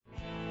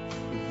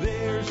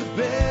a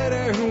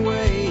better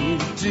way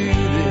to do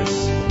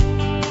this.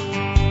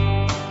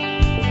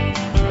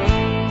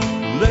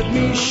 Let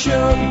me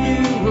show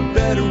you a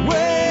better way.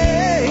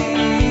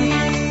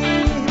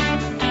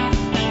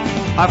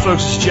 Hi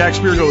folks, it's Jack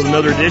Spirko with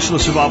another edition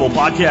of the Survival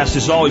Podcast.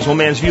 As always, one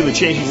man's view of the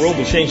changing world,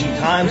 the changing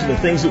times, and the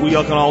things that we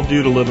all can all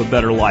do to live a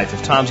better life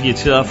if times get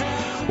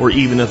tough or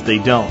even if they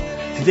don't.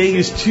 Today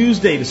is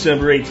Tuesday,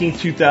 December 18th,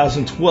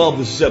 2012.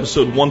 This is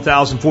episode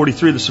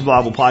 1043 of the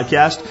Survival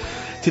Podcast.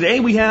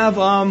 Today we have,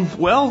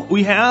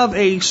 we have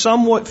a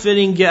somewhat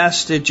fitting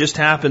guest. It just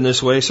happened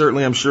this way.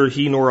 Certainly I'm sure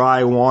he nor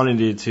I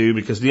wanted it to,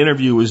 because the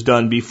interview was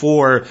done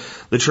before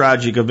the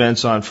tragic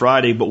events on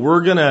Friday. But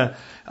we're going to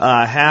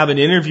have an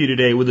interview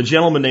today with a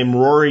gentleman named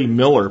Rory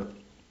Miller,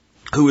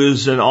 who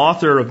is an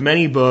author of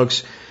many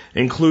books,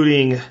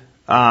 including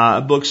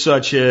books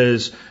such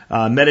as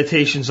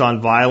Meditations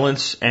on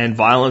Violence and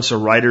Violence, a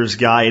Writer's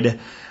Guide.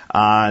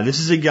 This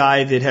is a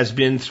guy that has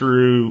been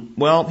through,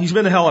 well, he's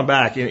been to hell and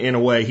back in a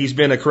way. He's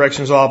been a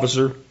corrections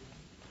officer.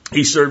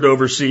 He served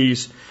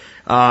overseas.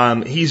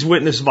 He's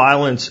witnessed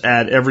violence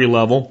at every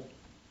level.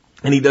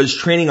 And he does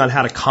training on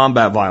how to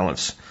combat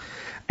violence.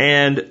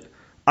 And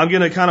I'm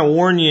going to kind of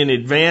warn you in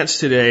advance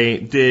today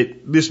that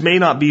this may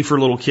not be for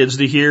little kids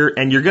to hear.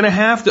 And you're going to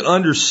have to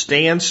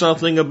understand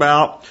something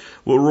about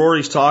what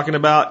Rory's talking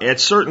about. At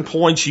certain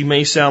points, you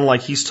may sound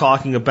like he's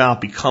talking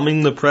about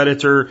becoming the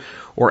predator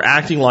or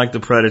acting like the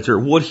predator.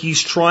 What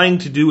he's trying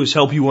to do is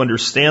help you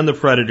understand the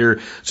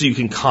predator so you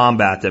can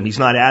combat them. He's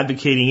not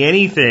advocating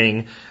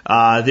anything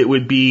that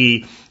would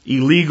be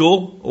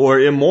illegal or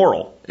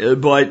immoral.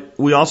 But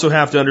we also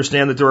have to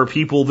understand that there are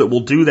people that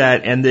will do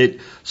that, and that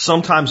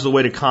sometimes the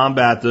way to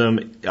combat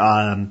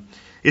them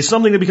is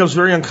something that becomes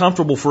very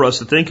uncomfortable for us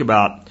to think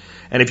about.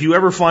 And if you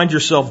ever find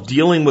yourself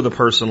dealing with a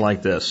person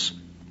like this,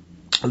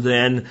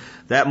 then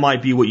that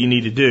might be what you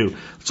need to do.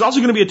 It's also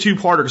going to be a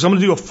two-parter, because I'm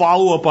going to do a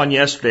follow-up on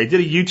yesterday. I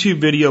did a YouTube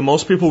video.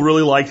 Most people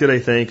really liked it, I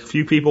think. A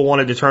few people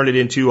wanted to turn it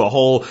into a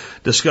whole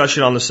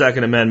discussion on the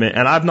Second Amendment,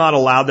 and I've not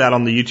allowed that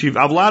on the YouTube.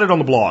 I've allowed it on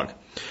the blog.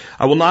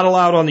 I will not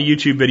allow it on the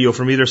YouTube video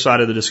from either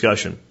side of the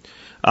discussion.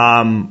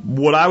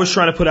 What I was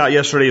trying to put out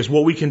yesterday is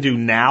what we can do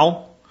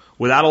now,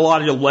 without a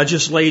lot of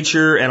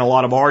legislature and a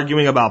lot of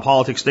arguing about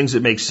politics, things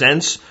that make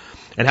sense,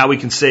 and how we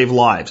can save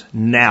lives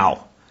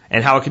now.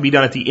 And how it can be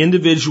done at the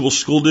individual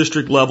school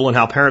district level, and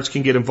how parents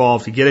can get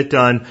involved to get it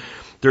done.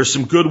 There's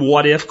some good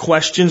what-if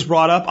questions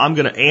brought up. I'm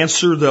going to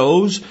answer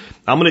those.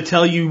 I'm going to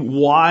tell you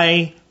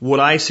why what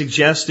I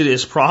suggested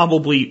is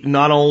probably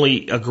not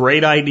only a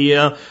great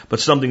idea, but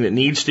something that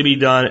needs to be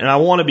done. And I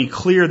want to be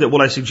clear that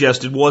what I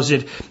suggested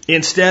wasn't,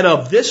 instead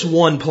of this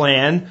one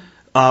plan,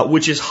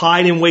 which is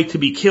hide and wait to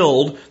be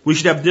killed, we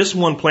should have this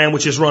one plan,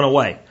 which is run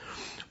away.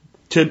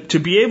 To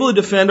be able to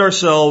defend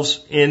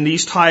ourselves in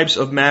these types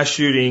of mass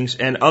shootings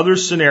and other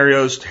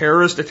scenarios,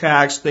 terrorist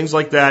attacks, things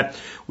like that,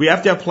 we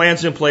have to have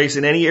plans in place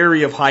in any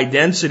area of high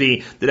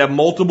density that have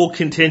multiple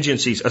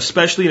contingencies,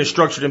 especially in a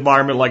structured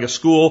environment like a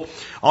school.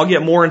 I'll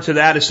get more into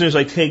that as soon as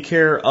I take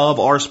care of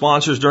our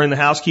sponsors during the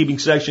housekeeping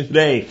section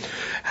today.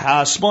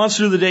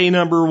 Sponsor of the day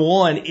number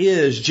one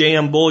is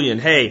JM Bullion.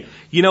 Hey,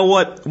 you know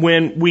what?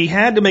 When we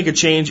had to make a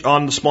change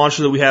on the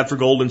sponsor that we had for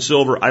gold and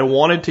silver, I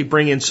wanted to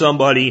bring in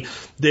somebody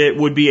that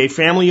would be a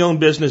family-owned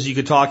business. You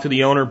could talk to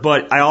the owner,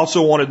 but I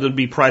also wanted them to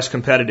be price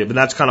competitive, and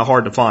that's kind of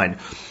hard to find.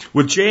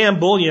 With JM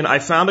Bullion, I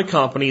found a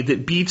company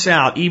that beats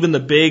out even the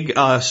big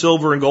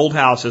silver and gold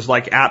houses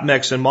like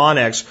APMEX and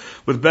Monex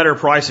with better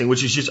pricing,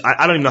 which is just,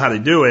 I don't even know how they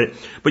do it,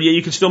 but yeah,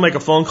 you can still make a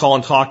phone call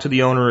and talk to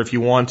the owner if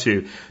you want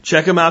to.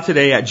 Check them out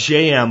today at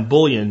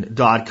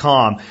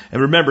jmbullion.com.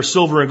 And remember,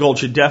 silver and gold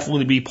should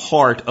definitely be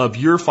part of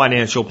your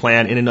financial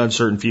plan in an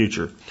uncertain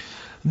future.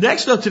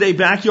 Next up today,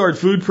 backyard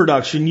food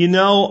production. You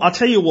know, I'll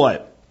tell you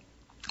what.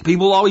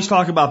 People always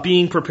talk about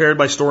being prepared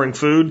by storing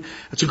food.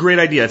 That's a great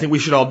idea. I think we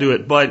should all do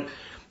it. But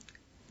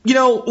you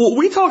know, what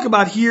we talk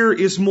about here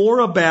is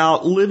more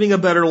about living a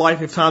better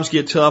life if times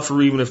get tough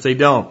or even if they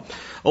don't.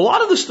 A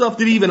lot of the stuff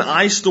that even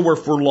I store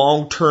for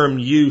long-term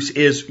use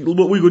is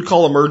what we would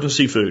call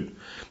emergency food.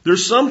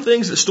 There's some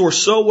things that store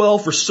so well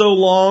for so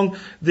long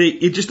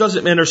that it just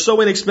doesn't, and they're so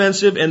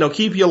inexpensive and they'll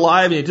keep you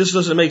alive, and it just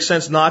doesn't make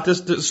sense not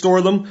to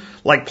store them,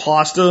 like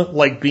pasta,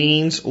 like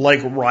beans,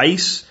 like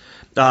rice,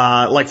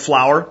 like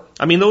flour.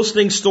 I mean, those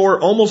things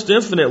store almost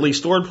infinitely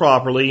stored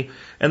properly,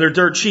 and they're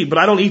dirt cheap, but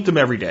I don't eat them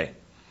every day.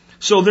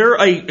 So they're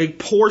a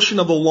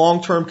portion of the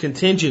long-term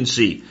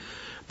contingency.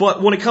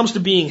 But when it comes to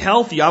being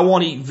healthy, I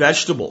want to eat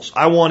vegetables,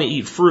 I want to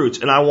eat fruits,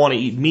 and I want to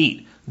eat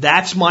meat.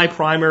 That's my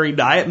primary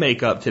diet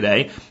makeup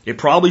today. It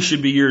probably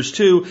should be yours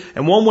too.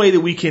 And one way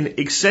that we can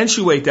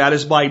accentuate that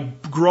is by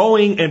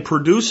growing and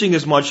producing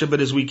as much of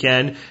it as we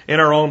can in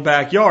our own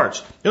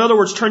backyards. In other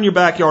words, turn your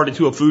backyard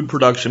into a food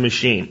production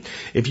machine.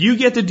 If you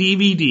get the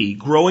DVD,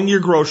 Growing Your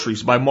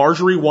Groceries by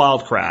Marjorie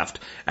Wildcraft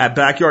at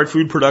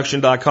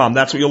backyardfoodproduction.com,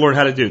 that's what you'll learn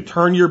how to do.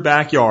 Turn your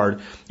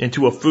backyard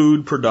into a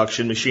food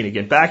production machine.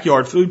 Again,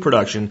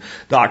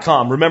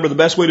 backyardfoodproduction.com. Remember, the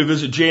best way to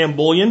visit JM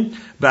Bullion,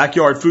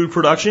 Backyard Food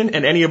Production,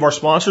 and any of our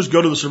sponsors,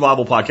 go to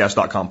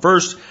thesurvivalpodcast.com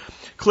first.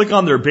 click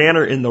on their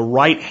banner in the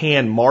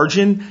right-hand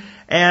margin.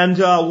 And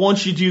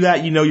once you do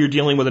that, you know you're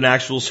dealing with an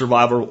actual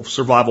survival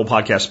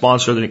podcast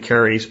sponsor, then it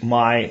carries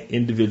my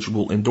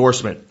individual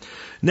endorsement.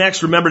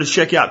 Next, remember to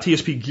check out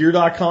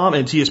tspgear.com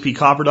and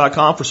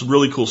tspcopper.com for some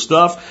really cool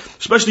stuff,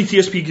 especially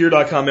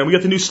tspgear.com. Man, we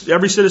got the new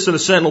Every Citizen a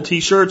Sentinel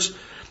t-shirts.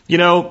 You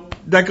know,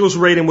 that goes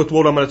right in with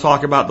what I'm going to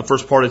talk about in the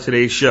first part of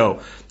today's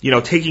show. You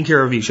know, taking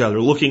care of each other,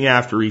 looking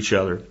after each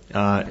other,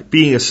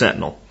 being a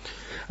sentinel.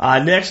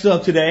 Next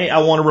up today, I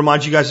want to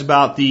remind you guys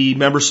about the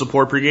Member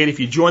Support Brigade. If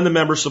you join the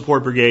Member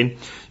Support Brigade,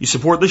 you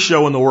support the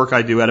show and the work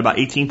I do at about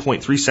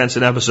 18.3 cents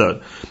an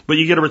episode. But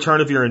you get a return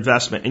of your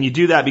investment. And you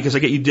do that because I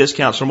get you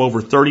discounts from over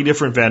 30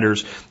 different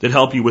vendors that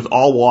help you with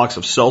all walks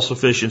of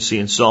self-sufficiency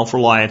and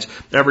self-reliance.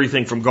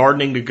 Everything from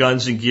gardening to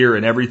guns and gear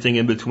and everything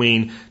in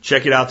between.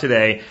 Check it out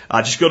today.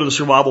 Just go to the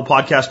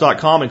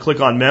survivalpodcast.com and click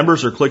on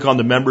members or click on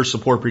the Member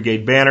Support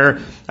Brigade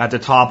banner at the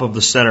top of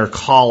the center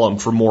column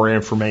for more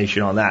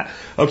information on that.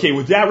 Okay,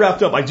 with that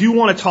wrapped up, I do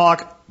want to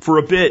talk for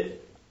a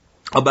bit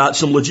about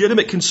some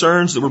legitimate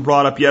concerns that were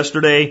brought up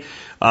yesterday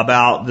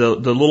about the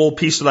little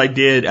piece that I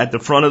did at the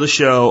front of the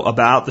show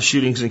about the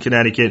shootings in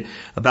Connecticut,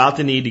 about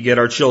the need to get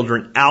our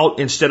children out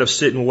instead of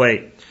sit and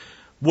wait.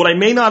 What I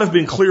may not have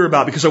been clear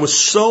about, because I was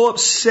so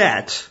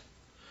upset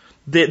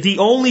that the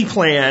only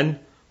plan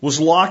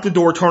was lock the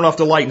door, turn off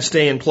the light, and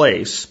stay in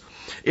place,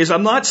 is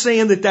I'm not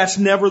saying that that's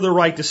never the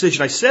right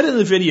decision. I said in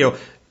the video,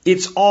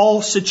 it's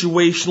all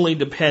situationally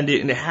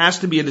dependent, and it has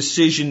to be a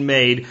decision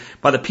made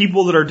by the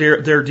people that are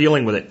there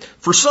dealing with it.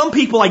 For some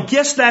people, I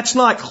guess that's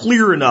not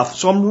clear enough,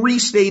 so I'm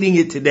restating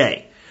it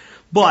today.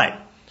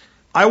 But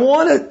I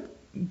want to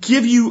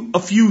give you a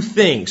few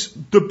things.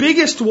 The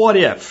biggest what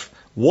if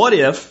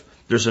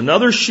there's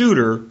another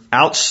shooter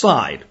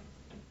outside,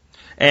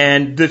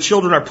 and the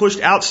children are pushed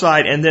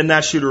outside, and then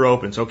that shooter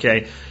opens,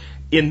 okay?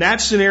 In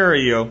that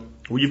scenario,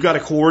 where you've got a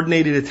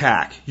coordinated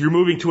attack, you're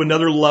moving to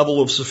another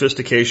level of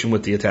sophistication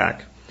with the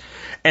attack.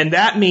 And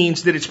that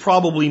means that it's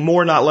probably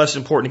more, not less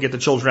important to get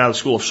the children out of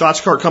school. If shots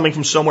start coming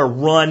from somewhere,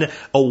 run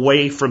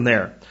away from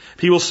there.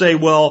 People say,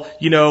 well,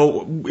 you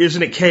know,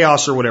 isn't it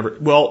chaos or whatever?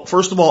 Well,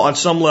 first of all, on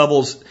some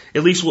levels,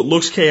 at least what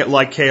looks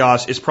like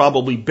chaos is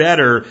probably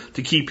better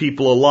to keep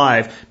people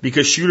alive,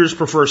 because shooters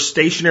prefer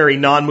stationary,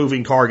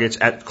 non-moving targets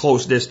at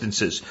close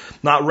distances,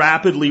 not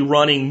rapidly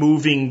running,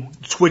 moving,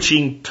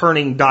 twitching,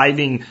 turning,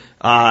 diving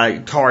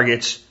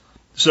targets.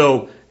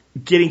 So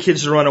getting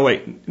kids to run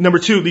away. Number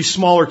two, these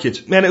smaller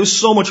kids. Man, it was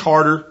so much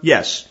harder.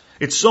 Yes,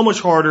 it's so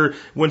much harder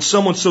when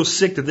someone's so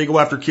sick that they go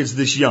after kids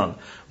this young.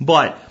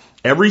 But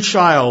every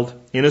child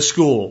in a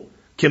school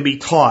can be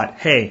taught,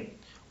 hey,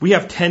 we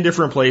have 10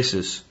 different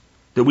places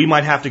that we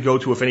might have to go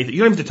to if anything.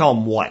 You don't have to tell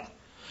them what.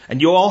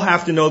 And you all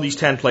have to know these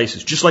 10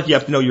 places, just like you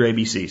have to know your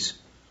ABCs.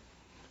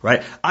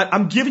 Right?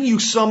 I'm giving you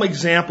some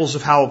examples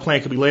of how a plan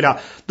can be laid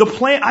out. The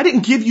plan, I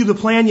didn't give you the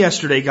plan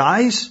yesterday,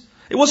 guys.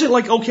 It wasn't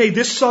like, okay,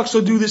 this sucks,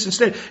 so do this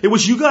instead. It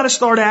was, you got to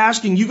start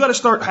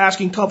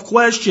asking tough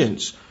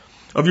questions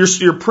of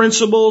your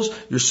principals,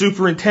 your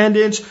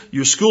superintendents,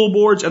 your school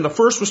boards, and the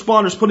first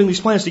responders putting these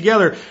plans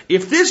together.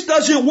 If this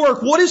doesn't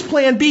work, what is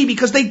plan B?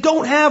 Because they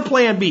don't have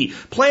plan B.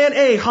 Plan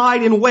A,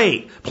 hide and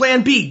wait.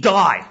 Plan B,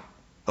 die.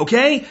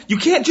 Okay? You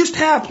can't just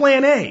have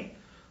plan A.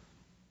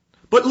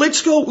 But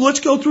let's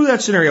go through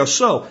that scenario.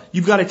 So,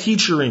 you've got a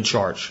teacher in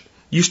charge.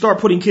 You start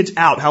putting kids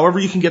out, however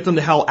you can get them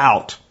the hell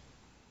out.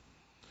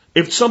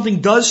 If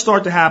something does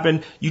start to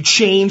happen, you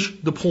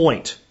change the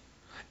point.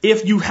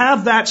 If you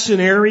have that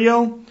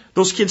scenario,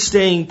 those kids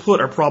staying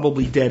put are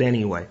probably dead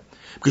anyway.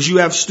 Because you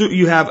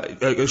have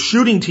a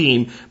shooting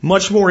team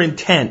much more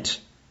intent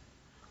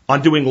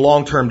on doing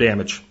long-term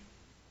damage.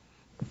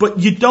 But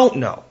you don't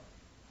know.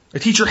 A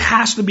teacher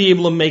has to be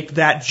able to make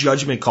that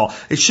judgment call.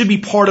 It should be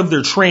part of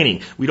their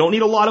training. We don't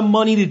need a lot of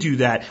money to do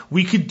that.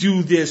 We could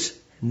do this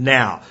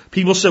now.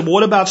 People said,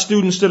 what about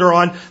students that are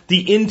on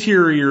the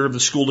interior of the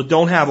school that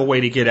don't have a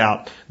way to get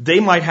out? They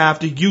might have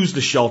to use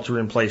the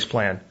shelter-in-place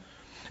plan.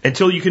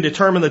 Until you can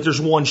determine that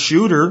there's one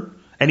shooter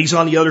and he's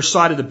on the other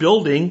side of the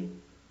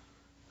building,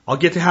 I'll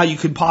get to how you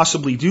could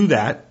possibly do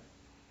that.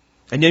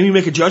 And then you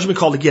make a judgment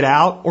call to get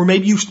out, or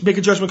maybe you make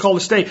a judgment call to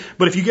stay.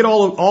 But if you get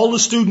all the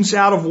students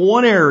out of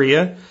one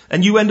area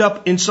and you end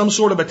up in some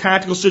sort of a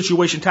tactical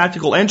situation,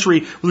 tactical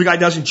entry, where the guy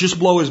doesn't just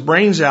blow his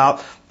brains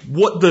out,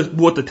 what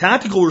the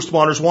tactical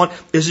responders want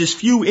is as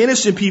few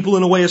innocent people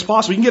in a way as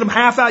possible. You can get them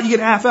half out, you get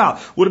half out.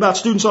 What about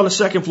students on the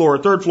second floor or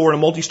third floor in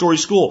a multi-story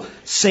school?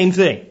 Same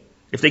thing.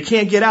 If they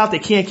can't get out, they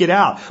can't get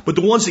out. But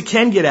the ones that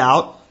can get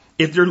out,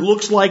 if there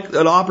looks like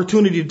an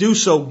opportunity to do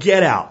so,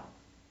 get out.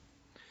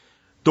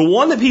 The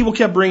one that people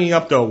kept bringing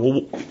up,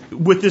 though,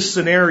 with this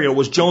scenario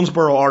was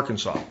Jonesboro,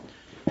 Arkansas.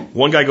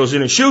 One guy goes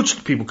in and shoots,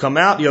 people come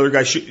out, the other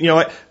guy shoots. You know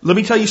what? Let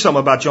me tell you something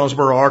about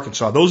Jonesboro,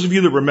 Arkansas. Those of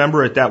you that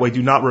remember it that way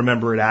do not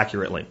remember it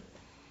accurately.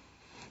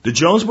 The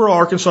Jonesboro,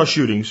 Arkansas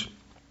shootings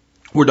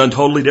were done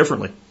totally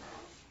differently.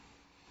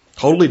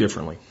 Totally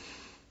differently.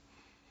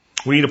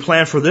 We need a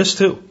plan for this,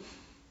 too.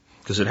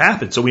 Because it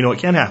happened, so we know it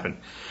can happen.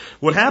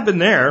 What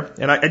happened there,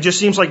 and it just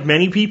seems like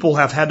many people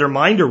have had their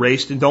mind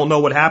erased and don't know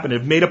what happened,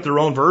 have made up their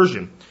own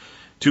version.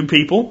 Two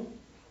people,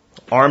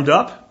 armed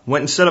up,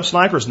 went and set up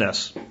sniper's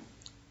nests.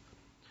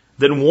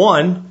 Then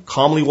one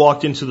calmly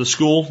walked into the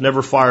school,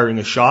 never firing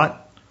a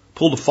shot,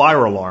 pulled a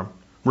fire alarm,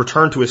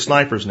 returned to his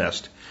sniper's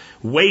nest,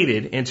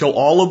 waited until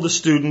all of the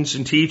students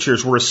and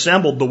teachers were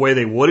assembled the way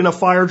they would in a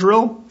fire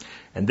drill,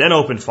 and then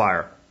opened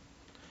fire.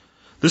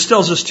 This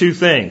tells us two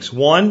things.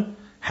 One,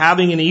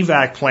 having an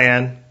evac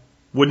plan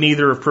would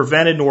neither have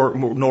prevented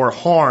nor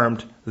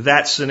harmed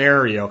that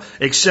scenario,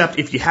 except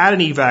if you had an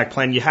evac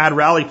plan, you had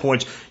rally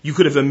points, you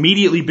could have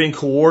immediately been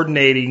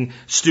coordinating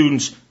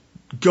students,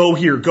 go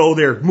here, go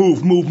there,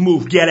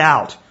 move, get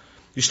out.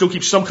 You still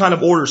keep some kind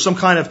of order, some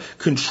kind of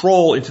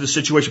control into the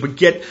situation,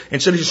 but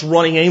instead of just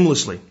running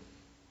aimlessly.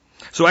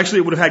 So actually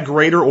it would have had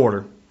greater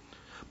order.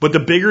 But the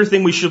bigger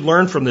thing we should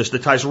learn from this,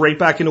 that ties right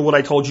back into what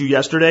I told you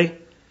yesterday,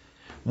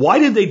 why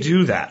did they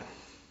do that?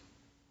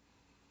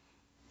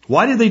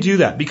 Why did they do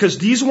that? Because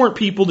these weren't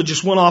people that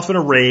just went off in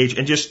a rage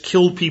and just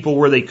killed people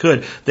where they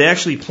could. They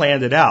actually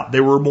planned it out. They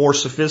were more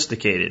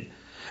sophisticated.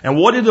 And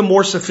what did the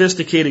more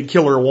sophisticated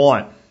killer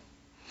want?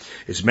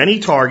 As many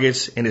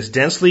targets in as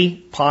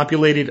densely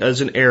populated as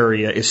an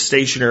area as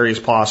stationary as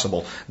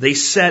possible. They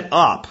set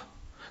up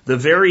the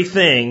very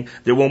thing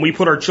that when we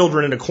put our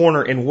children in a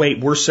corner and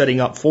wait, we're setting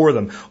up for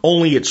them.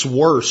 Only it's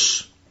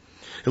worse.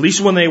 At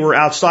least when they were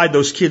outside,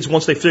 those kids,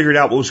 once they figured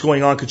out what was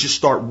going on, could just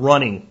start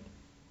running.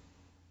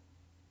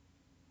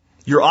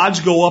 Your odds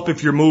go up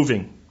if you're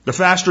moving. The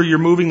faster you're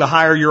moving, the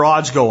higher your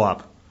odds go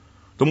up.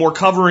 The more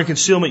cover and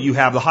concealment you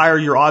have, the higher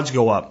your odds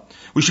go up.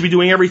 We should be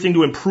doing everything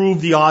to improve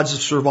the odds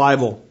of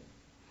survival.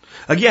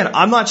 Again,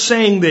 I'm not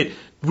saying that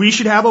we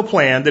should have a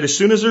plan that as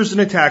soon as there's an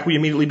attack, we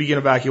immediately begin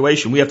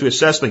evacuation. We have to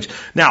assess things.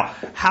 Now,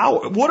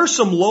 what are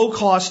some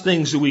low-cost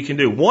things that we can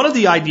do? One of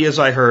the ideas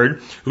I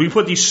heard, we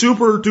put these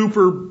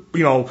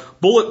super-duper,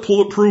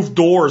 bulletproof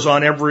doors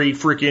on every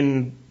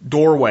freaking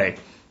doorway.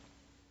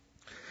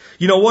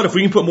 You know what? If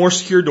we can put more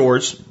secure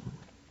doors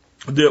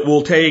that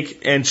will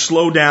take and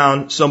slow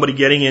down somebody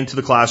getting into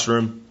the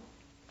classroom,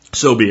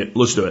 so be it.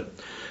 Let's do it.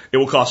 It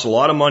will cost a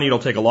lot of money. It'll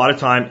take a lot of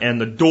time. And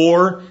the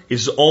door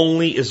is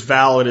only as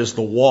valid as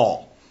the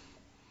wall.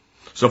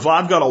 So if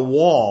I've got a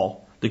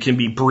wall that can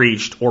be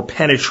breached or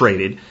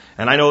penetrated,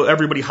 and I know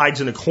everybody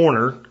hides in a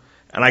corner,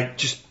 and I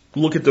just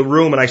look at the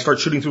room and I start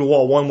shooting through the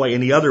wall one way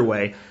and the other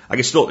way, I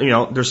can still,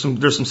 there's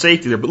some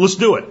safety there. But let's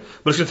do it.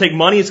 But it's going to take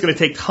money. It's going to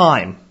take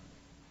time.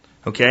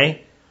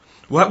 Okay?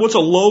 What's a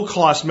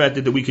low-cost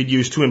method that we could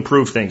use to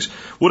improve things?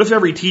 What if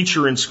every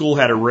teacher in school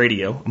had a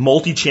radio, a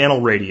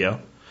multi-channel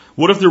radio?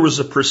 What if there was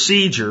a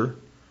procedure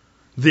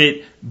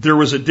that there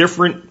was a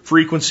different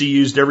frequency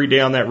used every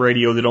day on that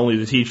radio that only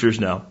the teachers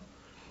know,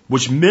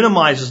 which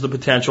minimizes the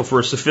potential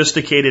for a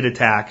sophisticated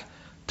attack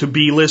to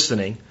be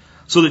listening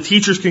so that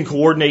teachers can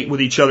coordinate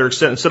with each other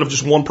instead of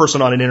just one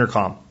person on an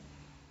intercom?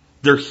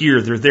 They're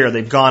here, they're there,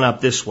 they've gone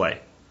up this way.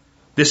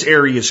 This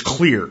area is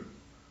clear.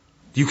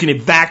 You can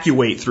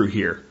evacuate through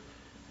here.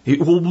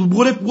 Well,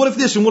 what if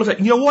this and what if that?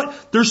 You know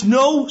what? There's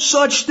no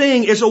such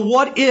thing as a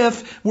what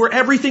if where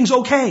everything's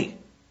okay.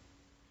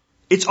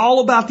 It's all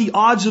about the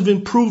odds of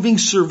improving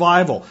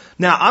survival.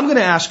 Now, I'm going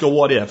to ask a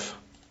what if.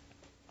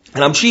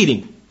 And I'm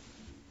cheating.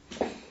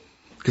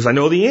 Because I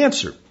know the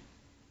answer.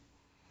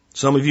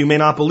 Some of you may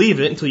not believe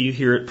it until you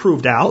hear it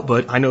proved out,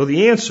 but I know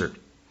the answer.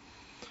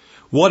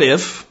 What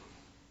if,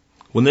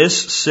 when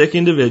this sick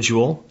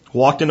individual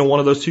walked into one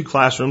of those two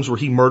classrooms where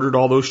he murdered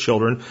all those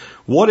children,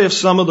 what if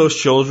some of those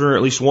children, or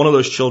at least one of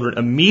those children,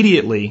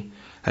 immediately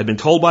had been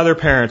told by their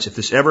parents, if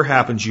this ever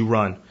happens, you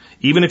run.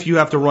 Even if you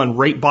have to run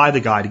right by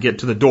the guy to get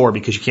to the door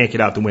because you can't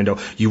get out the window,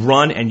 you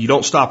run and you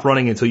don't stop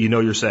running until you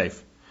know you're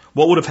safe.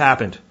 What would have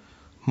happened?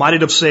 Might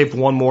it have saved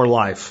one more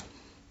life?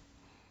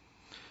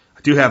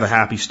 I do have a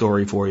happy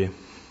story for you.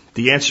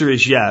 The answer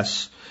is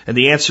yes. And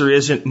the answer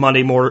isn't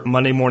Monday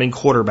morning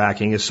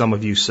quarterbacking, as some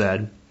of you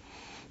said.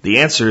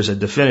 The answer is a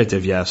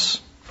definitive yes.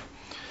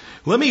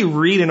 Let me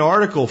read an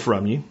article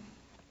from you.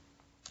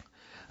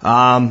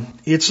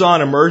 It's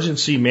on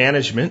emergency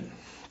management,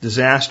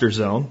 disaster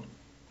zone.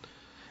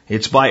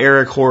 It's by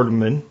Eric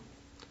Hordeman.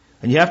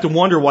 And you have to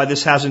wonder why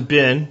this hasn't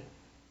been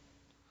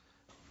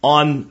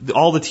on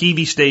all the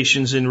TV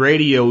stations and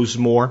radios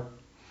more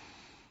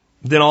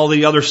than all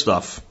the other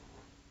stuff.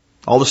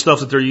 All the stuff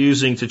that they're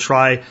using to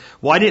try.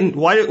 Why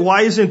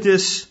isn't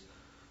this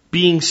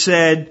being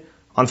said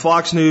on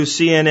Fox News,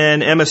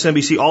 CNN,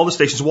 MSNBC, all the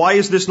stations? Why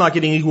is this not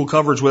getting equal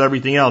coverage with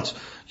everything else?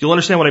 You'll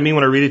understand what I mean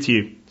when I read it to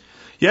you.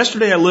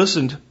 Yesterday I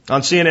listened on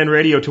CNN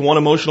radio to one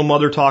emotional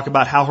mother talk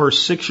about how her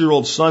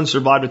 6-year-old son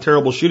survived a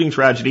terrible shooting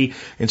tragedy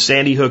in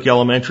Sandy Hook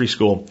Elementary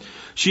School.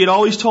 She had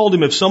always told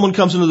him if someone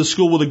comes into the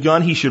school with a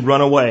gun, he should run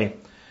away.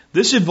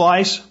 This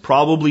advice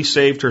probably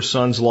saved her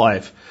son's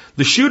life.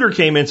 The shooter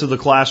came into the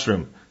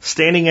classroom,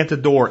 standing at the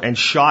door, and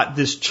shot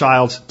this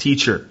child's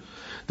teacher.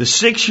 The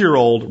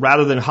 6-year-old,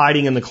 rather than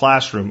hiding in the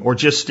classroom or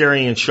just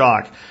staring in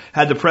shock,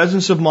 had the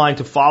presence of mind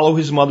to follow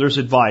his mother's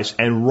advice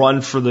and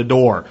run for the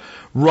door,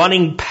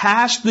 running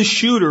past the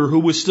shooter who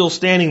was still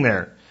standing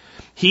there.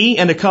 He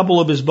and a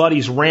couple of his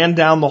buddies ran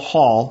down the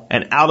hall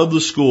and out of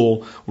the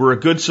school where a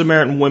Good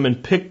Samaritan woman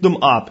picked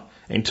them up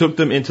and took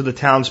them into the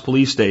town's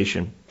police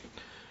station.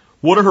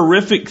 What a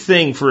horrific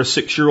thing for a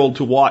 6-year-old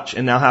to watch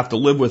and now have to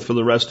live with for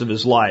the rest of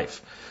his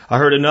life. I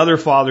heard another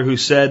father who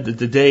said that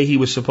the day he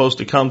was supposed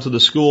to come to the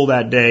school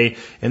that day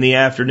in the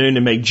afternoon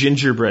to make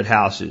gingerbread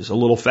houses, a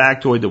little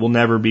factoid that will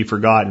never be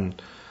forgotten.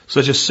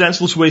 Such a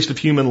senseless waste of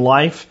human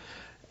life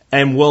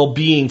and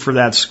well-being for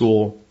that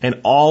school,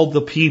 and all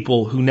the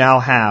people who now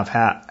have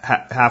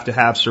to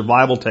have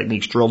survival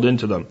techniques drilled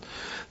into them.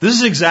 This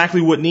is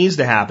exactly what needs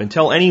to happen.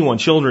 Tell anyone,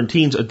 children,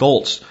 teens,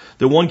 adults,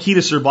 that one key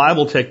to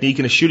survival technique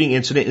in a shooting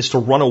incident is to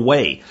run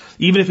away,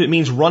 even if it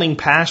means running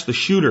past the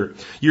shooter.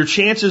 Your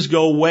chances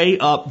go way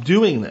up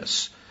doing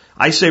this.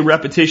 I say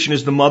repetition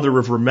is the mother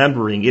of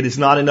remembering. It is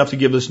not enough to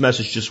give this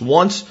message just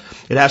once.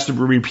 It has to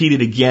be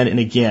repeated again and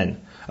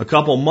again. A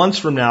couple months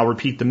from now,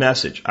 repeat the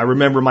message. I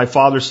remember my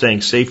father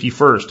saying, safety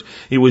first.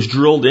 It was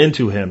drilled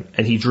into him,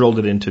 and he drilled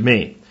it into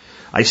me.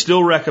 I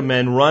still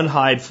recommend run,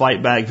 hide,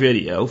 fight back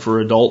video for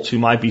adults who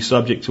might be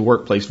subject to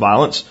workplace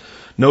violence.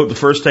 Note the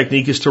first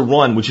technique is to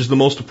run, which is the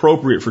most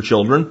appropriate for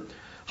children.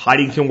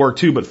 Hiding can work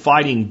too, but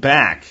fighting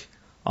back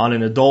on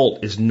an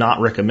adult is not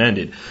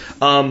recommended.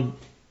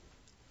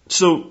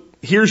 So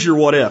here's your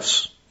what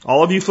ifs.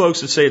 All of you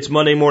folks that say it's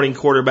Monday morning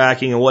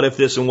quarterbacking and what if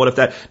this and what if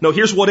that. No,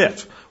 here's what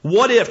if.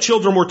 What if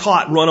children were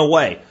taught run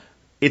away?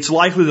 It's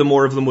likely that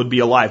more of them would be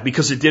alive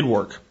because it did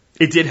work.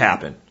 It did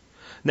happen.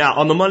 Now,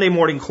 on the Monday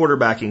morning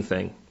quarterbacking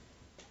thing,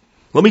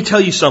 let me tell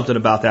you something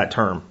about that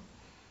term.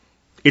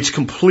 It's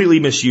completely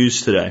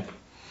misused today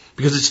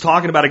because it's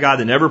talking about a guy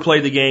that never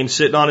played the game,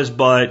 sitting on his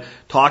butt,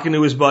 talking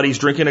to his buddies,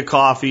 drinking a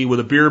coffee with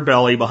a beer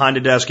belly behind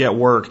a desk at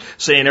work,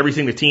 saying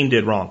everything the team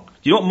did wrong.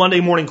 Do you know what Monday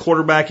morning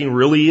quarterbacking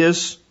really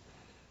is?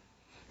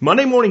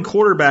 Monday morning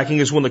quarterbacking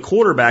is when the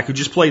quarterback who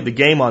just played the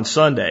game on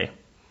Sunday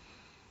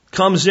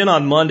comes in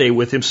on Monday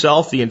with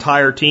himself, the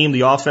entire team,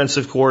 the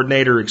offensive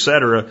coordinator,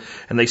 etc.,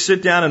 and they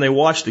sit down and they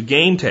watch the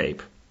game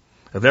tape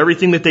of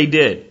everything that they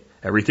did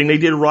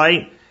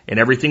right, and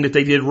everything that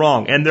they did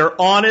wrong. And they're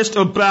honest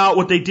about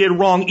what they did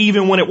wrong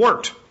even when it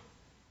worked.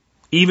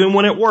 Even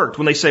when it worked.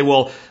 When they say,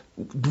 well,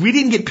 we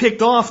didn't get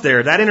picked off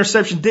there. That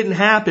interception didn't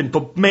happen.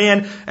 But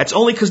man, that's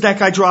only because that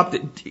guy dropped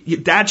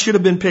it. That should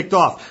have been picked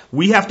off.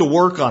 We have to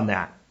work on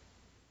that.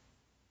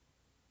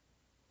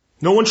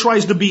 No one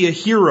tries to be a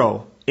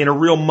hero in a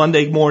real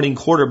Monday morning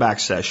quarterback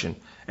session.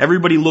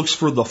 Everybody looks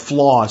for the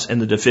flaws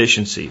and the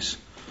deficiencies.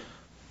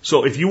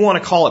 So if you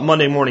want to call it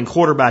Monday morning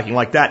quarterbacking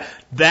like that,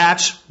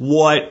 that's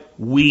what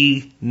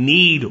we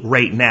need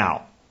right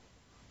now.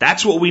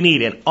 That's what we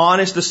need, an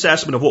honest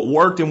assessment of what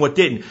worked and what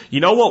didn't. You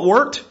know what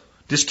worked?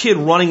 This kid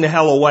running the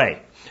hell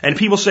away. And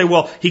people say,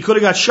 well, he could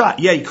have got shot.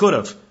 Yeah, he could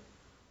have.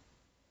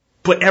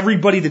 But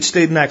everybody that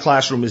stayed in that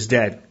classroom is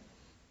dead.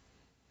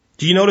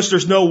 Do you notice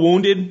there's no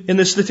wounded in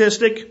this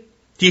statistic?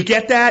 Do you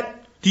get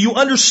that? Do you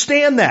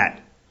understand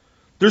that?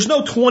 There's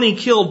no 20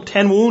 killed,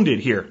 10 wounded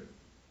here.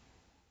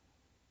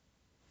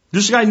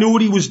 This guy knew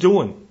what he was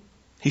doing.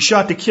 He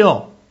shot to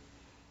kill.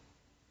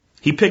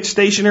 He picked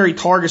stationary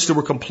targets that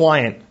were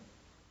compliant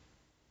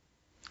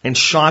and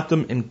shot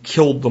them and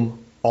killed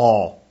them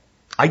all.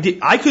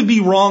 I could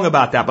be wrong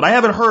about that, but I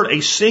haven't heard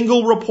a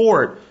single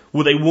report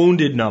with a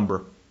wounded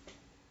number.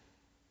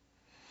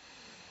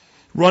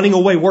 Running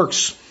away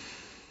works.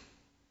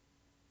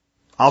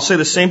 I'll say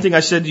the same thing I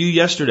said to you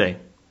yesterday.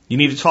 You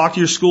need to talk to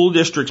your school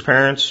district's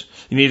parents.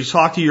 You need to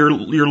talk to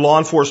your law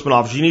enforcement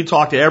officers. You need to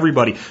talk to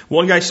everybody.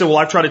 One guy said, well,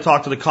 I've tried to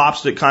talk to the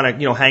cops that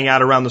kind of, hang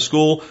out around the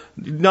school.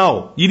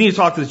 No, you need to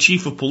talk to the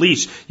chief of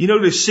police. You know,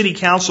 to city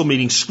council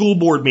meetings, school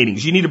board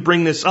meetings. You need to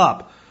bring this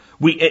up.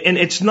 And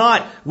it's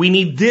not, we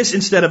need this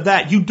instead of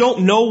that. You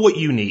don't know what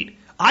you need.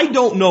 I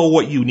don't know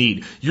what you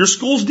need. Your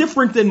school's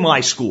different than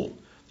my school.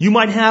 You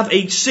might have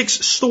a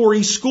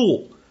 6-story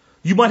school.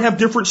 You might have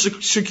different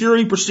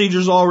security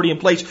procedures already in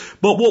place.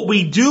 But what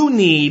we do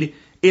need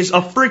is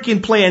a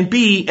frickin' plan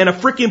B and a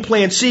frickin'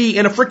 plan C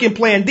and a frickin'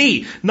 plan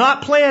D.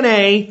 Not plan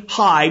A,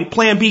 hide,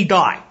 plan B,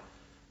 die.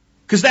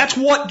 Because that's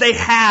what they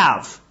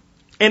have.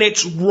 And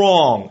it's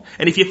wrong.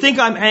 And if you think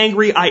I'm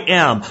angry, I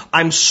am.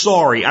 I'm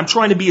sorry. I'm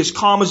trying to be as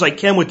calm as I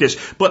can with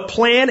this. But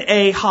plan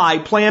A,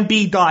 hide, plan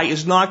B, die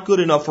is not good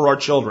enough for our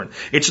children.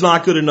 It's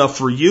not good enough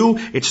for you.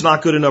 It's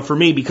not good enough for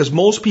me. Because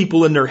most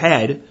people in their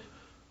head,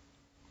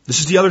 this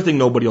is the other thing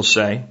nobody will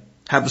say,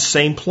 have the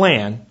same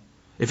plan.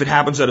 If it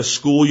happens at a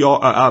school,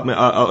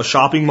 a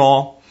shopping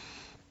mall,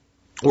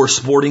 or a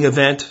sporting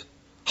event,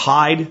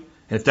 hide. And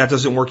if that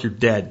doesn't work, you're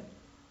dead.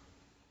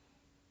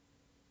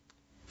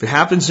 If it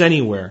happens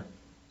anywhere,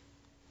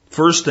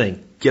 first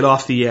thing, get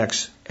off the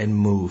X and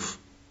move.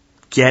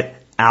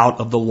 Get out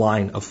of the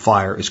line of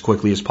fire as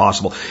quickly as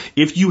possible.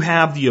 If you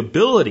have the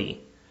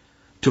ability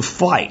to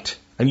fight,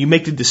 and you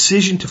make the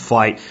decision to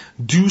fight,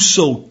 do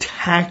so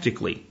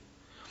tactically.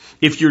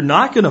 If you're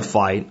not going to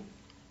fight,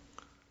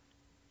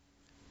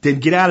 then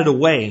get out of the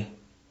way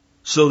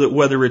so that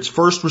whether it's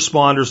first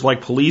responders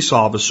like police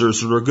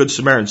officers or a good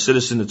Samaritan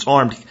citizen that's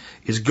armed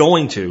is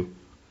going to,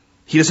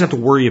 he doesn't have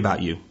to worry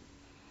about you.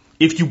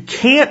 If you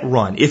can't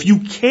run, if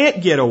you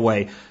can't get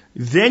away,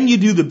 then you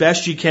do the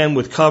best you can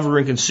with cover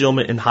and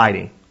concealment and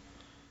hiding.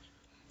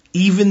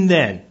 even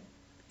then,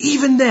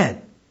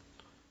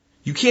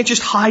 you can't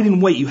just hide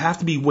and wait. You have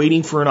to be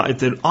waiting for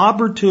if an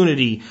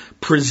opportunity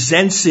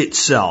presents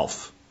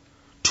itself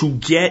to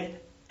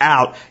get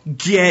out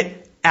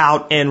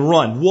and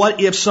run.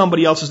 What if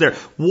somebody else is there?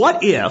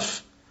 What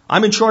if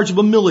I'm in charge of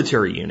a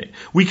military unit?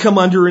 We come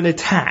under an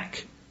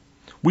attack.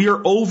 We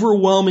are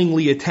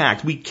overwhelmingly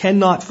attacked. We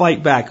cannot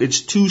fight back.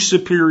 It's too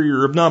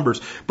superior of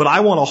numbers. But I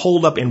want to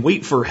hold up and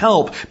wait for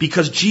help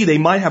because, they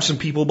might have some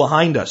people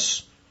behind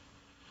us.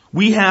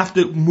 We have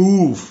to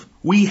move.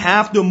 We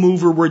have to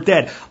move or we're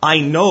dead. I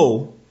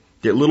know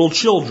that little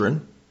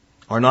children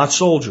are not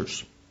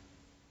soldiers.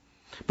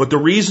 But the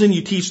reason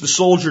you teach the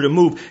soldier to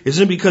move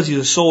isn't because he's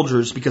a soldier,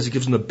 it's because it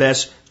gives him the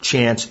best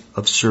chance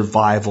of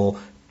survival,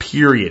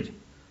 period.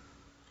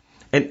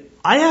 And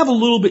I have a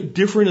little bit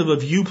different of a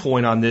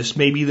viewpoint on this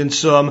maybe than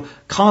some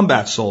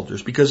combat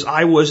soldiers, because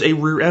I was a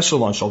rear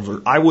echelon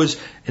soldier. I was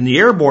in the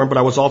airborne, but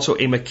I was also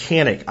a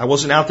mechanic. I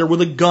wasn't out there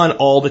with a gun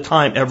all the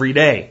time, every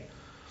day.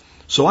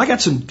 So I got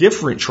some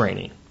different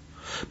training,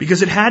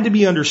 because it had to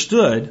be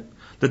understood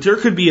that there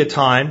could be a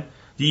time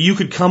that you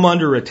could come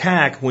under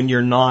attack when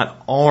you're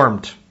not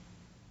armed.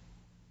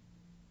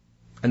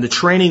 And the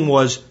training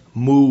was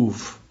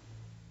move,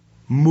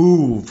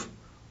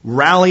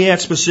 rally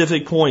at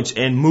specific points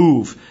and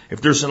move.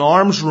 If there's an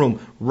arms room,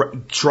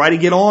 try to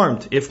get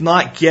armed. If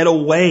not, get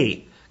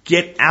away,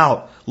 get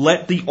out.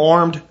 Let the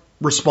armed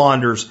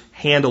responders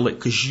handle it,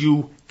 because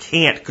you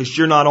can't, because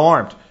you're not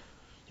armed.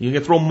 You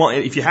can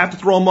if you have to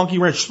throw a monkey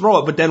wrench, throw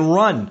it, but then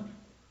run.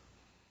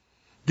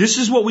 This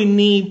is what we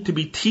need to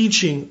be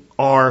teaching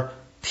our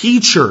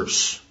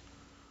teachers.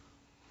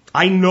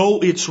 I know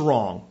it's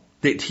wrong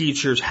that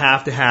teachers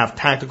have to have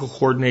tactical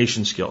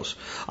coordination skills.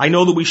 I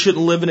know that we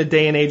shouldn't live in a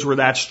day and age where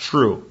that's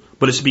true,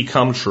 but it's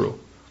become true.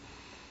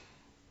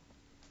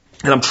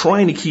 And I'm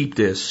trying to keep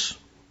this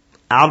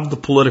out of the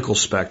political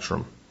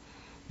spectrum,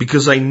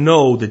 because I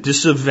know that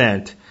this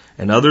event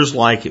and others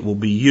like it will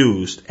be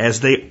used,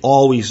 as they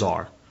always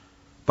are,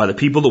 by the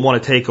people that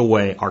want to take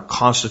away our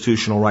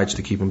constitutional rights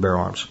to keep and bear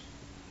arms.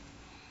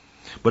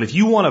 But if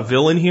you want a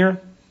villain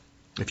here,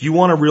 if you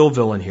want a real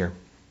villain here,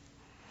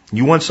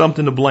 you want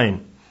something to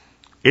blame,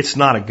 it's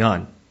not a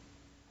gun.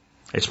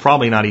 It's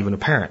probably not even a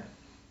parent.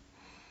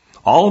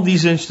 All of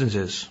these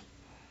instances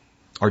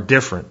are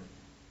different.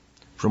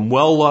 From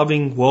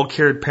well-loving,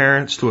 well-cared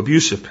parents to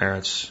abusive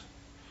parents.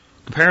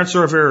 The parents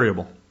are a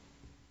variable.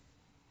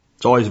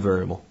 It's always a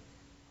variable.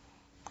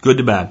 Good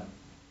to bad.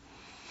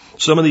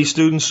 Some of these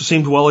students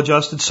seemed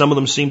well-adjusted. Some of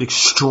them seemed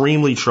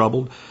extremely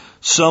troubled.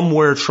 Some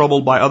were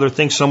troubled by other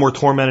things. Some were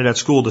tormented at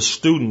school. The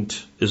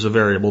student is a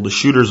variable. The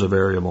shooter's a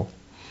variable.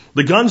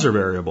 The guns are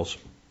variables.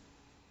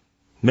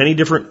 Many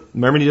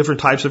different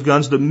types of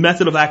guns. The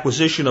method of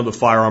acquisition of the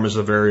firearm is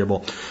a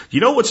variable. You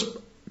know what's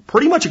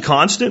pretty much a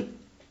constant?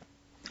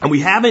 And we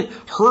haven't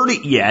heard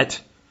it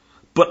yet,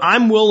 but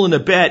I'm willing to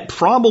bet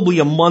probably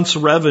a month's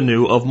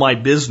revenue of my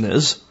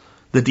business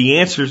that the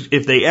answer,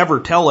 if they ever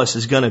tell us,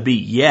 is going to be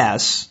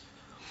yes.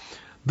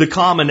 The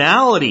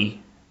commonality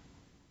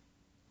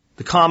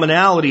is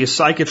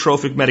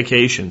psychotropic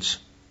medications.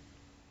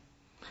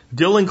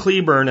 Dylan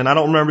Cleburne, and I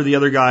don't remember the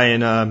other guy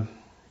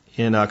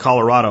in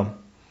Colorado,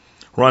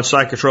 were on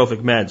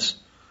psychotropic meds.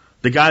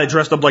 The guy that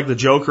dressed up like the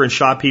Joker and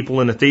shot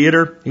people in the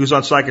theater, he was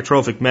on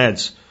psychotropic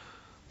meds.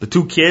 The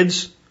two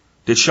kids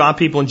that shot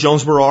people in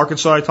Jonesboro,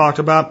 Arkansas, I talked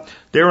about,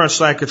 they were on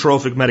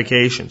psychotropic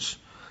medications.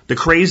 The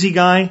crazy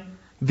guy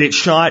that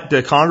shot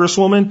the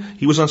congresswoman,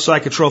 he was on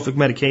psychotropic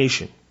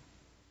medication.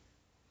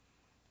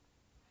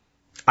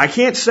 I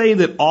can't say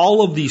that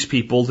all of these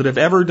people that have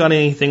ever done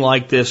anything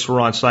like this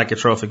were on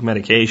psychotropic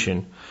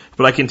medication,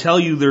 but I can tell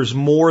you there's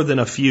more than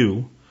a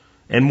few,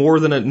 and more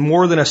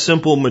than a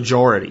simple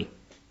majority.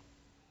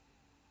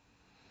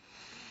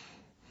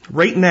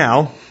 Right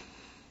now,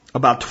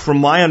 from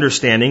my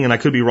understanding, and I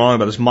could be wrong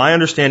about this, my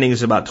understanding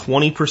is about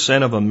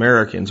 20% of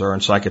Americans are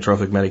on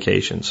psychotropic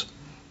medications.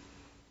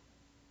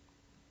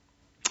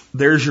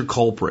 There's your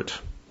culprit.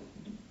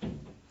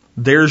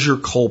 There's your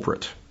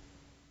culprit.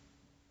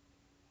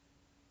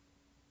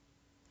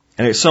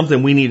 And it's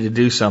something we need to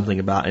do something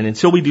about. And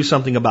until we do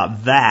something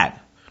about that,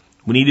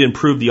 we need to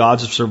improve the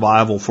odds of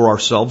survival for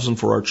ourselves and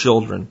for our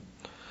children.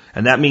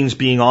 And that means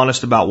being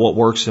honest about what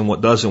works and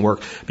what doesn't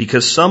work.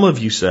 Because some of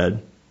you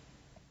said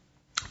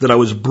that I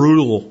was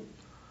brutal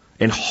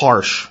and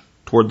harsh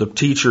toward the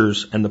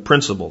teachers and the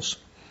principals.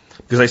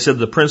 Because I said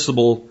the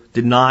principal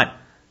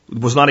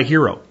was not a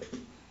hero.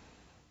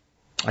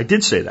 I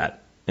did say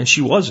that. And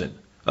she wasn't.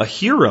 A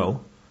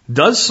hero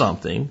does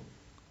something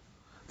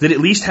that at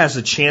least has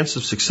a chance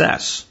of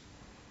success.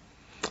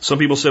 Some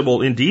people said,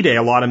 well, in D-Day,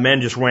 a lot of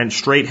men just went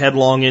straight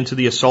headlong into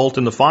the assault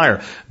and the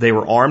fire. They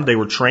were armed, they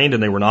were trained,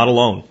 and they were not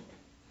alone.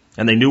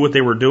 And they knew what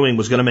they were doing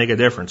was going to make a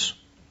difference.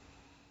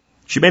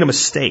 She made a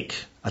mistake,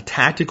 a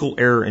tactical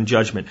error in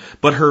judgment,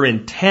 but her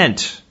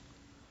intent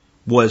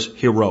was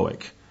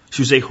heroic.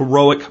 She was a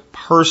heroic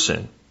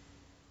person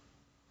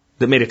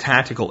that made a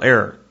tactical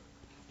error.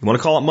 You want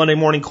to call it Monday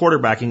morning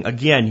quarterbacking?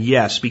 Again,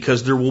 yes,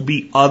 because there will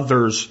be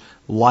others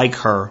like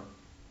her.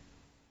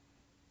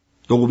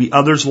 There will be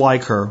others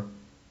like her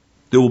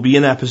that will be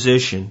in that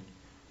position.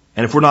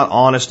 And if we're not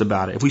honest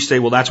about it, if we say,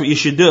 well, that's what you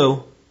should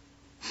do,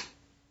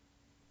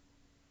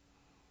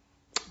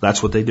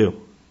 that's what they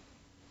do.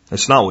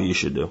 That's not what you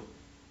should do.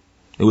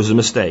 It was a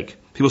mistake.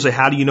 People say,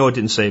 how do you know it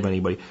didn't save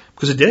anybody?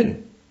 Because it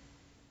didn't.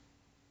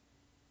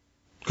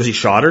 Because he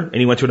shot her, and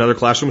he went to another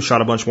classroom and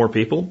shot a bunch more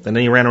people, and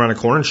then he ran around a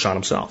corner and shot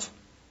himself.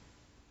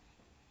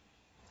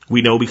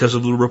 We know because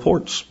of the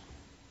reports.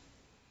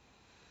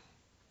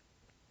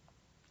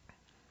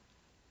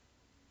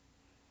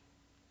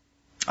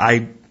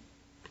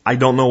 I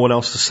don't know what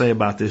else to say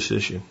about this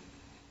issue.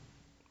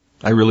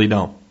 I really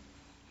don't.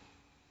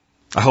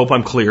 I hope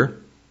I'm clear.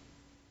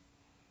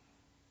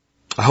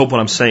 I hope what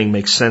I'm saying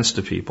makes sense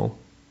to people.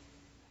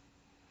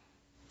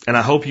 And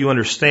I hope you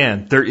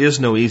understand there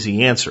is no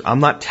easy answer. I'm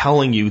not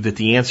telling you that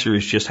the answer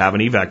is just have an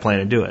evac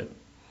plan and do it.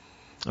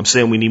 I'm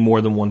saying we need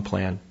more than one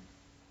plan.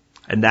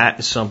 And that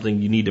is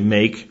something you need to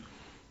make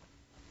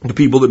the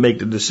people that make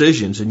the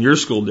decisions in your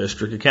school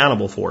district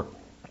accountable for.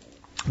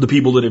 The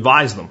people that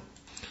advise them.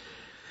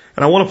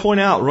 And I want to point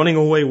out running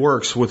away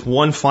works with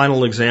one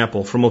final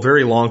example from a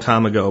very long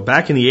time ago.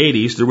 Back in the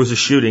 80s, there was a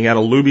shooting at a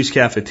Luby's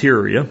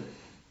cafeteria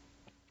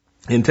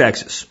in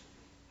Texas.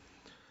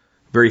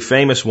 A very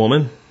famous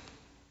woman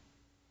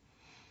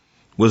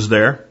was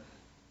there.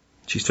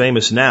 She's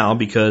famous now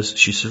because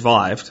she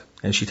survived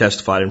and she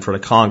testified in front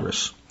of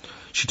Congress.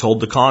 She told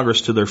the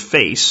Congress to their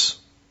face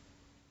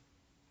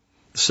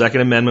the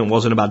Second Amendment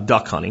wasn't about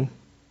duck hunting.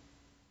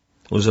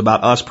 It was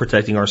about us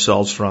protecting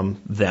ourselves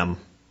from them.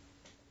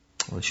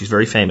 Well, she's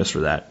very famous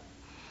for that.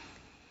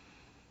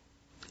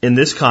 In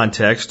this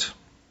context,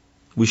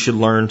 we should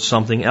learn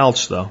something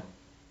else, though.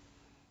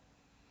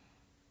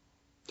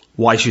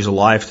 Why she's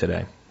alive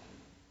today.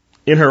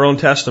 In her own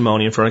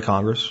testimony in front of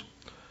Congress,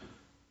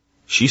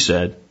 she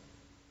said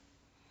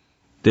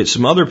that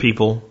some other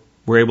people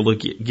were able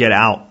to get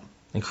out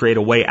and create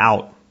a way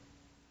out.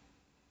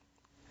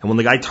 And when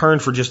the guy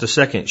turned for just a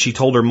second, she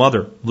told her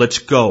mother, let's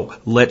go,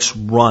 let's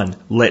run,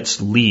 let's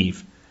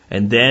leave.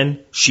 And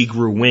then she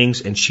grew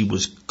wings and she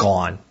was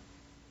gone.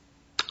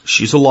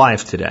 She's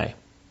alive today.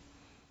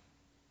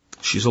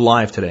 She's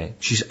alive today.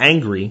 She's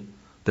angry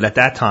that at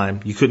that time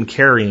you couldn't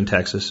carry in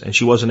Texas and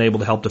she wasn't able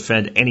to help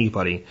defend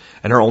anybody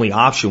and her only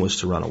option was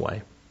to run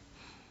away.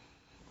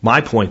 My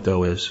point,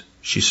 though, is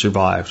she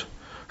survived.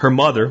 Her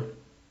mother,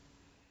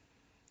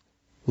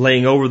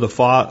 laying over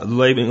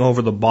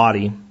the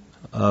body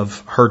of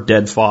her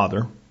dead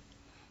father,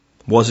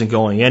 wasn't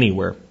going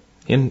anywhere.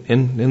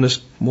 In this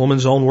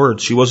woman's own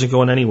words, she wasn't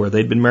going anywhere.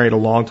 They'd been married a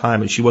long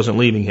time and she wasn't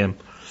leaving him.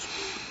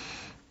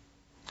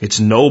 It's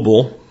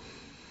noble.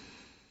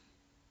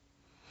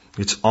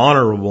 It's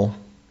honorable.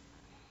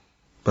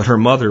 But her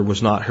mother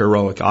was not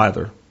heroic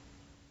either.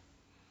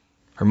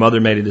 Her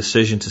mother made a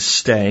decision to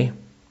stay.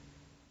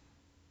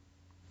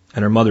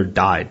 And her mother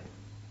died.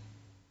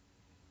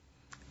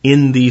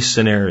 In these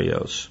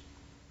scenarios,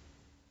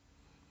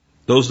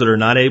 those that are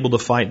not able to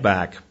fight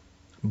back,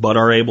 but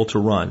are able to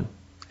run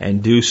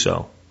and do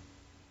so,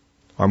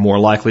 are more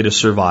likely to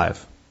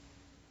survive.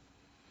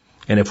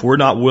 And if we're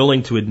not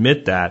willing to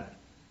admit that,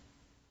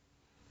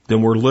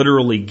 then we're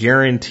literally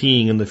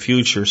guaranteeing in the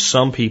future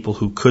some people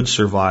who could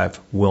survive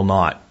will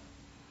not.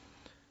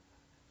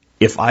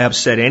 If I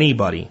upset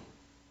anybody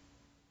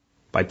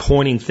by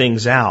pointing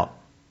things out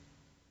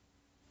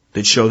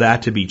that show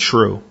that to be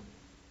true,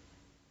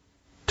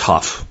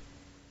 tough.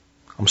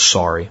 I'm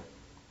sorry.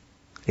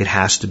 It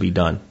has to be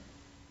done.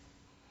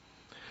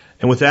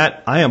 And with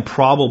that, I am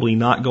probably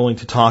not going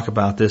to talk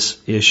about this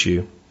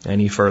issue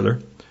any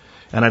further.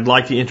 And I'd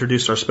like to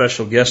introduce our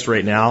special guest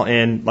right now.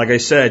 And like I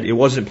said, it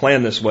wasn't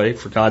planned this way,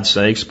 for God's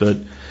sakes, but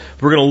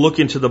we're going to look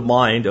into the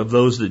mind of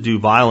those that do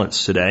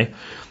violence today.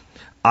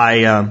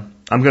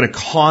 I'm going to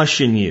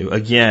caution you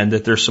again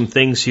that there's some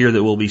things here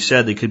that will be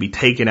said that could be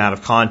taken out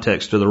of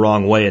context or the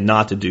wrong way and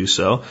not to do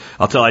so.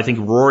 I think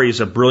Rory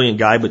is a brilliant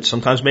guy, but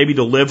sometimes maybe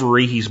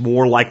delivery, he's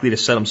more likely to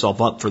set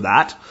himself up for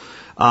that.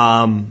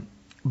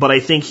 But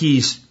I think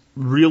he's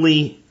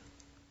really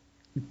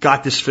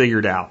got this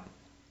figured out.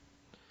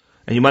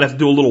 And you might have to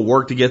do a little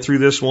work to get through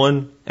this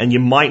one. And you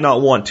might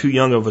not want too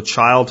young of a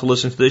child to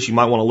listen to this. You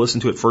might want to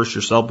listen to it first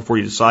yourself before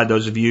you decide,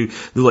 those of you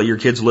who let your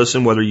kids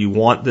listen, whether you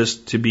want this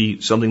to be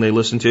something they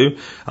listen to.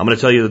 I'm going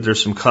to tell you that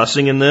there's some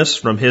cussing in this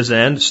from his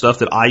end, stuff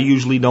that I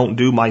usually don't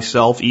do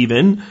myself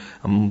even.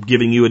 I'm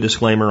giving you a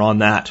disclaimer on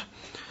that.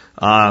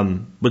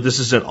 But this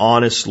is an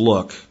honest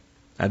look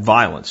at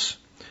violence.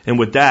 And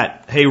with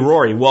that, hey,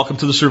 Rory, welcome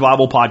to the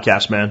Survival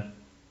Podcast, man.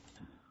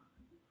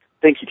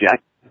 Thank you,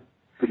 Jack.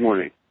 Good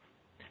morning.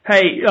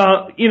 Hey,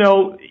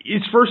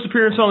 it's first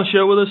appearance on the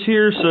show with us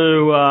here,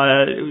 so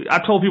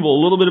I've told people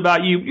a little bit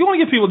about you. You want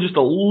to give people just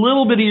a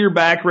little bit of your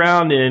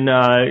background and,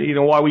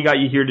 why we got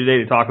you here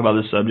today to talk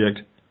about this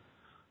subject?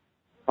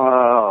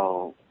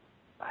 Oh,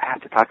 I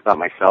have to talk about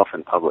myself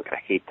in public. I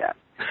hate that.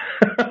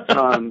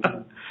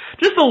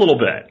 Just a little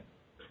bit.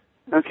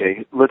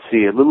 Okay, let's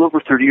see. A little over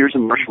 30 years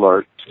in martial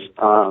arts,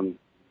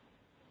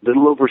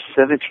 little over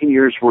 17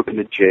 years working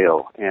in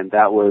jail, and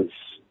that was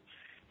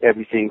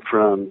everything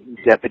from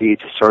deputy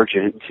to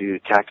sergeant to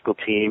tactical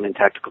team and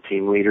tactical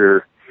team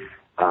leader,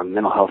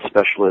 mental health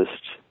specialist.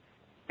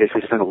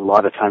 Basically spent a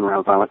lot of time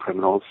around violent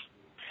criminals.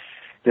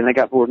 Then I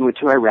got bored and went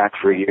to Iraq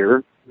for a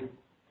year,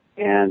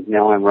 and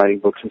now I'm writing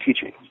books and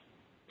teaching.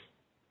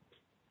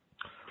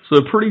 So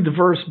a pretty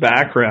diverse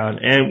background,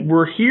 and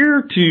we're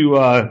here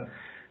to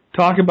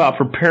talk about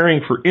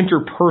preparing for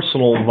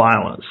interpersonal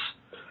violence.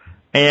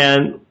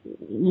 And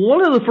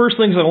one of the first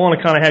things I want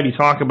to kind of have you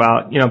talk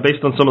about,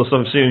 based on some of the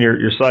stuff I've seen on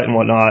your site and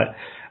whatnot,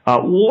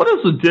 what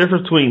is the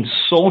difference between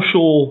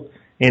social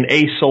and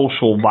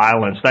asocial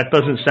violence? That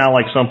doesn't sound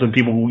like something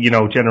people,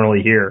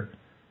 generally hear.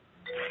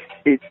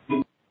 It's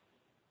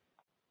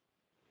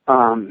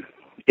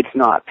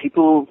not.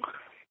 People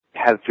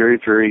have very,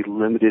 very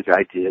limited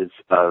ideas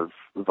of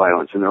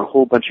violence, and there are a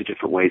whole bunch of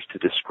different ways to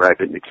describe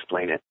it and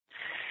explain it.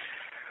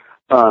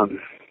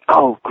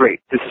 Oh,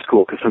 great. This is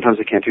cool, because sometimes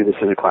I can't do this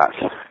in a class.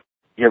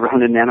 You ever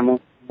hunted an animal?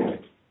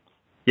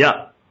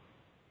 Yeah.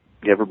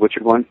 You ever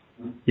butchered one?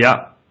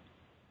 Yeah.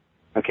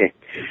 Okay.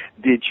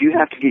 Did you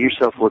have to get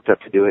yourself worked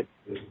up to do it?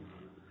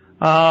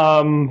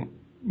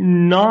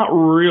 Not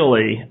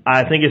really.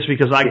 I think it's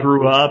because I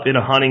grew up in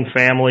a hunting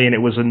family and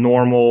it was a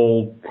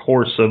normal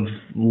course of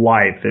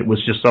life. It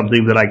was just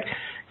something that I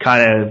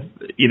kind of,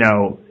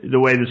 the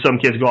way that some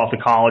kids go off to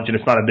college and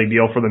it's not a big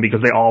deal for them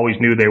because they always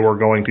knew they were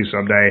going to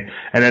someday.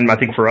 And then I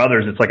think for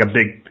others it's like a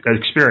big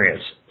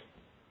experience.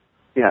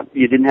 Yeah,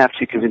 you didn't have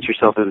to convince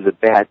yourself it was a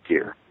bad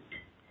deer.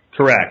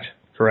 Correct.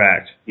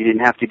 You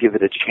didn't have to give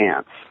it a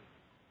chance.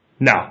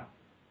 No.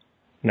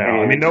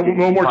 I mean, no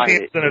more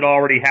chance than it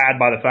already had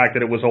by the fact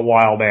that it was a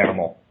wild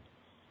animal.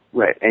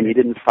 Right, and you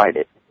didn't fight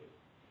it.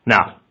 No.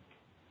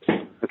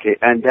 Okay,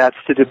 and that's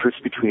the difference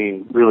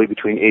between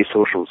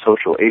asocial and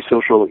social.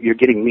 Asocial, you're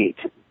getting meat.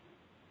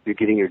 You're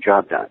getting your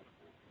job done.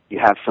 You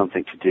have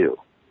something to do.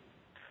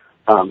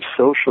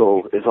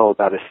 Social is all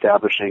about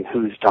establishing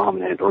who's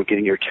dominant or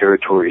getting your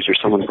territories or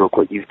someone broke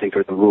what you think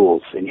are the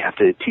rules, and you have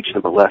to teach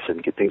them a lesson,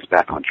 get things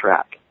back on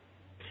track.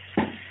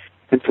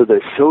 And so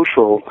the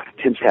social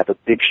tends to have a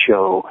big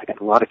show and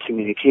a lot of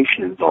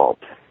communication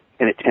involved,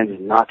 and it tends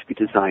not to be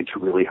designed to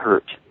really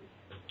hurt,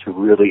 to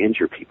really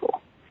injure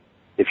people.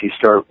 If you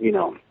start,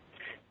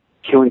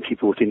 killing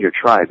people within your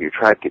tribe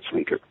gets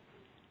weaker.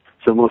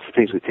 So most of the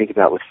things we think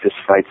about with fist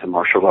fights and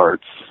martial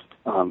arts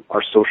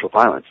are social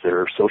violence.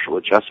 They're social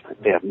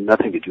adjustment. They have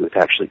nothing to do with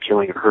actually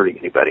killing or hurting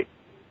anybody.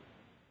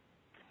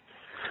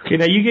 Okay,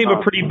 now you gave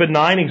a pretty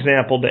benign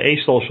example to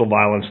asocial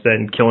violence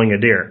than killing a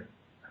deer.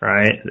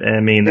 Right?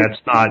 I mean,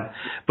 that's not,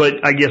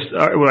 but I guess,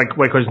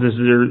 my question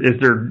is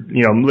there,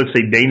 let's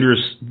say dangerous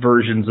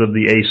versions of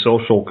the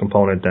asocial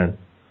component then?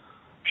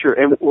 Sure.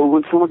 And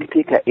when someone can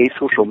take that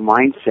asocial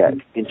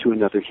mindset into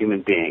another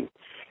human being,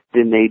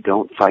 then they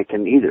don't fight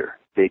them either.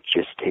 They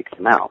just take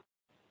them out.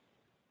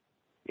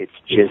 It's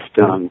just,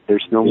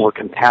 there's no more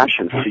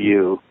compassion for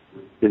you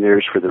than there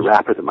is for the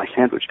wrapper that my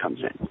sandwich comes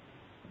in.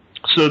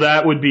 So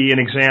that would be an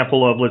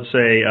example of, let's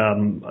say,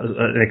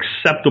 an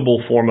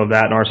acceptable form of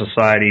that in our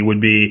society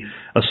would be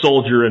a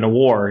soldier in a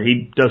war.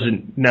 He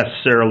doesn't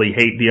necessarily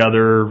hate the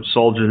other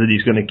soldier that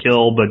he's going to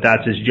kill, but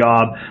that's his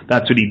job.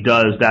 That's what he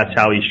does. That's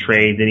how he's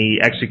trained, and he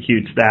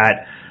executes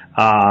that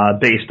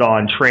based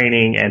on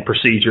training and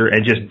procedure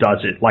and just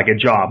does it like a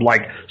job,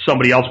 like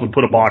somebody else would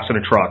put a box in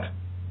a truck.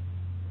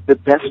 The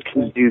best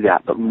can do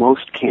that, but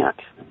most can't.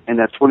 And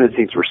that's one of the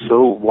things we're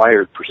so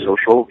wired for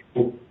social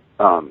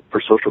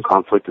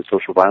conflict and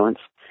social violence,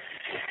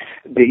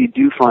 that you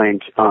do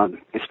find,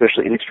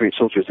 especially inexperienced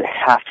soldiers, that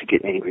have to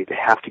get angry, they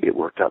have to get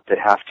worked up, they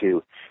have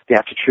to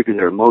trigger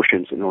their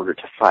emotions in order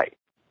to fight.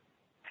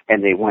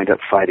 And they wind up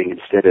fighting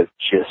instead of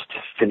just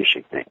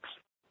finishing things.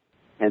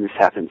 And this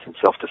happens in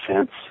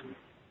self-defense,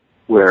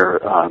 where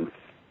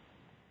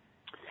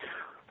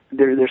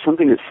there's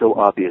something that's so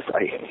obvious,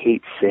 I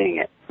hate saying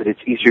it, but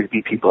it's easier to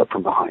beat people up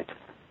from behind.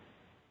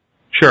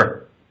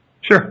 Sure.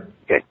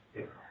 Okay.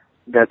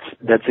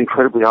 That's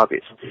incredibly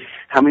obvious.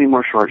 How many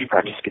martial arts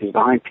practice getting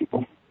behind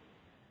people?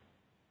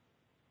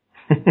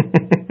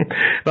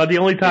 But the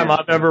only time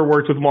I've ever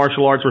worked with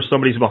martial arts where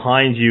somebody's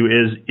behind you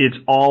is it's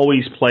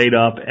always played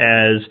up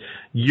as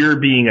you're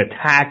being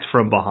attacked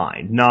from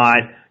behind, not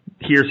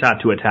here's how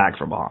to attack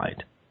from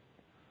behind.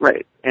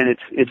 Right. And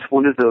it's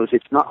one of those,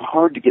 it's not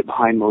hard to get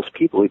behind most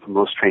people, even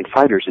most trained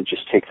fighters, and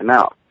just take them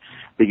out.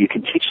 But you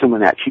can teach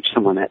someone that.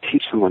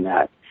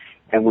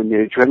 And when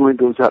their adrenaline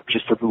goes up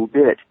just a little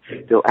bit,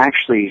 they'll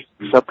actually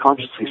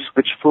subconsciously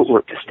switch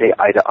footwork to stay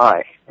eye to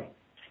eye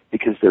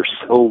because they're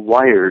so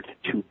wired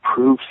to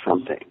prove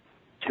something,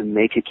 to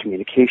make a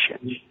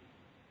communication.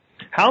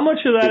 How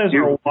much of that is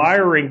our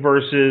wiring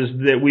versus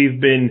that we've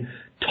been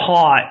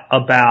taught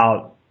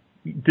about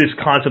this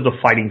concept of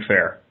fighting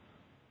fair?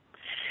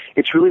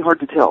 It's really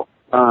hard to tell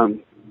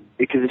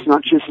because it's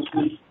not just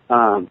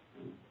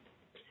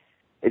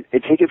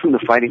take it from the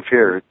fighting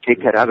fair,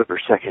 take that out of for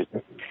a second.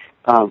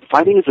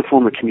 Fighting is a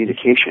form of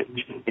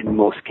communication in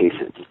most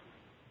cases.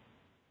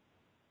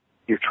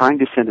 You're trying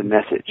to send a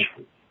message.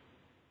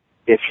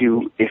 If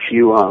you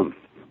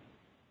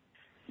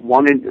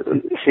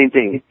Same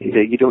thing.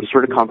 You don't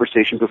start a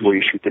conversation before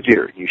you shoot the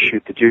deer. You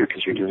shoot the deer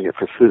because you're doing it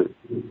for food.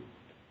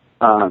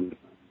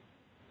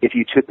 If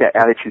you took that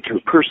attitude to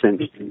a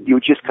person, you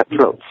would just cut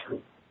throats.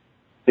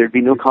 There'd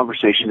be no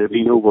conversation. There'd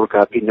be no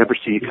workup. You'd never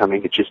see you coming.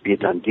 It'd just be a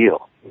done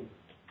deal.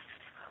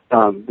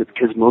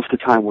 Because most of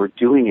the time we're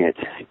doing it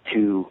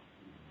to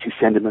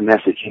send him a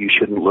message. You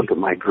shouldn't look at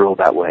my girl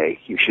that way.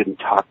 You shouldn't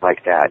talk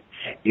like that.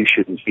 You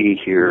shouldn't be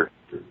here.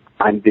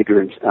 I'm bigger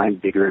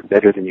and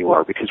better than you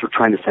are, because we're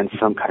trying to send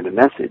some kind of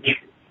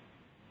message.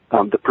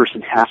 The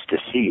person has to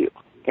see you,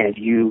 and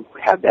you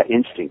have that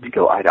instinct to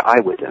go eye to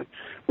eye with them,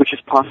 which is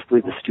possibly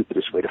the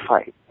stupidest way to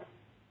fight.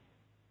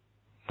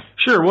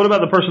 Sure. What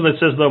about the person that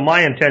says, though,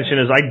 my intention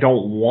is I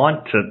don't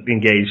want to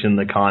engage in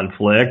the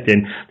conflict,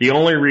 and the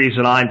only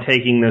reason I'm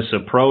taking this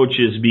approach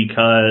is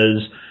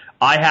because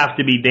I have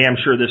to be damn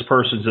sure this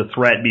person's a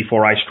threat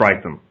before I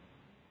strike them?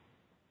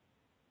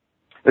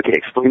 Okay,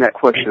 explain that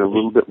question a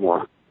little bit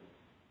more.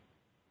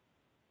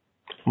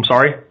 I'm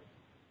sorry?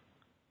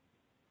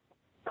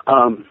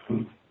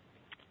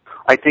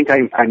 I think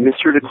I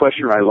misheard a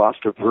question, or I lost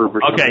a verb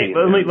or something. Okay,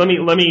 let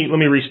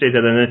me restate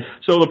that. And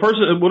so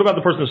what about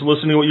the person that's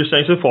listening to what you're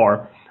saying so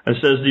far and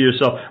says to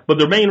yourself, but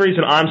the main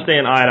reason I'm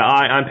staying eye to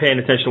eye, I'm paying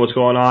attention to what's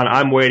going on,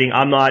 I'm waiting,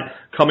 I'm not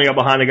coming up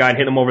behind the guy and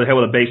hitting him over the head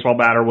with a baseball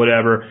bat or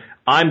whatever.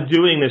 I'm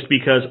doing this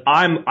because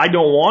I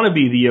don't want to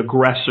be the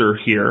aggressor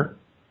here.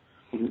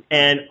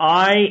 And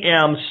I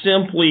am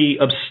simply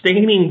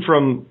abstaining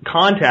from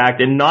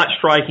contact and not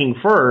striking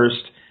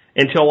first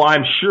until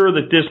I'm sure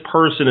that this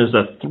person is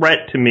a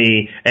threat to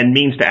me and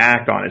means to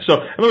act on it. So,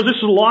 in other words,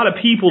 there's a lot of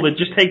people that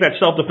just take that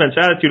self-defense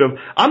attitude of,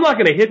 I'm not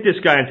going to hit this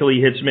guy until he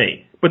hits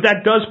me. But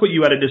that does put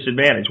you at a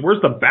disadvantage.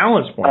 Where's the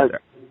balance point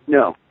there?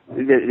 No.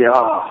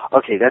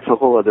 Okay, that's a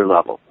whole other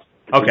level.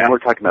 Okay. Now we're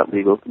talking about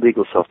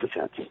legal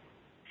self-defense.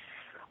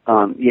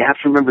 You have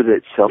to remember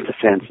that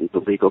self-defense is a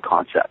legal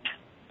concept.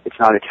 It's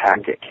not a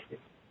tactic.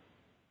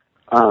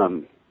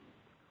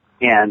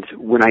 And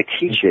when I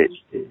teach it,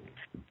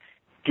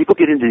 people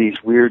get into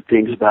these weird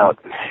things about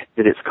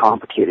that it's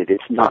complicated.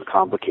 It's not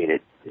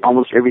complicated.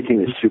 Almost everything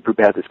that's super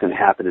bad that's going to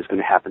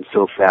happen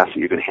so fast that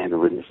you're going to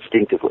handle it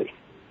instinctively.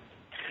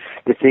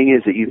 The thing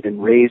is that you've been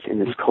raised in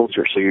this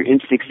culture, so your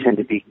instincts tend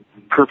to be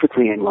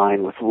perfectly in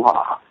line with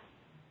law.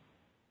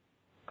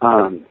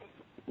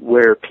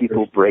 Where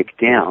people break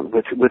down,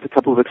 with a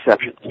couple of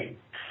exceptions.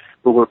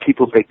 But where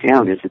people break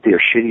down is that they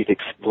are shitty at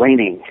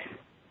explaining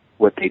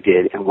what they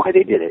did and why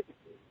they did it.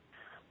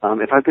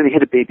 If I'm going to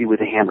hit a baby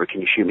with a hammer,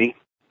 can you shoot me?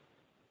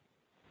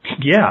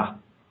 Yeah.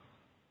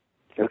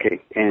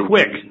 Okay. And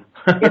quick.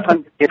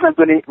 if I'm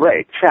going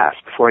to fast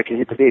before I can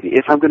hit the baby.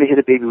 If I'm going to hit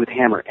a baby with a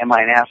hammer, am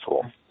I an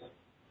asshole?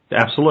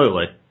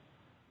 Absolutely.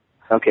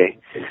 Okay.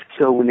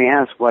 So when they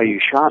ask why you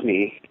shot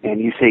me, and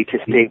you say to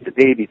save the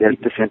baby, that's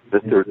defense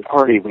of the third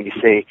party. When you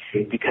say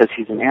because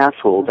he's an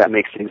asshole, that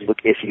makes things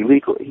look iffy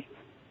legally.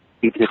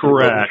 Even if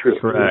correct. True.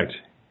 Correct.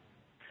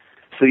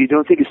 So you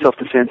don't think of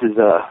self-defense as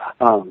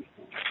a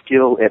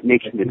skill at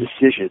making a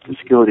decision. It's a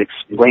skill at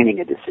explaining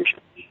a decision.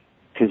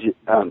 Because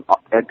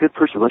a good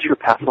person, unless you're a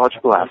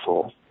pathological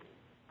asshole,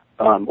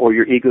 or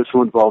your ego's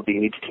so involved that you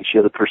need to teach the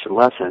other person a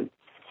lesson,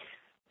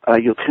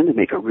 you'll tend to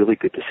make a really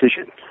good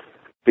decision.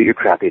 But you're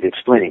crappy at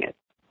explaining it.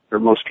 Or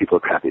most people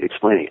are crappy at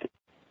explaining it.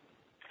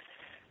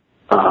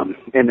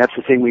 And that's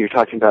the thing when you're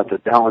talking about the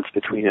balance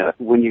between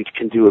when you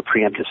can do a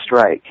preemptive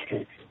strike.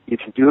 You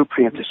can do a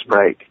preemptive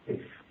strike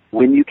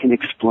when you can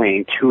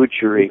explain to a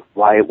jury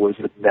why it was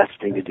the best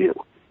thing to do.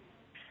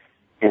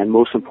 And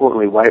most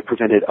importantly, why it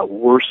prevented a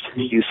worse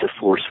use of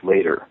force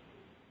later.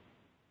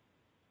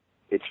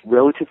 It's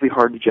relatively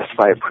hard to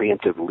justify a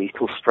preemptive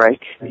lethal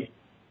strike,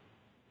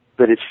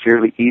 but it's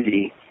fairly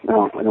easy, I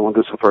don't want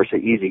to go so far as to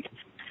say easy,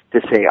 to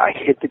say I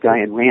hit the guy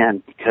and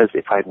ran because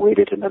if I'd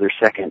waited another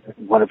second,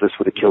 one of us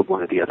would have killed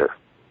one or the other.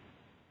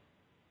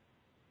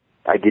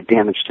 I did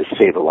damage to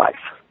save a life.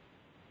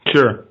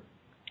 Sure.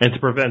 And to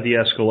prevent the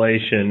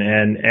escalation.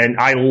 And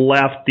I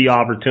left the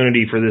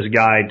opportunity for this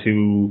guy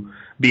to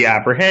be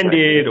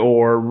apprehended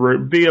or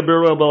be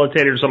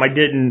rehabilitated or something.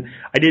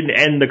 I didn't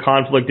end the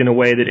conflict in a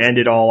way that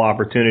ended all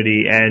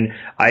opportunity. And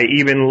I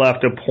even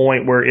left a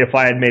point where if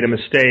I had made a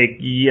mistake,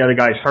 the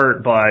guy's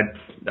hurt, but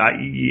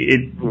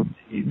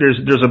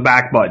there's a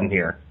back button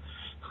here.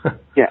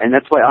 Yeah, and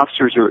that's why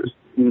officers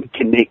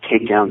can make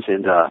takedowns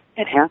and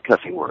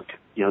handcuffing work.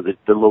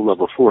 The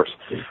low-level force,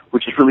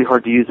 which is really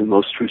hard to use in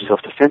most true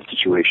self-defense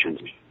situations.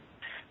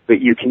 But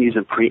you can use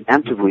them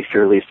preemptively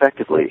fairly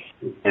effectively.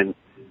 And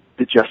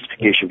the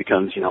justification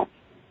becomes,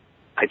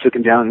 I took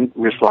him down,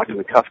 wrist locked him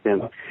and cuffed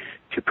him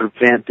to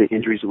prevent the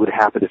injuries that would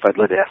have happened if I'd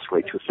let it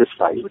escalate to a fist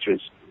fight, which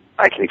is,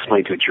 I can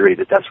explain to a jury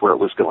that that's where it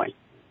was going.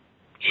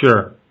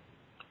 Sure.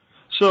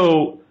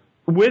 So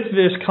with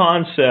this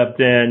concept,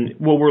 then,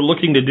 what we're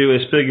looking to do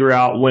is figure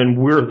out when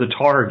we're the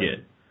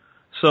target.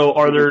 So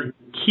are there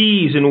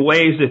keys and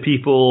ways that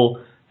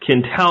people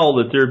can tell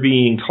that they're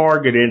being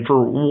targeted and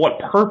for what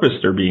purpose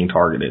they're being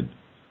targeted?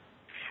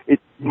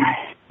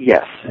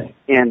 Yes,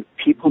 and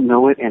people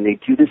know it, and they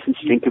do this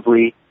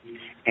instinctively,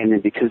 And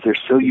then because they're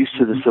so used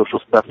to the social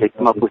stuff, they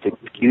come up with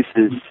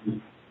excuses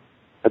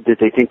that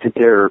they think that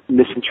they're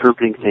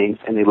misinterpreting things,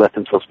 and they let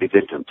themselves be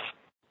victims.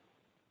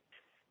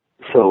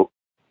 So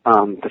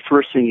the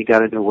first thing, you got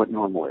to know what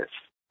normal is.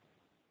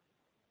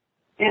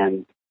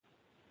 And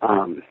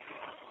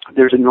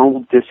there's a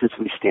normal distance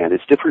we stand.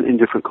 It's different in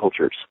different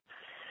cultures,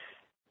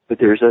 but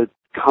there's a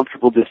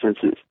comfortable distance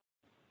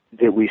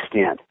that we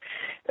stand.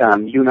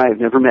 You and I have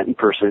never met in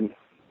person,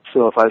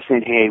 so if I was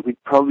saying, hey,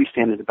 we'd probably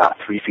stand at about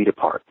 3 feet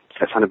apart. Does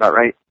that sound about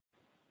right?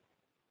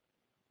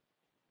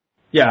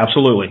 Yeah,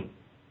 absolutely.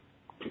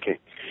 Okay.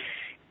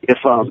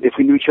 If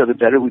we knew each other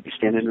better, we'd be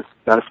standing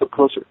about a foot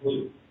closer.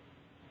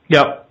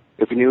 Yep.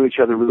 If we knew each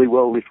other really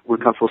well, we're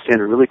comfortable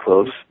standing really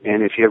close.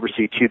 And if you ever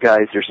see two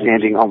guys, they're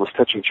standing almost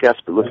touching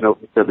chests, but looking over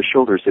their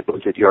shoulders, they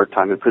both did yard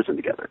time in prison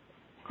together.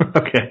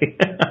 Okay.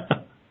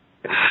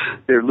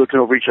 They're looking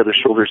over each other's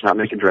shoulders, not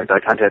making direct eye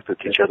contact with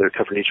each other,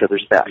 covering each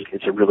other's back.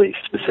 It's a really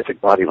specific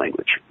body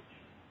language.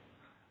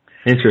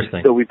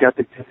 Interesting. So we've got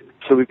this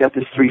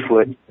 3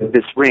 foot,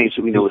 this range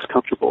that we know is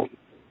comfortable.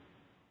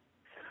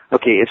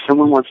 Okay, if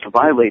someone wants to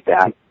violate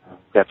that,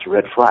 that's a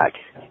red flag.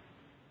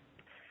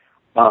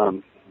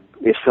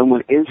 If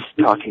someone is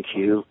talking to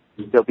you,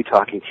 they'll be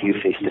talking to you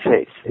face to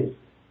face.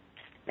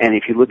 And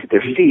if you look at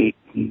their feet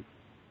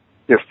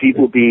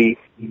will be,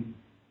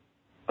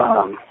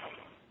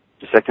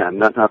 just a second, I'm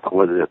not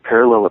whether they're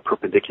parallel or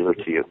perpendicular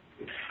to you.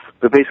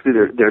 But basically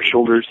their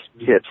shoulders,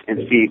 hips,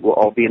 and feet will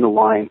all be in a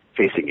line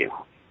facing you.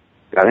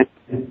 Got it?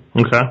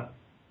 Okay.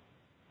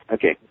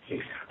 Okay.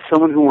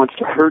 Someone who wants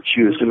to hurt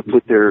you is going to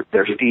put their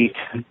feet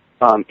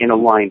in a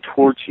line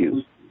towards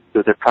you,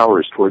 so their power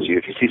is towards you.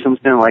 If you see someone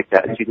standing like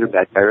that, it's either a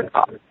bad guy or a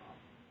cop.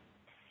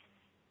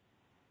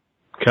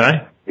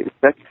 Okay.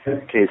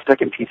 The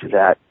second piece of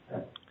that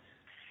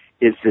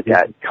is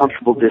that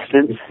comfortable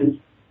distance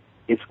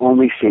is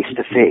only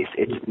face-to-face.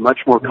 It's much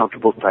more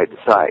comfortable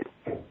side-to-side.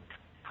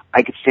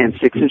 I could stand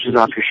 6 inches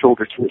off your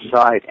shoulder to the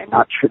side and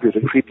not trigger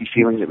the creepy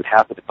feeling that would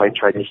happen if I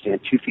tried to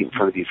stand 2 feet in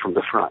front of you from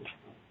the front.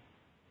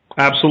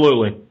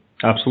 Absolutely.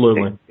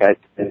 Absolutely. Bad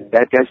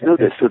guys know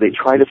this, so they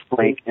try to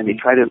flank and they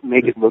try to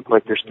make it look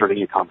like they're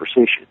starting a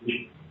conversation.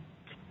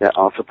 That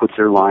also puts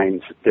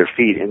their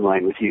feet in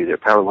line with you, their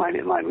power line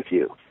in line with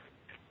you.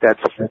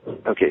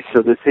 Okay,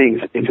 so the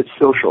things, if it's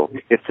social,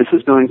 if this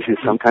is going to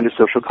some kind of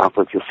social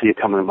conflict, you'll see it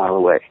coming a mile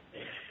away.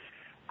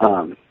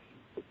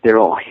 There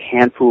are a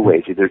handful of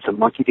ways. Either it's a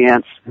monkey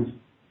dance,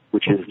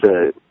 which is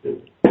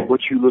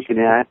what you looking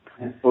at?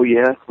 Oh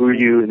yeah, who are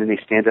you? And then they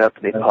stand up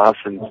and they puff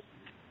and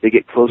they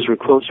get closer and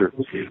closer.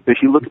 But if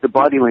you look at the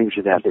body language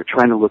of that, they're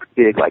trying to look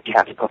big, like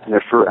cats puffing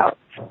their fur out.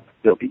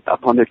 They'll be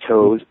up on their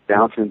toes,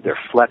 bouncing, they're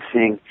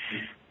flexing,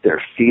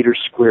 their feet are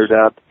squared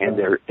up, and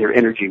their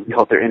energy, we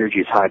call it their energy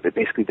is high, but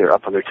basically they're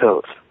up on their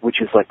toes,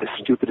 which is like the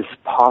stupidest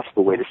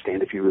possible way to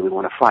stand if you really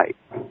want to fight.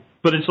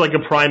 But it's like a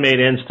primate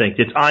instinct.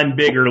 It's I'm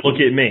bigger, look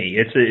at me.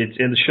 It's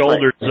and the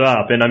shoulders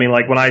up. And I mean,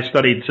 like when I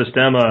studied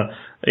Systema,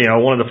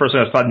 one of the first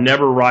things I was taught,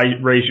 never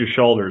raise your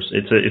shoulders.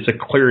 It's a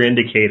clear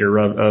indicator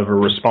of a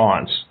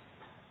response.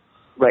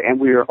 Right, and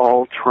we are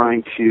all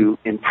trying to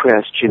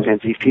impress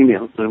chimpanzee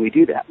females when we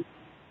do that.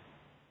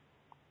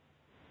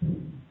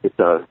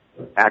 It's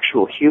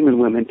actual human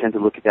women tend to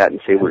look at that and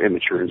say we're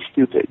immature and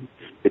stupid.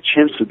 The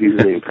chimps would be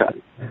really impressed.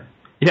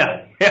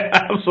 Yeah,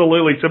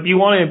 absolutely. So if you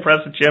want to impress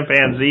a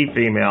chimpanzee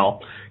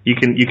female, you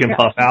can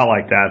puff out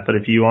like that. But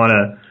if you want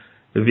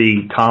to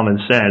be common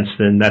sense,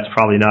 then that's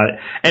probably not it.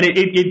 And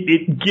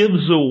it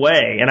gives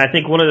away. And I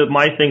think one of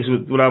my things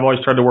with what I've always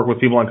tried to work with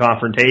people on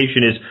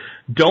confrontation is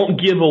don't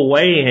give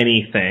away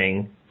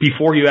anything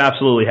before you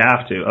absolutely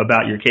have to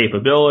about your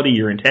capability,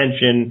 your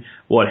intention,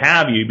 what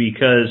have you,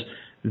 because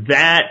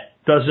that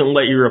doesn't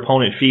let your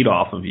opponent feed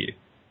off of you.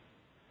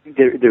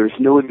 There's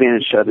no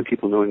advantage to other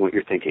people knowing what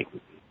you're thinking.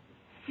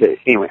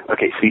 Anyway,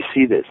 okay, so you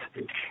see this,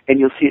 and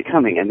you'll see it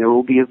coming, and there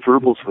will be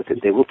verbals with it.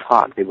 They will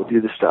talk. They will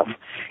do this stuff.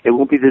 It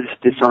won't be this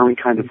disarming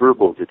kind of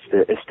verbals. It's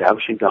the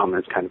establishing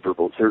dominance kind of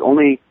verbals. They're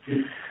only,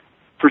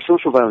 for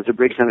social violence, it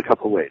breaks down a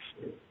couple of ways.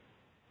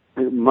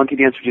 The monkey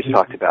dance we just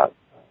talked about,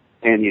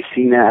 and you've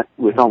seen that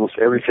with almost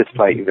every fist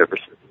fight you've ever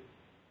seen.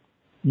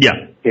 Yeah.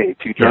 Okay,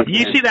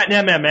 you see that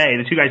in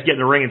MMA. The two guys get in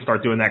the ring and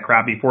start doing that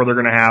crap before they're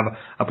going to have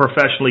a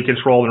professionally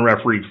controlled and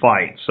refereed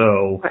fight.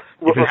 So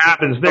if it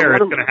happens there, it's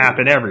going to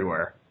happen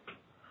everywhere.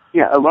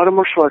 Yeah, a lot of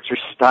martial arts are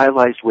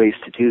stylized ways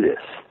to do this.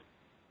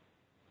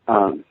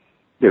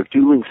 They're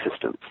dueling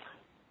systems.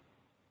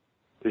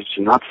 They're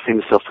not the same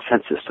as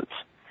self-defense systems.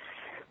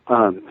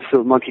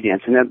 So monkey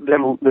dance, and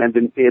it'll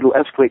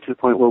escalate to the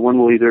point where one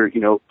will either,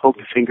 poke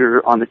the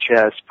finger on the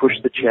chest, push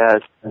the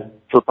chest,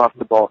 flip off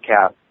the ball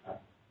cap,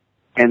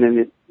 and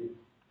then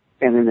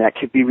that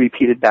could be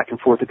repeated back and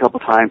forth a couple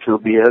times. It'll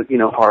be a,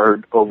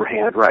 hard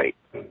overhand right,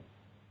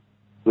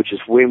 which is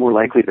way more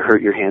likely to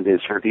hurt your hand than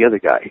to hurt the other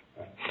guy.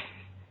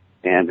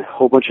 And a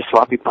whole bunch of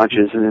sloppy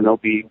punches, and then they'll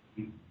be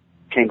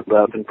tangled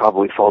up and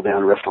probably fall down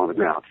and wrestle on the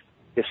ground.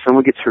 If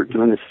someone gets hurt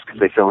doing this, it's because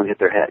they fell and hit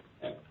their head,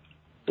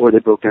 or they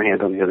broke their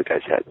hand on the other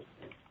guy's head.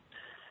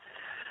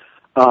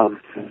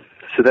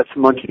 So that's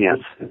the monkey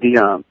dance.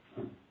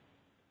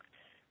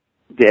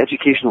 the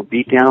educational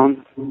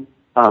beatdown,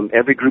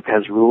 every group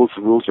has rules.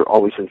 The rules are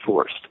always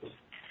enforced.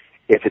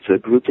 If it's a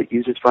group that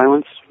uses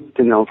violence,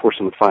 then they'll enforce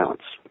them with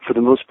violence. For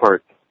the most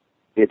part,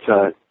 it's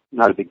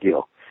not a big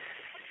deal.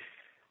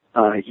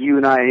 You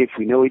and I, if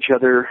we know each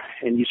other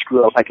and you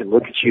screw up, I can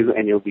look at you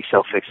and you'll be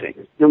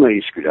self-fixing. You'll know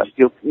you screwed up.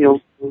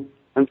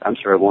 I'm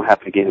sorry, it won't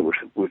happen again, and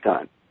we're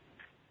done.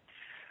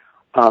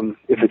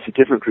 If it's a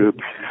different group,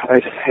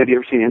 have you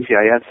ever seen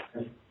NCIS?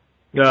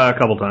 A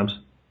couple times.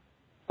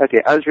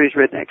 Okay, I was raised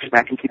redneck.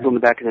 Smacking people in the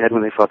back of the head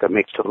when they fuck up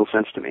makes total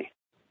sense to me.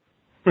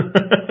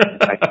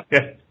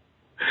 Okay.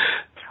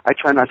 I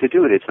try not to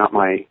do it. It's not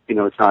my,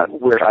 it's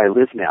not where I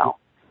live now.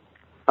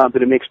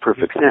 But it makes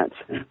perfect sense.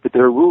 But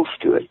there are rules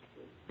to it.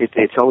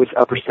 It's always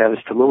upper status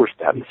to lower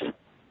status.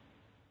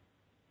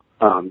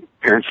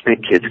 Parents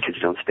spank kids, kids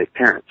don't spank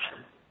parents.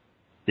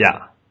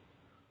 Yeah.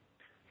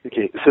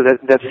 Okay, so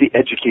that's the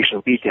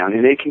educational beatdown,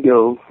 and it can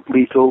go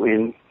lethal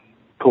in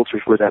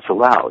cultures where that's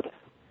allowed.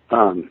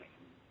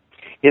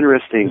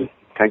 Interesting.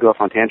 Can I go off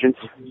on tangents?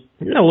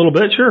 Yeah, a little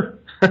bit, sure.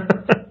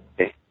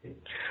 Okay.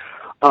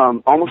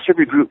 Almost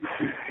every group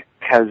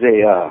has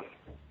a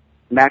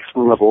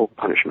maximum level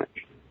punishment,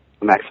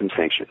 a maximum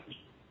sanction.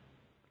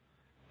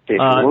 Okay,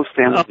 so most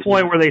families, a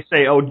point where they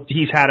say, "Oh,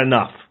 he's had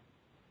enough."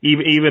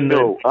 Even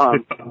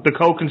the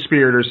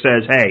co-conspirator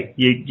says, "Hey,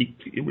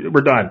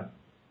 we're done."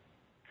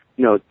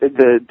 No, this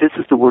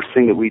is the worst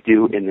thing that we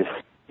do in this.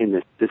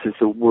 This is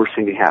the worst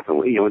thing to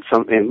happen.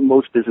 In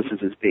most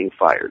businesses is being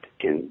fired.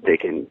 They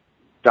can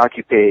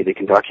docu-pay, they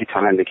can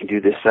docu-time, they can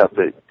do this stuff,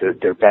 but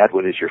their bad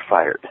one is you're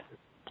fired.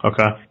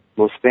 Okay.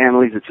 Most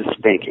families, it's a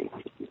spanking.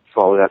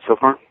 Follow that so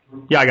far?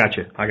 Yeah, I got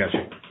you.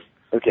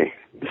 Okay.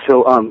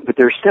 So, but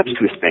there are steps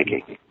to a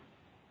spanking.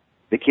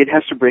 The kid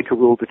has to break a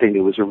rule that they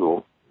knew was a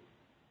rule.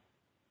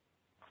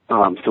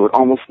 So it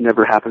almost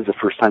never happens the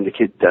first time the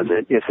kid does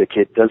it. If the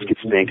kid does get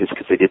spanked, it's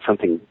because they did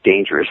something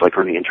dangerous, like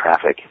running in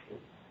traffic.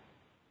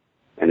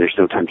 And there's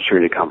no time to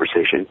turn into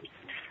conversation.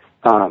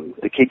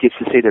 The kid gets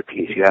to say their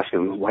piece. You ask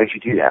them, why did you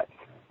do that?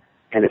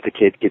 And if the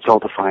kid gets all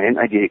defiant,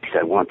 I did it because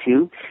I want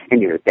to,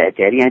 and you're a bad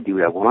daddy, I do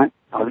what I want,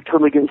 I'll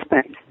totally get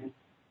spanked.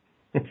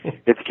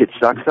 If the kid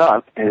sucks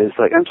up and is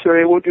like, I'm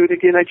sorry, I won't do it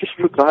again, I just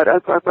forgot, I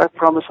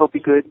promise I'll be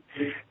good,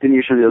 then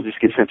usually they'll just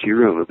get sent to your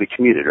room. It'll be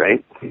commuted,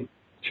 right?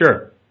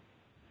 Sure.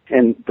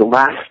 And the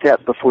last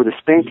step before the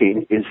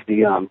spanking is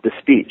the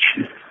speech.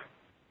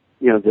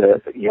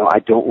 I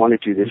don't want to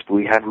do this, but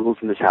we had rules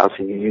in this house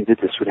and you knew that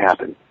this would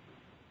happen.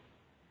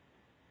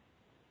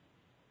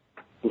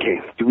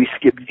 Okay, do we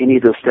skip any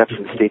of those steps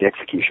in state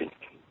execution?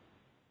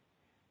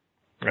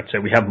 I'd say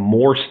we have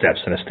more steps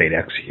in a state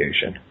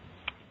execution.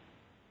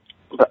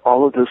 But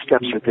all of those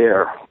steps are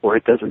there, or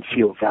it doesn't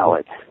feel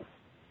valid.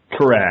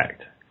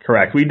 Correct.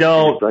 We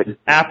don't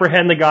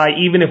apprehend the guy,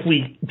 even if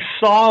we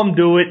saw him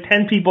do it,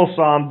 10 people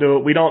saw him do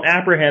it, we don't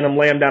apprehend him,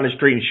 lay him down the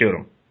street and shoot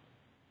him.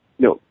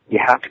 No, you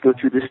have to go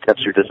through the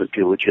steps or it doesn't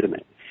feel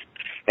legitimate.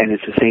 And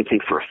it's the same thing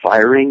for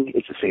firing,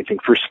 it's the same thing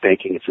for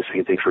spanking, it's the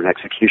same thing for an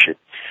execution.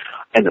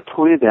 And the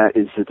point of that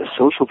is that the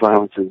social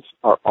violences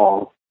are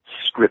all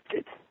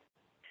scripted.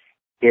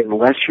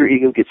 Unless your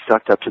ego gets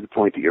sucked up to the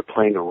point that you're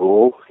playing a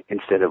role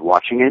instead of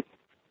watching it,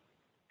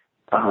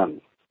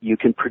 you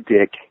can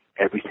predict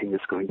everything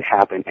that's going to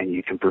happen, and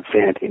you can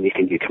prevent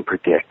anything you can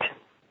predict.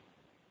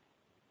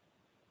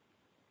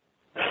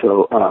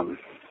 So,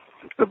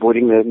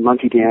 avoiding the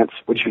monkey dance,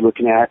 what you're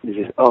looking at is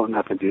just, oh,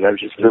 nothing, dude, I was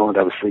just filmed,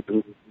 I was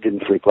sleeping,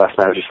 didn't sleep last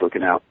night, I was just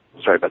looking out.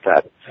 Sorry about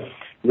that.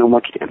 No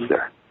monkey dance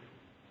there.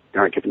 You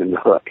aren't giving them the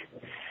hook.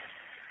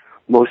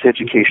 Most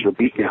educational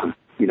beatdown,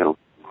 you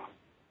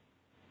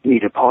need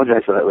to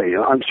apologize to that lady.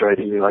 I'm sorry, I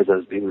didn't realize I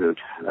was being rude.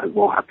 That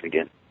won't happen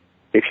again.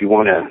 If you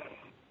want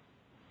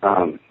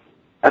to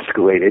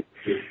escalate it,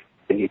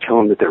 then you tell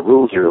them that their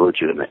rules are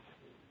illegitimate.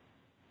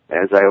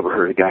 As I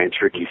overheard a guy in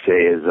Turkey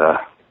say,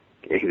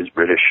 he was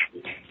British.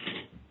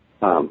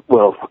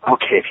 Well,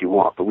 okay if you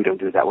want, but we don't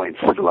do it that way in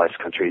civilized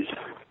countries.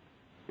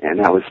 And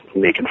that was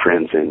making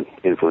friends and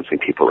influencing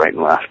people right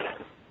and left.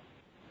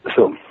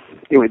 So,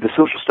 anyway, the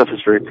social stuff is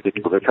very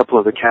predictable. There are a couple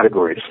other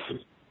categories,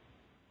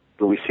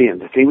 but we see them.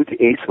 The thing with the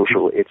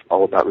asocial, it's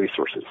all about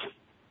resources.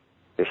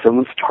 If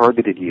someone's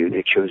targeted you,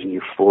 they've chosen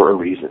you for a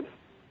reason.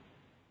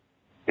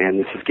 And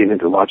this is getting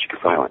into logic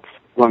of violence.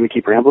 Want me to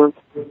keep rambling?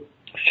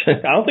 I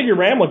don't think you're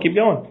rambling. Keep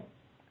going.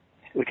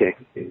 Okay.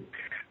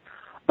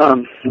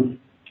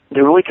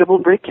 There are only a couple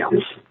of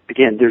breakdowns.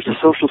 Again, there's the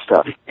social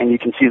stuff, and you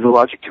can see the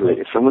logic to it.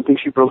 If someone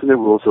thinks you've broken their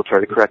rules, they'll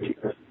try to correct you.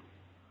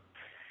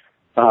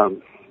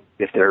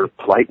 If they're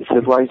polite and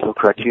civilized, they'll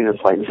correct you in a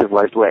polite and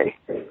civilized way.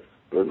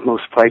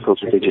 Most polite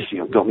cultures, they just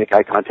don't make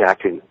eye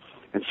contact and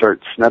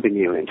start snubbing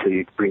you until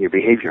you bring your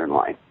behavior in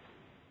line.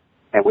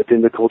 And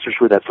within the cultures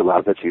where that's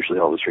allowed, that's usually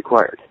all that's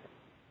required.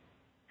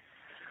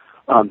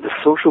 The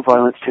social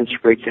violence tends to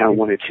break down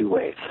one of two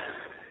ways.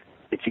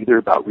 It's either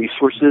about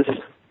resources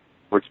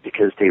or it's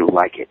because they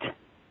like it.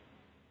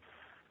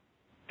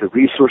 The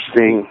resource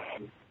thing,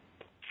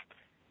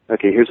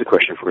 okay, here's a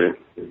question for you.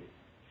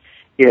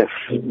 If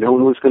no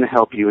one was going to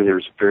help you and there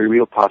was a very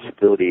real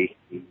possibility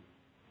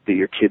that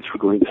your kids were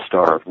going to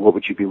starve, what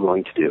would you be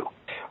willing to do?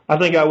 I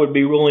think I would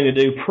be willing to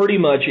do pretty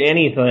much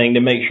anything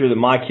to make sure that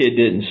my kid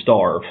didn't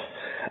starve,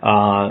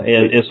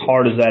 as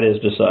hard as that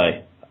is to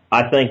say.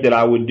 I think that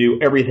I would do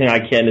everything I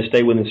can to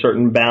stay within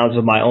certain bounds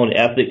of my own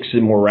ethics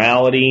and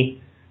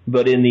morality,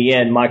 but in the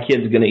end, my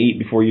kid's going to eat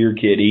before your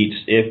kid eats,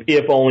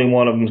 if only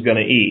one of them's going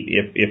to eat.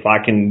 If I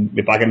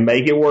can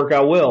make it work,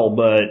 I will,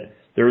 but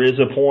there is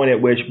a point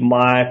at which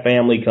my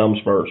family comes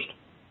first.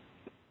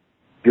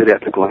 Good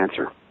ethical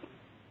answer.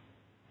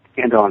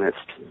 And honest.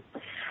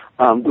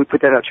 We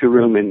put that out to your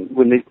room, and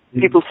when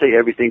people say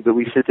everything, but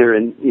we sit there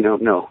and,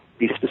 no,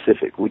 be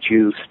specific. Would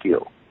you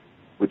steal?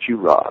 Would you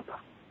rob?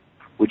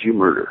 Would you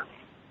murder?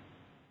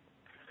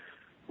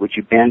 Would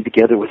you band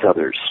together with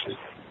others?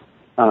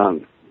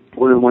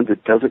 One of the ones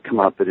that doesn't come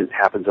up, but it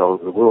happens all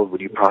over the world,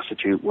 would you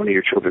prostitute one of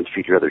your children to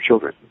feed your other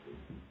children?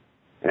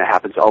 And it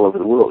happens all over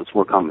the world. It's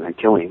more common than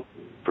killing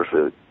for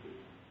food.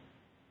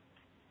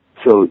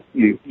 So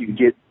you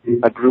get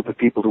a group of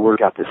people to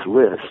work out this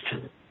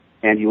list,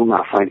 and you will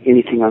not find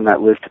anything on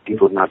that list that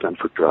people have not done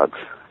for drugs.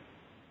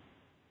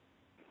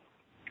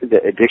 The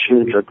addiction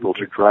and drug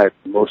culture drive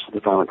most of the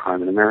violent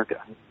crime in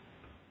America.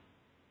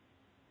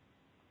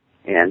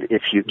 And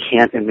if you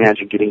can't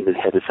imagine getting in the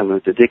head of someone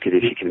who's addicted,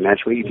 if you can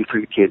imagine what you do for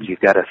your kids, you've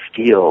got to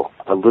feel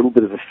a little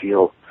bit of a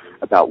feel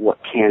about what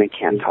can and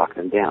can't talk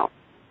them down.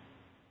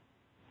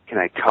 Can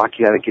I talk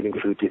you out of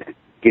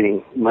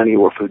getting money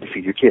or food to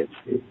feed your kids?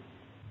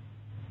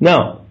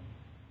 No.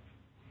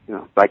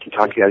 But I can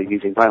talk you out of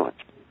using violence.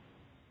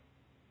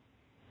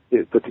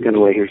 Put the gun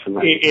away, here's some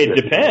money. It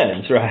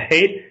depends,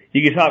 right?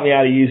 You can talk me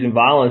out of using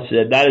violence.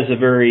 That is a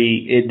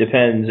very it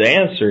depends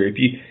answer. If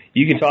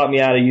you can talk me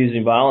out of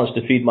using violence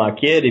to feed my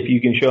kid if you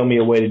can show me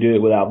a way to do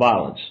it without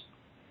violence.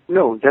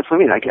 No, that's what I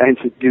mean. I can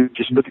do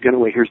just put the gun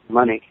away, here's the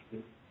money.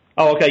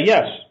 Oh, okay,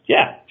 yes.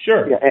 Yeah,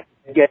 sure.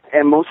 Yeah,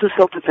 and most of the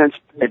self-defense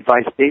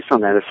advice based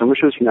on that, if someone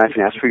shows you a knife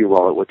and asks for your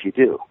wallet, what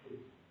do?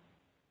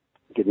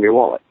 Give them your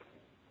wallet.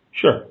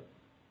 Sure.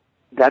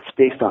 That's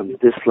based on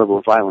this level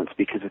of violence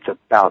because it's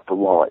about the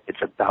wallet.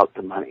 It's about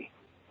the money.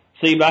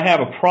 See, but I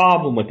have a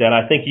problem with that.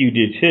 I think you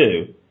do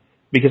too.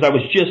 Because I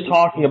was just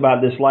talking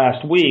about this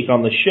last week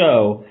on the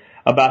show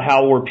about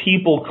how where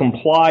people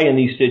comply in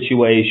these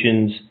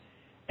situations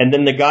and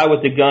then the guy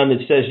with the gun that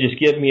says, just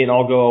give me and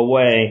I'll go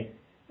away.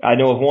 I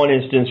know of one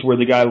instance where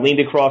the guy leaned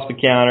across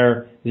the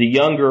counter, the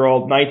young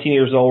girl, 19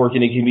 years old,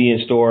 working in a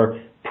convenience store,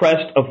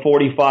 pressed a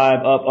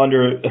 .45 up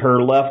under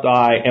her left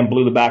eye and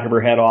blew the back of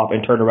her head off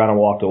and turned around and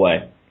walked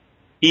away,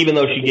 even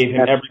though she gave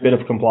him every bit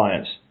of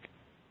compliance.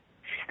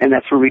 And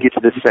that's where we get to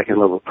the second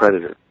level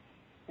predator.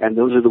 And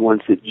those are the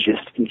ones that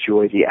just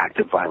enjoy the act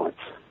of violence.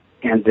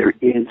 And there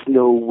is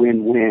no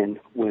win-win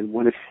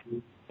when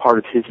part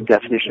of his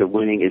definition of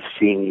winning is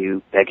seeing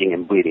you begging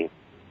and bleeding.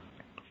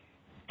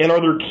 And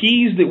are there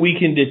keys that we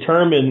can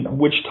determine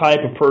which type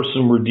of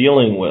person we're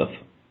dealing with?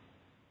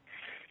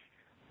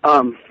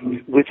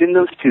 Within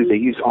those two, they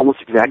use almost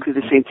exactly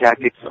the same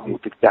tactics,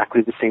 almost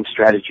exactly the same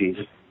strategies.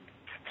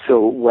 So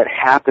what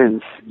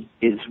happens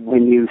is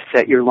when you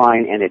set your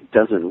line and it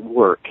doesn't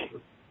work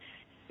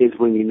is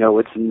when you know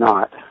it's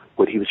not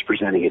what he was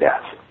presenting it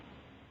as.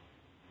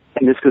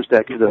 And this goes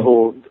back to the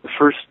whole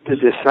first, the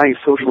deciding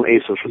social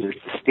and asocial. There's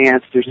the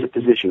stance, there's the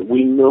position.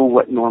 We know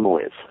what normal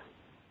is.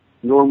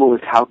 Normal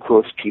is how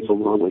close people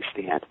normally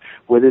stand,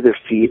 whether their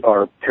feet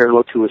are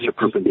parallel to us or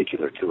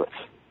perpendicular to us.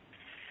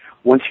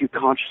 Once you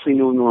consciously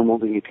know normal,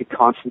 then you can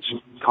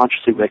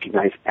consciously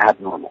recognize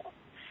abnormal.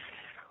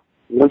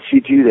 Once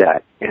you do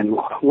that, and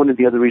one of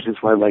the other reasons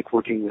why I like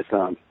working with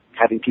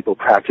having people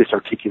practice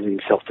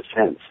articulating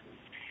self-defense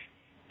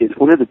is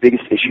one of the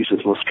biggest issues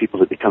with most people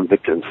that become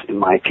victims, in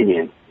my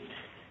opinion,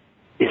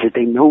 is that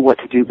they know what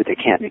to do, but they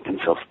can't make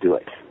themselves do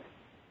it.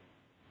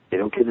 They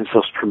don't give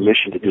themselves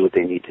permission to do what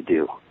they need to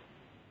do.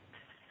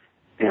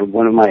 And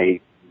one of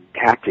my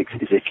tactics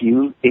is if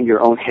you, in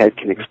your own head,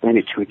 can explain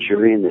it to a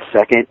jury in the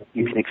second,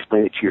 you can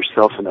explain it to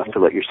yourself enough to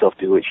let yourself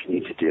do what you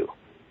need to do.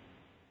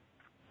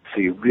 So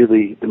you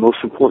really, the most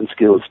important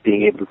skill is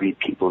being able to read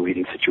people and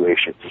reading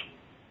situations.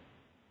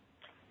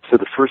 So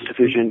the first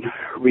division,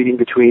 reading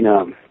between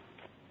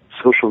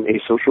social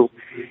and asocial,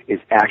 is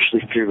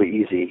actually fairly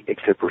easy,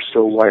 except we're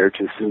so wired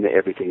to assume that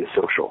everything is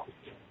social.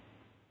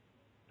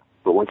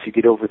 But once you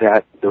get over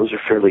that, those are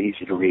fairly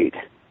easy to read.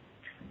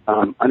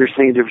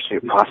 Understanding the difference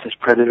between a process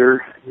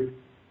predator,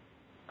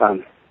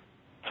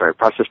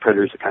 process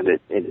predator is the kind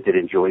that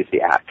enjoys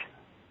the act.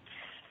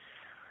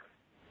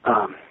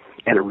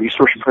 And a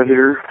resource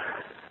predator,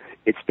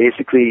 it's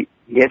basically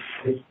if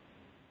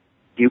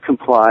you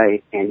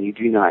comply and you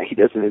do not, he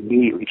doesn't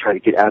immediately try to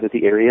get out of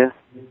the area,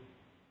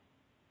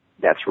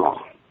 that's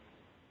wrong.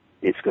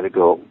 It's going to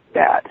go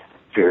bad.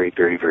 Very,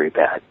 very, very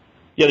bad.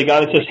 Yeah, the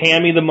guy that says,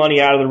 hand me the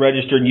money out of the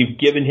register, and you've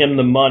given him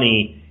the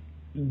money,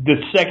 the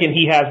second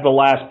he has the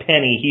last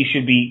penny, he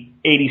should be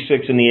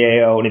 86 in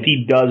the AO, and if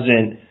he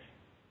doesn't,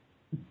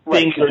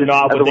 things are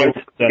not what they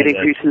were. It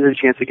increases the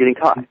chance of getting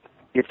caught.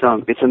 It's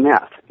a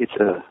math. It's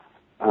a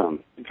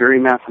very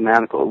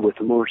mathematical with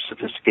the more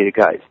sophisticated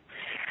guys.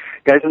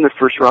 Guys in their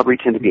first robbery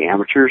tend to be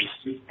amateurs.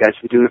 Guys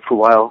who've been doing it for a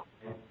while,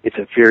 it's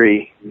a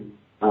very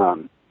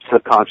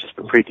subconscious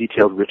but pretty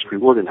detailed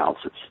risk-reward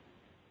analysis.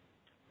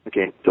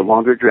 Okay, the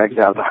longer it drags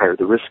out, the higher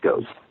the risk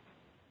goes.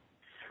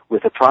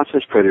 With the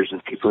process predators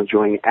and people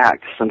enjoying the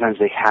act, sometimes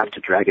they have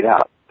to drag it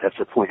out. That's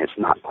the point. It's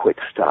not quick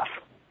stuff.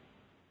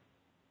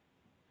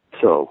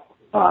 So,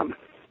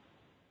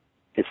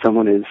 if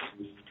someone is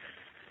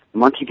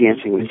monkey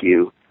dancing with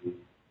you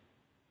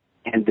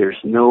and there's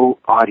no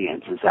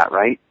audience, is that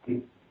right?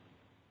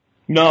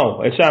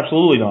 No, it's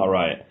absolutely not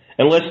right.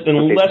 Unless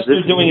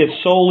they're doing it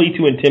solely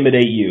to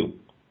intimidate you.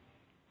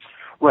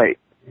 Right.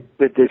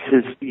 But this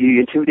is, you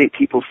intimidate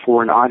people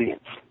for an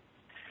audience.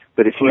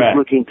 But if he's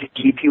looking to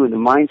keep you in the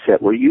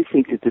mindset where you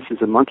think that this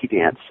is a monkey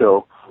dance,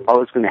 so all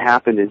that's going to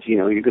happen is,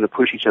 you're going to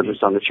push each other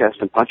on the chest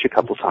and punch a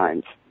couple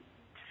times,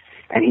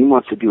 and he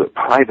wants to do it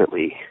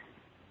privately,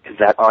 because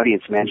that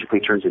audience magically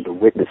turns into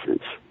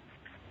witnesses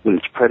when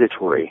it's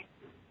predatory.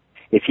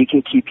 If he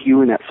can keep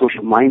you in that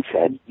social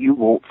mindset, you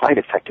won't fight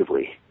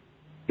effectively.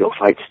 You'll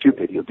fight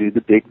stupid. You'll do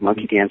the big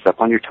monkey dance up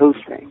on your toes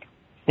thing.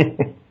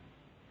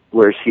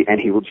 Whereas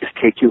he will just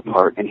take you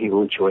apart, and he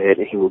will enjoy it,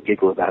 and he will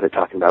giggle about it,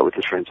 talking about it with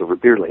his friends over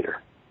beer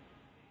later.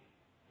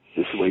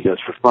 This is what he does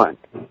for fun.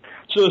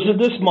 So is it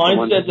this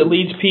mindset that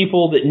leads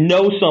people that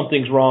know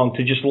something's wrong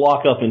to just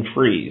lock up and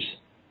freeze?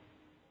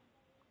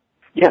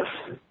 Yes.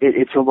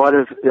 It's a lot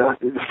of,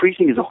 the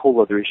freezing is a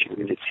whole other issue.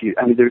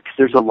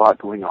 There's a lot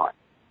going on.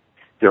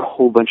 There are a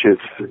whole bunch of,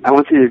 I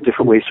won't say there are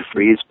different ways to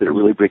freeze, but it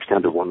really breaks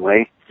down to one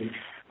way.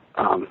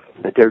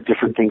 But there are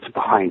different things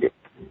behind it.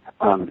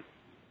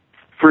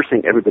 First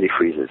thing, everybody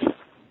freezes.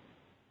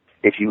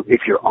 If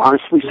you're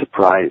honestly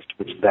surprised,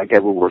 which that guy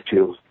will work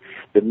to,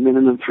 the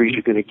minimum freeze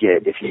you're going to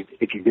get if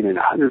you've been in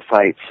 100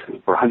 fights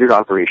or 100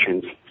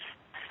 operations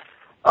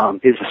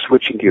is a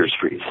switching gears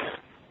freeze.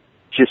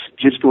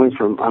 Just going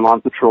from I'm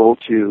on patrol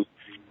to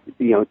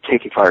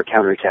taking fire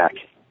counterattack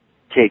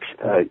takes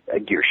a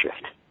gear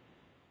shift.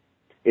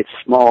 It's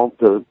small.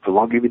 The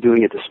longer you've been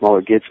doing it, the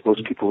smaller it gets.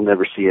 Most people will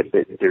never see it,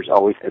 but there's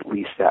always at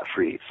least that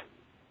freeze.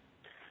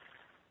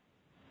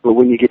 But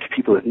when you get to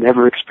people that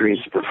never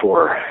experienced it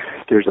before,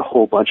 there's a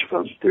whole bunch of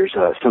them. There's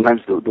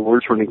sometimes the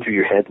words running through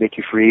your head make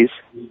you freeze.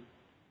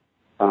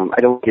 I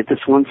don't get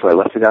this one, so I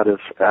left it out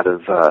of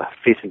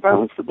Facing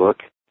Violence, the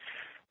book.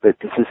 But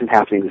this isn't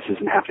happening, this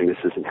isn't happening,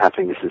 this isn't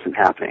happening, this isn't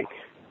happening.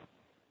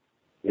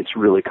 It's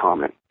really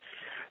common.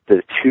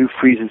 The two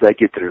freezes I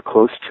get that are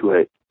close to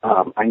it,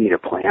 I need a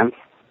plan,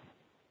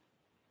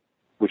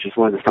 which is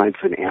one of the signs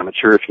of an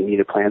amateur. If you need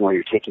a plan while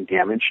you're taking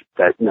damage,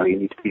 you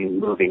need to be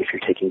moving if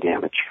you're taking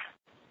damage.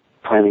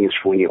 Planning is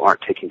for when you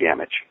aren't taking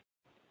damage.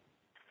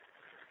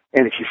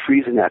 And if you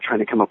freeze in that trying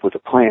to come up with a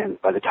plan,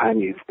 by the time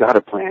you've got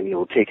a plan,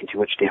 you'll have taken too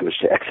much damage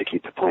to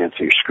execute the plan,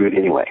 so you're screwed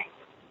anyway.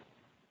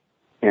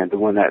 And the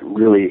one that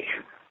really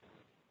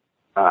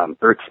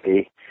irks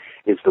me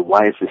is the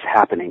why is this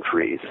happening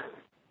freeze.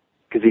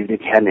 Because even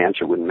if you had an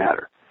answer, it wouldn't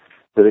matter.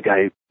 Whether the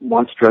guy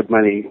wants drug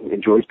money,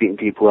 enjoys beating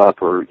people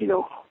up, or,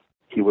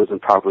 he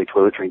wasn't properly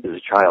toilet trained as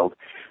a child,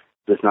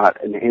 does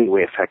not in any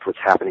way affect what's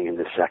happening in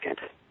this second.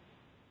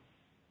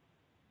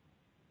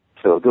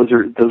 So those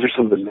are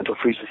some of the mental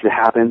freezes that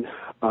happen.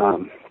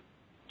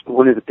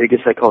 One of the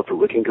biggest, I call it the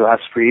looking glass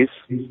freeze.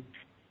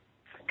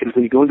 Because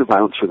when you go into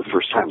violence for the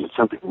first time, when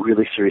something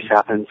really serious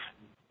happens,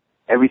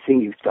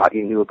 everything you thought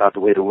you knew about the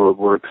way the world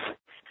works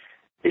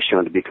is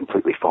shown to be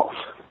completely false.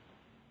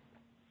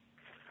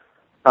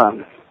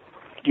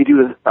 You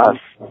do a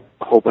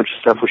whole bunch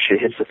of stuff with shit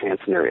hits the fan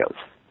scenarios.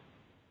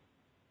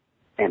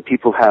 And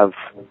people have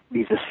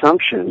these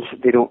assumptions.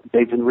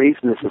 They've been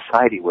raised in a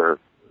society where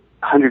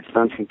hundreds of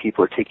unseen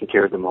people are taking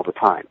care of them all the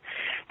time.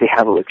 They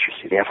have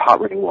electricity. They have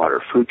hot running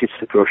water. Food gets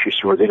to the grocery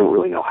store. They don't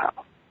really know how.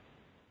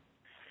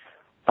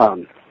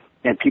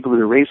 And people that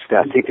are raised with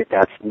that think that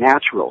that's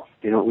natural.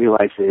 They don't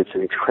realize that it's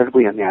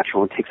incredibly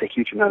unnatural and takes a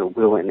huge amount of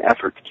will and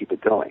effort to keep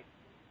it going.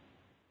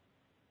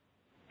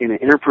 In an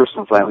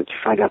interpersonal violence, you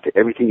find out that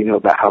everything you know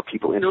about how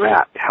people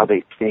interact, how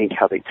they think,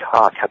 how they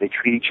talk, how they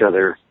treat each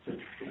other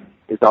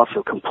is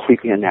also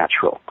completely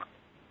unnatural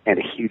and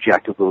a huge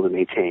act of will to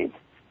maintain.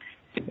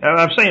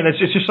 I'm saying it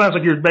just sounds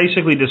like you're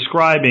basically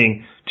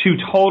describing two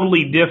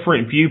totally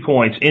different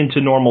viewpoints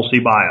into normalcy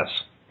bias.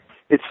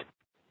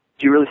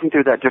 Do you really think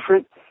they're that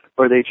different?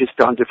 Or are they just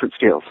on different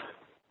scales?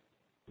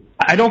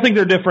 I don't think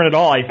they're different at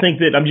all. I think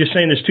that I'm just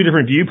saying there's two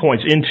different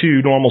viewpoints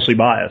into normalcy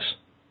bias.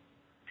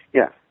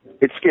 Yeah,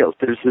 it's scales.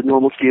 There's the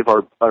normalcy of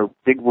our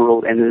big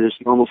world, and then there's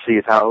normalcy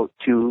of how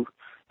two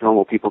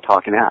normal people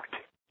talk and act.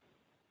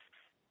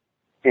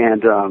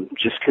 And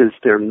just because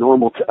they're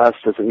normal to us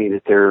doesn't mean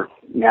that they're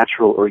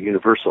natural or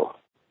universal.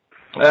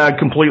 I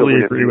completely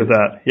agree with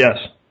that, yes.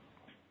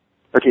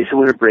 Okay, so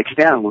when it breaks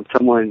down, when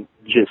someone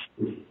just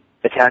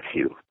attacks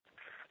you,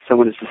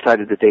 someone has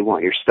decided that they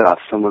want your stuff,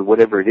 someone,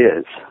 whatever it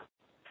is,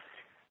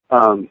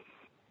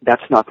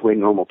 that's not the way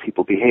normal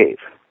people behave.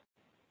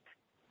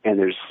 And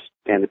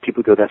the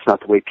people go, that's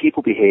not the way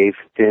people behave,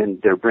 then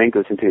their brain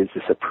goes into, is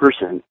this a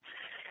person?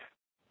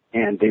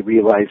 And they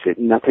realize that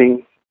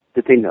nothing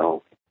that they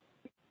know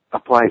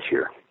applies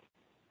here.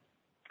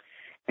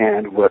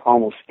 And what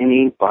almost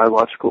any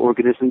biological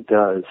organism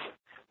does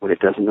when it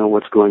doesn't know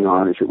what's going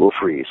on is it will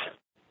freeze.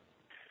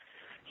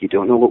 You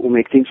don't know what will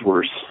make things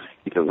worse.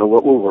 You don't know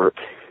what will work.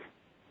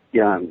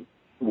 Yeah,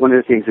 one of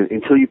the things,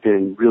 until you've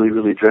been really,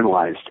 really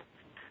adrenalized,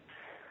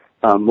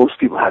 most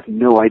people have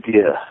no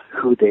idea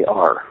who they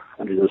are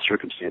under those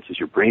circumstances.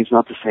 Your brain's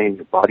not the same.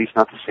 Your body's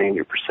not the same.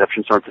 Your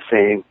perceptions aren't the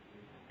same.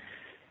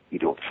 You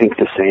don't think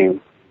the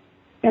same.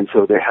 And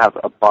so they have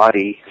a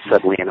body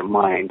suddenly and a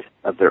mind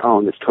of their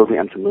own that's totally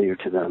unfamiliar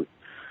to them,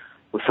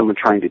 with someone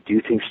trying to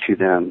do things to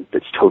them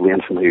that's totally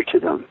unfamiliar to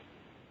them.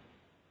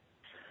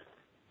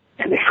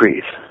 And they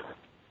freeze.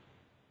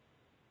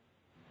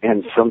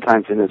 And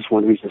sometimes, and it's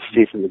one reason it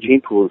stays in the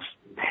gene pool,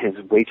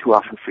 is way too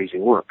often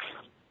freezing works.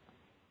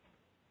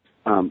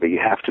 But you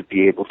have to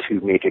be able to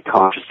make a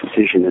conscious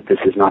decision that this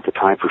is not the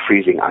time for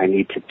freezing. I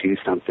need to do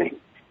something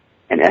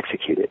and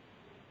execute it.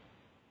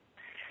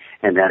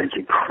 And that is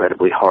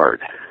incredibly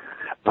hard.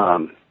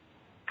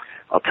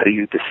 I'll tell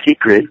you the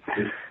secret,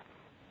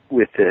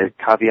 with the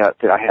caveat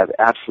that I have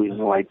absolutely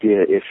no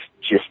idea if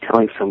just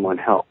telling someone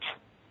helps.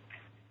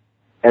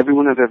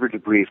 Everyone I've ever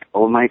debriefed,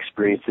 all my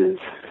experiences,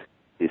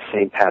 the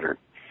same pattern.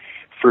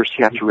 First,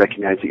 you have to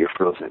recognize that you're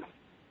frozen.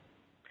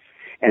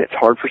 And it's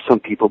hard for some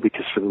people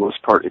because, for the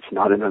most part, it's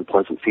not an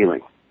unpleasant feeling.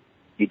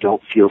 You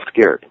don't feel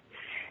scared.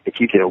 If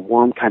you get a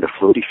warm kind of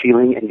floaty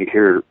feeling and you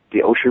hear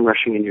the ocean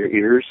rushing in your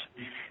ears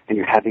and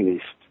you're having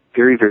these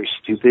very, very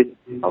stupid,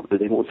 although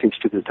they won't seem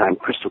stupid at the time,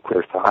 crystal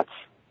clear thoughts,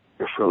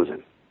 you're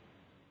frozen.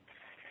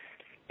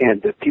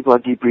 And the people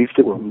I've debriefed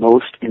that were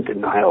most in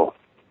denial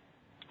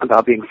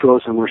about being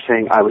frozen were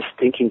saying, I was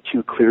thinking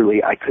too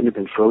clearly, I couldn't have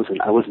been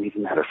frozen, I wasn't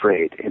even that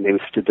afraid, and they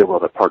stood there while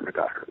their partner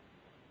got hurt.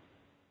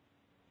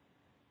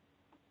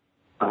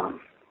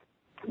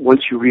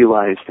 Once you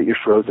realize that you're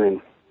frozen,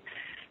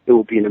 it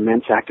will be an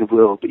immense act of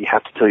will, but you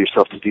have to tell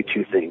yourself to do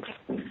two things.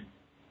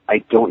 I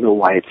don't know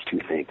why it's two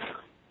things.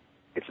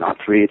 It's not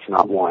three, it's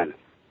not one.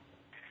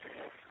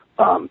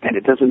 And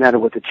it doesn't matter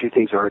what the two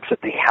things are,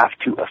 except they have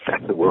to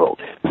affect the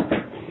world.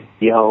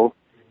 Yell,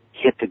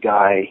 hit the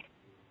guy,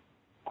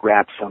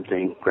 grab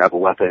something, grab a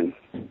weapon,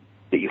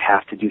 that you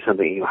have to do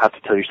something. You have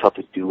to tell yourself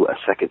to do a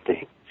second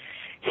thing.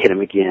 Hit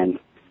him again,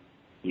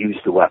 use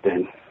the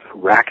weapon,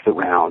 rack the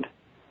round,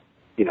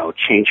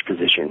 change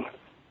position.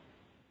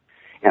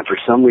 And for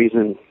some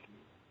reason,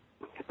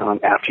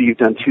 after you've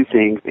done two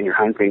things and your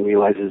hindbrain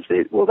realizes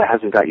that, well, that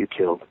hasn't got you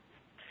killed,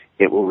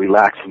 it will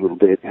relax a little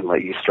bit and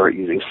let you start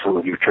using some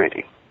of your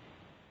training.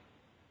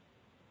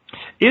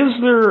 Is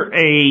there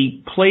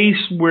a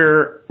place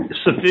where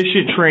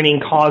sufficient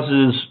training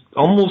causes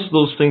almost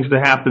those things to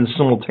happen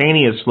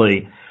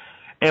simultaneously?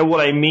 And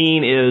what I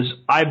mean is,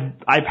 I've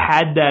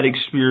had that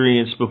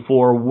experience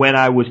before when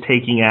I was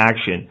taking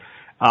action,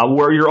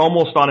 where you're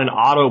almost on an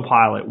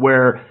autopilot,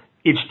 where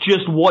it's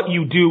just what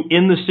you do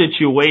in the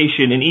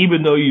situation, and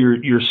even though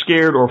you're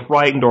scared or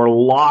frightened or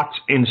locked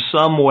in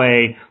some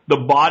way, the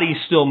body's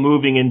still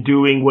moving and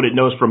doing what it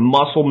knows from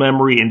muscle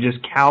memory and just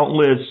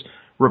countless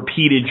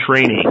repeated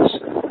trainings.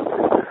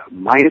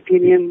 My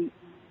opinion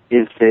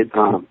is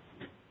that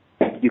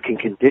you can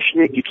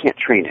condition it, you can't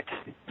train it.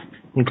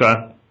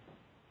 Okay.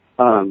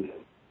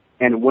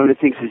 And one of the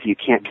things is you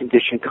can't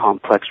condition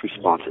complex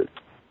responses.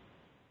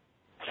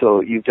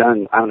 So you've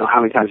done, I don't know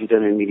how many times you've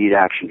done an immediate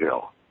action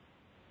drill,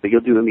 but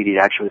you'll do immediate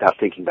action without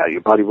thinking about it.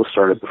 Your body will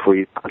start it before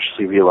you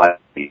consciously realize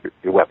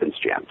your weapon's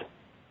jammed.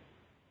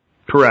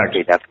 Correct.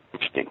 Okay, that's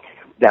conditioning.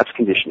 That's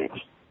conditioning.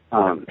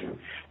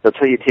 They'll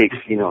tell you it takes,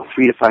 3,000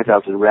 to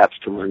 5,000 reps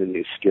to learn a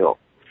new skill.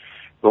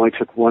 It only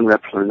took one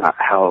rep to learn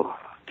how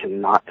to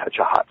not touch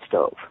a hot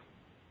stove.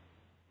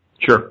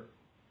 Sure.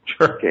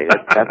 Okay,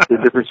 that's the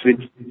difference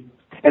between,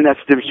 and that's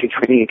the difference between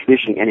training and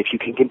conditioning. And if you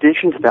can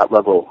condition to that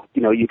level,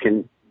 you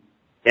can,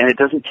 and it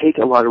doesn't take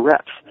a lot of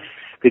reps.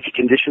 But if you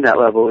condition that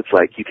level, it's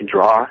like you can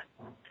draw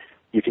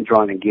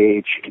and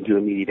engage, you can do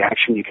immediate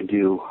action, you can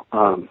do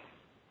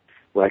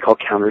what I call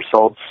counter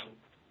assaults,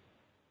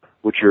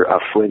 which are a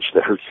flinch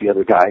that hurts the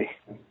other guy.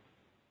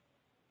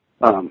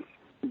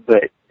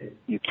 But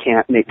you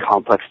can't make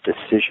complex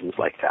decisions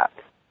like that.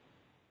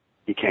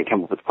 You can't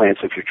come up with plans.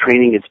 So if your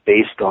training is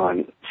based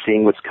on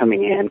seeing what's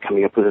coming in,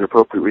 coming up with an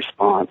appropriate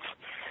response,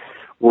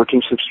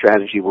 working some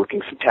strategy,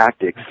 working some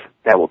tactics,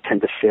 that will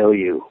tend to fail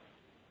you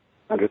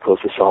under close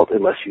assault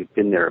unless you've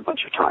been there a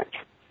bunch of times.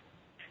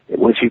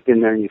 And once you've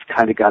been there and you've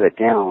kind of got it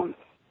down,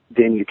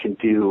 then you can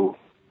do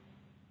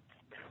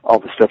all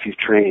the stuff you've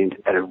trained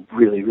at a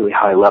really, really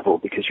high level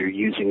because you're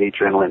using the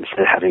adrenaline instead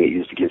of having it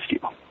used against you.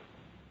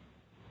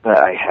 But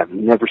I have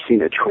never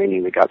seen a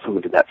training that got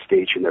someone to that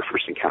stage in their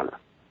first encounter.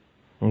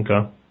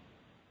 Okay.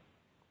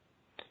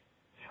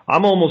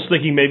 I'm almost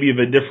thinking maybe of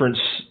a different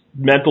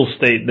mental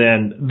state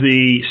then.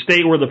 The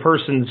state where the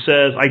person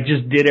says, I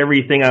just did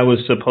everything I was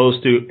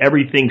supposed to.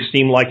 Everything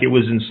seemed like it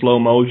was in slow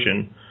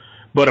motion.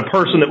 But a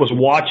person that was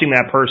watching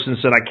that person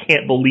said, I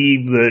can't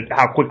believe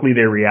how quickly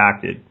they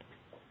reacted.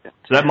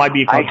 So that might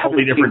be a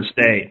completely different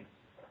state.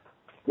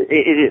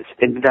 It is,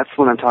 and that's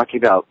what I'm talking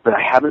about. But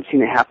I haven't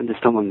seen it happen to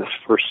someone the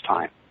first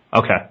time.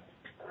 Okay.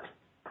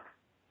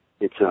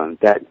 It's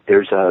that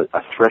there's a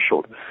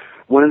threshold.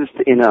 One of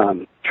the in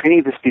Training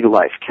at the Speed of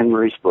Life, Ken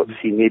Murray's books,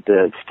 he made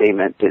the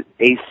statement that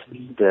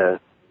the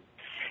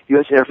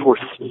U.S. Air Force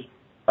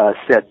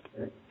set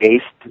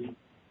ACE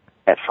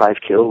at 5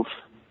 kills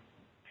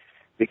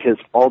because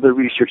all the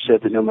research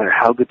said that no matter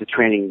how good the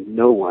training,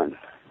 no one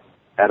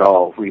at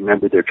all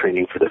remembered their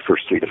training for the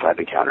first 3 to 5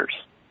 encounters.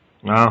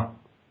 Wow.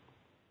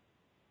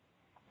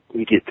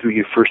 You get through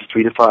your first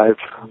 3 to 5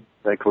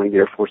 by going to the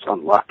Air Force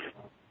on luck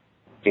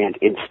and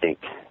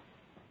instinct.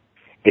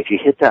 If you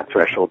hit that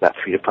threshold, that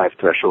 3 to 5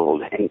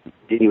 threshold, and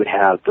then you would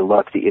have the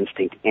luck, the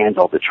instinct, and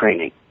all the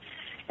training.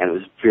 And it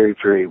was very,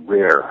 very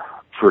rare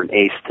for an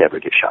ace to ever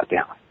get shot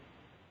down.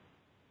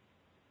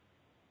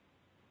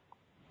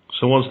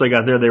 So once they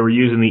got there, they were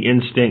using the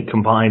instinct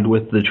combined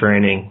with the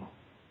training.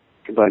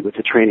 Combined with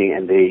the training,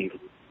 and they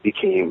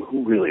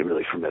became really,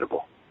 really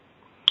formidable.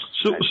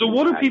 So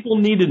what do people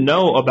need to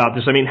know about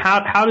this? I mean,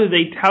 how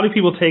do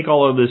people take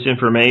all of this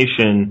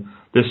information,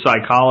 this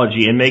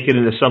psychology, and make it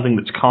into something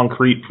that's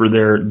concrete for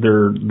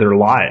their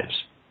lives?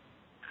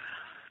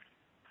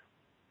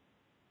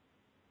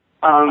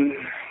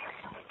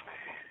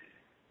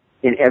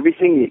 In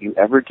everything that you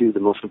ever do,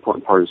 the most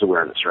important part is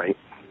awareness, right?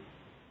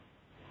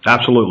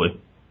 Absolutely.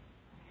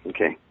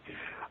 Okay.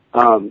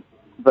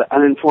 But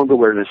uninformed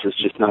awareness is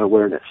just not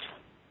awareness.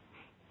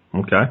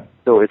 Okay.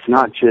 So it's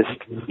not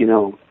just,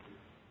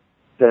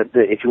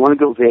 if you want to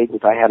go vague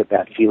with I had a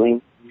bad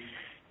feeling,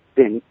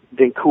 then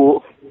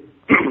cool.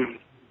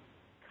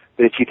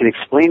 But if you can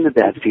explain the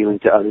bad feeling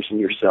to others and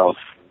yourself,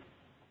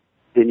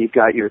 then you've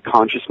got your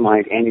conscious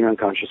mind and your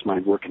unconscious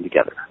mind working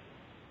together.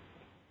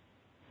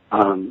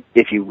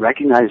 If you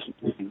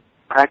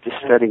practice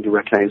studying to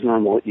recognize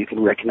normal, you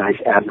can recognize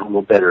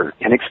abnormal better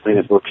and explain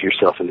it both to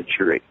yourself and the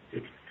jury.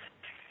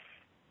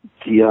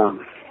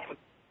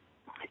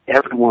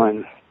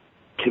 Everyone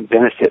can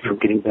benefit from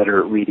getting better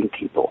at reading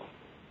people.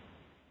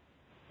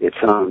 It's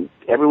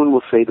everyone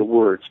will say the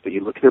words, but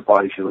you look at their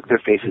bodies, you look at their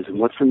faces, and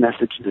what's the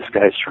message this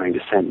guy is trying to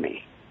send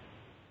me?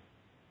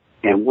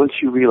 And once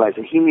you realize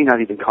that he may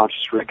not even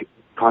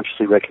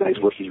consciously recognize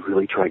what he's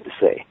really trying to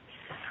say,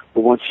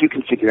 but once you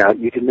can figure out,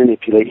 you can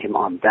manipulate him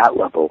on that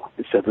level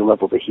instead of the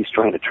level that he's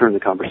trying to turn the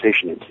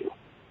conversation into.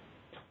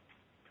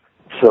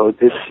 So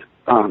this,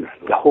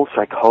 the whole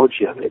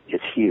psychology of it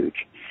is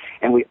huge,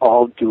 and we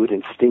all do it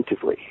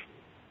instinctively.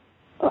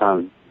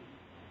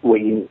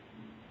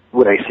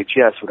 What I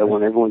suggest, what I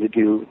want everyone to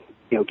do,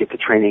 get the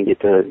training,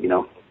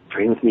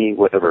 train with me,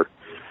 whatever,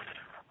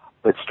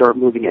 but start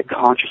moving it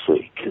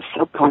consciously, because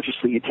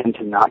subconsciously you tend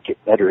to not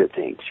get better at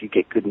things. You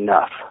get good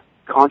enough.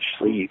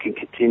 Consciously, you can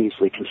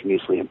continuously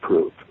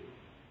improve.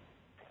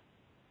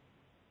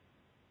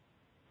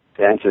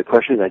 To answer the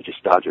question, I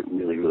just dodged it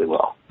really, really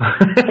well. I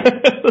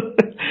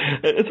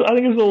think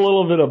it's a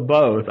little bit of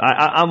both.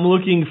 I'm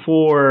looking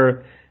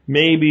for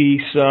maybe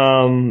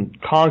some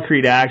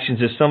concrete actions.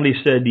 If somebody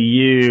said to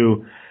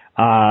you,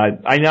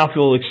 I now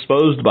feel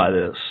exposed by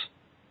this.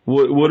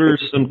 What are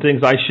some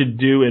things I should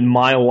do in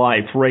my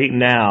life right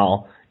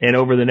now and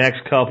over the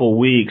next couple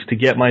weeks to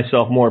get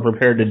myself more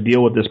prepared to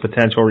deal with this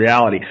potential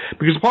reality?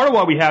 Because part of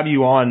why we have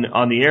you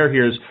on the air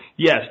here is,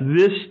 yes,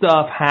 this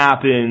stuff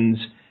happens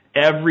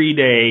every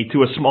day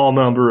to a small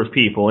number of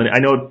people. And I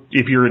know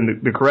if you're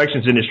in the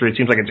corrections industry, it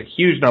seems like it's a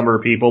huge number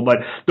of people, but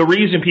the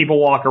reason people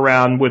walk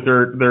around with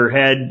their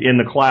head in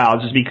the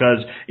clouds is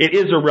because it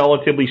is a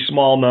relatively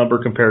small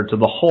number compared to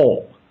the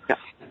whole.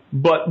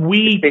 But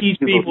we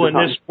teach people in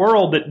this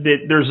world that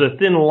there's a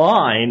thin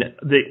line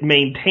that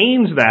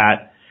maintains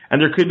that,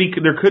 and there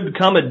could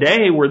come a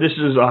day where this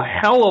is a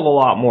hell of a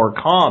lot more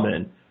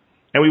common,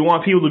 and we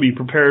want people to be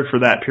prepared for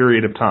that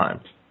period of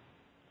time.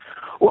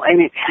 Well, I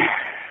mean,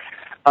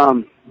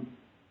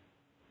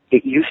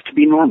 it used to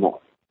be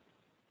normal.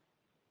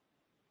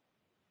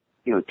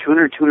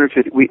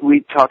 250.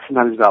 We talk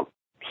sometimes about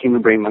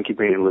human brain, monkey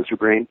brain, and lizard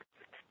brain.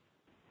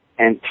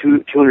 And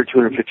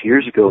 250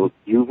 years ago,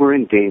 you were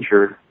in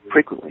danger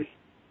frequently,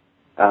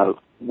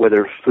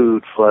 whether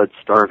food, flood,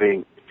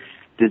 starving,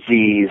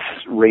 disease,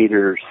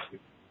 raiders,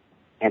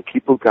 and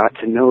people got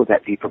to know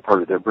that deeper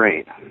part of their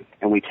brain,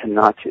 and we tend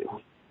not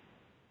to.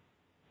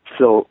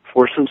 So,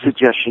 for some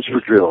suggestions for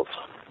drills,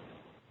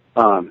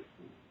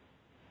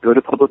 go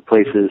to public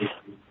places,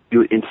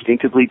 do it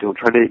instinctively, don't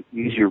try to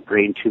use your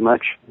brain too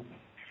much,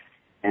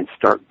 and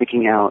start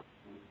picking out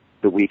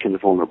the weak and the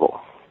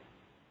vulnerable.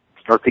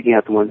 Start picking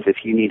out the ones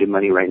if you needed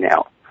money right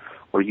now,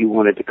 or you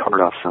wanted to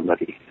cart off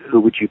somebody, who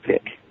would you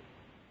pick?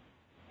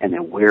 And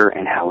then where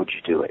and how would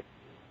you do it?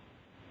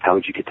 How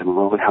would you get them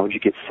alone? How would you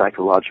get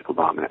psychological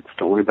dominance?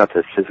 Don't worry about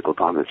the physical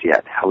dominance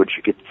yet. How would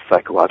you get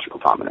psychological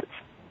dominance?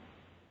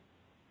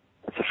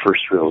 That's the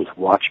first rule, is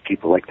watch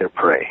people like they're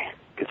prey.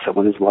 Because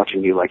someone is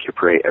watching you like you're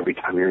prey every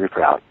time you're in a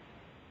crowd.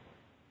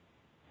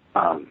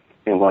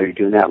 And while you're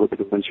doing that, look at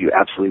the ones you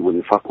absolutely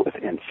wouldn't fuck with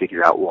and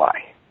figure out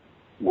why.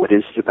 What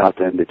is it about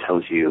them that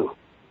tells you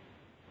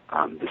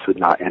this would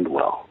not end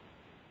well?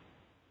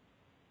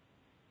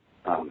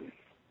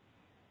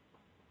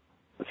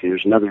 Let's see,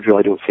 there's another drill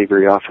I don't say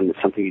very often that's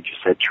something you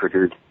just said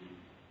triggered.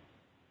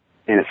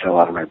 and it fell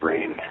out of my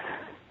brain.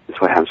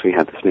 That's what happens when you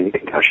have this many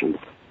concussions.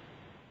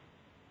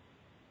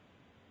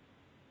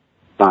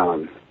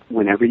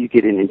 Whenever you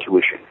get an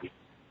intuition,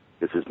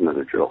 this is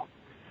another drill.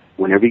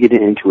 Whenever you get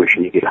an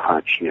intuition, you get a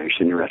hunch. You know, you're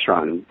sitting in a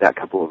restaurant and that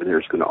couple over there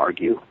is going to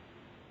argue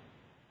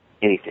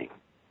anything.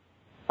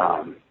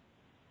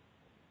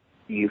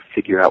 You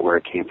figure out where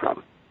it came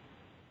from.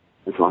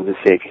 As long as,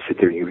 say, if you sit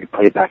there and you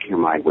replay it back in your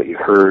mind, what you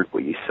heard,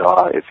 what you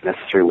saw, if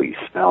necessary, what you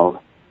smelled,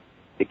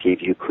 it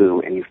gave you a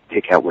clue, and you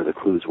pick out where the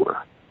clues were.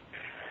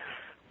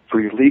 For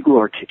your legal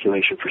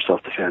articulation for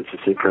self-defense,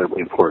 it's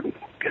incredibly important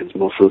because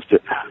most of those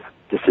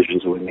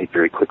decisions will be made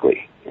very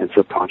quickly and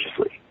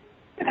subconsciously.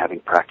 And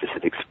having practice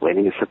at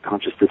explaining a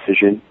subconscious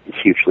decision is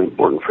hugely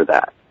important for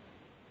that.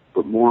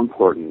 But more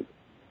important,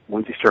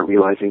 once you start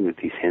realizing that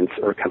these hints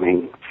are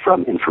coming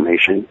from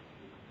information,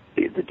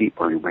 the deep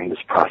part of your brain is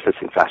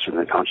processing faster than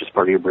the conscious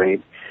part of your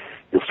brain,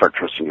 you'll start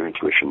trusting your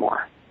intuition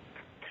more.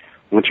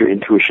 Once your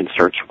intuition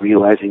starts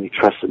realizing you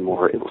trust it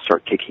more, it will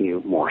start kicking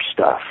you more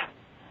stuff,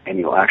 and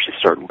you'll actually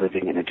start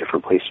living in a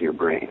different place in your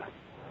brain.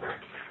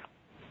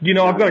 You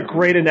know, I've got a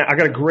great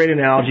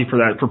analogy for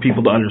that for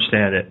people to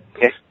understand it.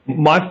 Okay.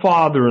 My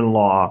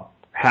father-in-law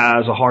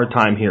has a hard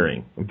time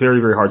hearing, a very,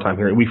 very hard time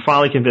hearing. We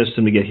finally convinced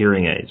him to get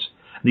hearing aids,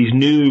 these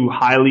new,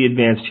 highly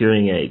advanced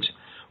hearing aids.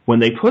 When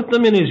they put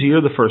them in his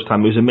ear the first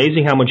time, it was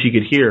amazing how much he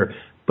could hear,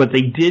 but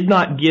they did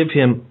not give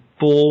him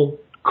full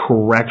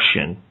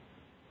correction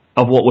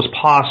of what was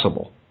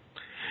possible.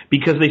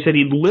 Because they said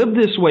he'd lived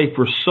this way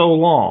for so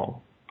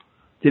long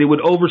that it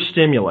would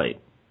overstimulate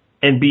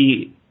and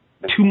be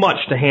too much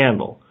to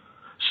handle.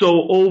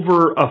 So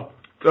over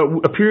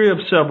a period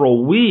of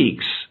several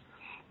weeks,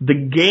 the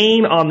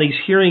gain on these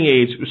hearing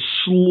aids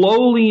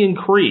slowly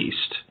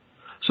increased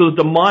so that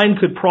the mind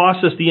could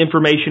process the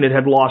information it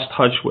had lost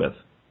touch with.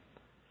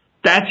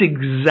 That's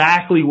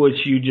exactly what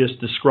you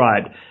just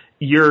described.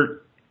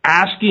 You're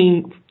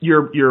asking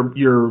your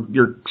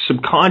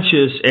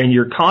subconscious and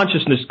your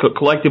consciousness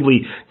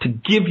collectively to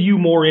give you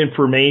more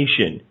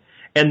information.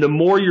 And the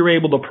more you're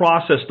able to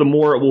process, the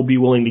more it will be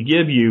willing to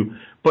give you.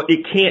 But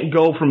it can't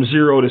go from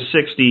 0 to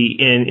 60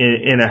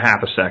 in a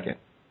half a second.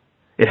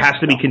 It has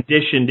to be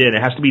conditioned in. It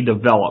has to be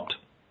developed.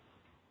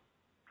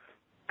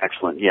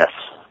 Excellent. Yes.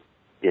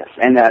 Yes.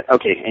 And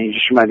and you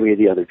just reminded me of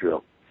the other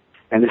drill.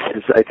 And this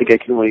is, I think I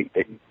can only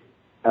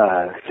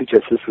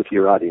suggest this with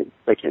your audience.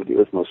 I can't do it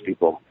with most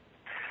people.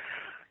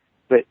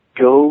 But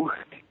go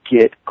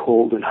get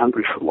cold and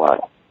hungry for a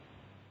while.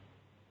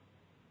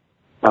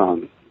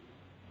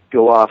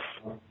 Go off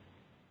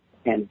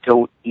and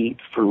don't eat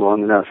for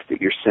long enough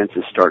that your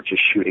senses start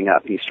just shooting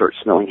up and you start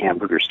smelling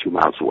hamburgers 2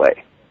 miles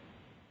away.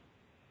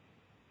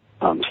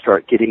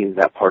 Start getting into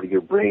that part of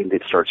your brain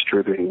that starts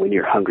triggering when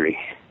you're hungry.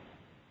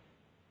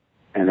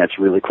 And that's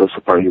really close to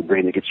the part of your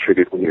brain that gets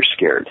triggered when you're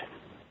scared.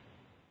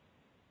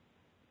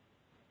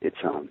 It's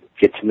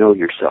get to know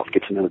yourself,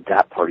 get to know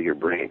that part of your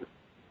brain.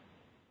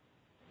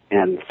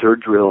 And the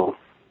third drill,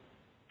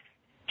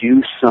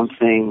 do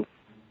something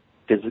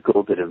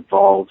physical that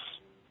involves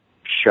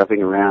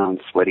shoving around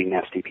sweaty,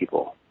 nasty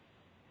people.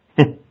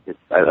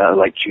 I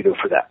like judo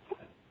for that.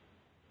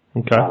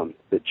 Okay.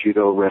 The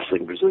judo,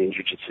 wrestling, Brazilian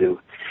jiu-jitsu.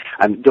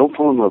 Don't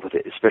fall in love with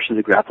it, especially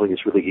the grappling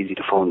is really easy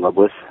to fall in love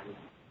with.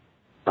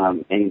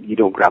 And you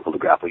don't grapple to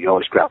grapple. You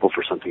always grapple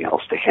for something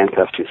else, to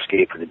handcuff, to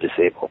escape, or to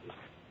disable.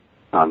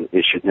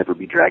 It should never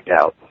be dragged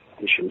out.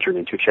 It shouldn't turn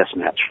into a chess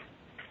match.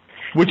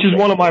 Which is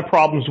one of my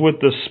problems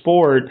with the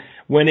sport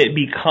when it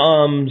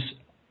becomes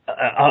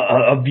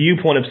a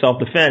viewpoint of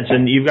self-defense,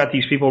 and you've got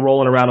these people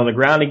rolling around on the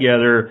ground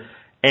together,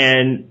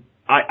 and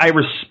I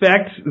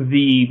respect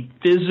the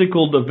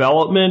physical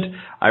development,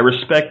 I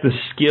respect the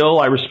skill,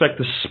 I respect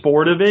the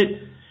sport of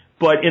it,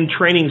 but in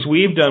trainings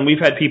we've done, we've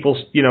had people,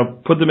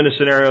 put them into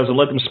scenarios and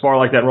let them spar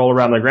like that and roll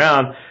around the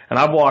ground, and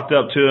I've walked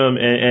up to them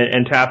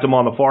and tapped them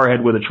on the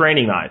forehead with a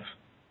training knife.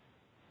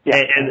 Yeah.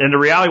 And the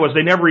reality was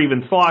they never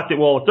even thought that,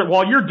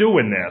 while you're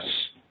doing this,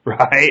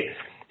 right,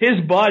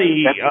 his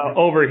buddy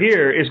over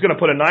here is going to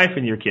put a knife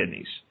in your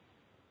kidneys.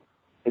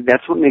 And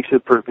that's what makes it a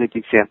perfect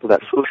example of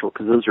that social,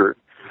 because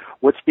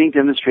what's being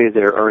demonstrated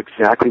there are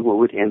exactly what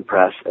would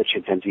impress a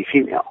chimpanzee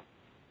female.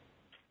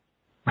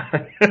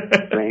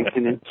 Strength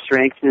and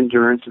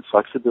endurance and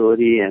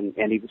flexibility and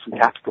even some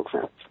tactical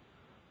sense.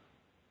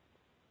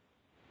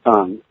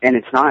 And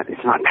it's not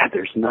bad.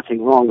 There's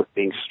nothing wrong with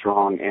being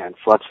strong and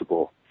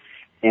flexible.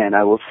 And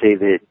I will say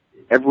that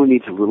everyone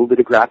needs a little bit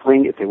of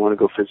grappling if they want to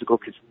go physical,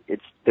 because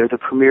they're the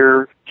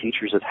premier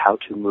teachers of how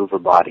to move a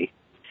body.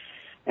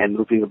 And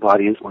moving a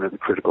body is one of the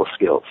critical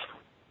skills.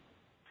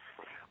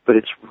 But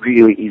it's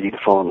really easy to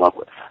fall in love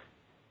with.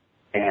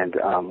 And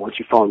once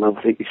you fall in love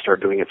with it, you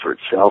start doing it for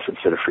itself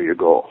instead of for your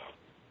goal.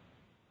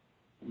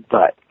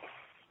 But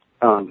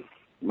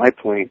my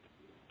point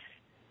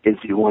is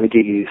you want to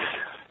get used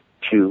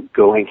to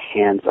going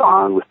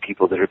hands-on with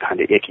people that are kind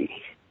of icky.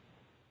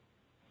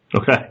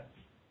 Okay.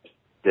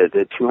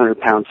 The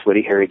 200-pound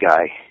sweaty, hairy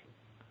guy.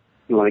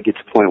 You want to get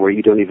to the point where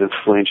you don't even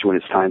flinch when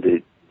it's time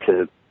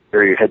to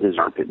bury your head in his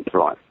armpit and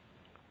throw him.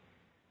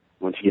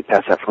 Once you get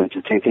past that point,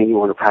 it's the same thing. You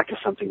want to practice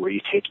something where you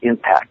take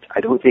impact.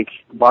 I don't think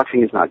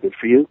boxing is not good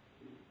for you.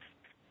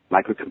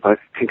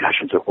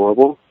 Micro-concussions are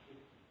horrible.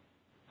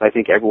 But I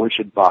think everyone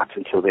should box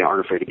until they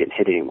aren't afraid to get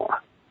hit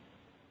anymore.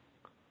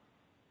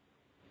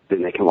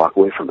 Then they can walk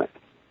away from it.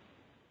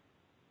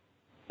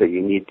 But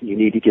you need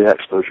to get that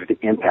exposure to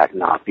impact,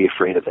 not be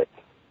afraid of it.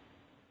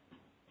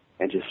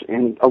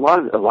 And a lot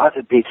of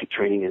the basic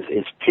training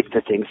is pick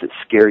the things that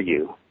scare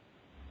you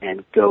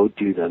and go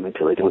do them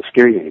until they don't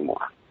scare you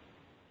anymore.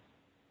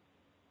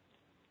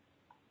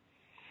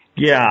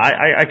 Yeah,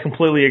 I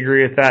completely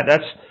agree with that.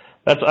 That's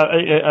as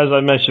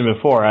I mentioned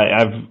before,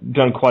 I've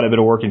done quite a bit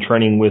of work in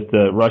training with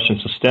the Russian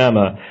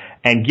Sistema,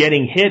 and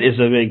getting hit is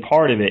a big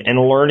part of it, and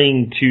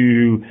learning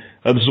to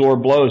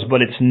absorb blows,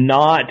 but it's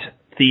not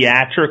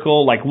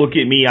theatrical, like, look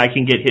at me, I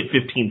can get hit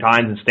 15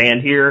 times and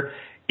stand here.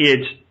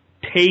 It's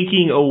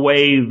taking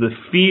away the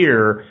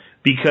fear,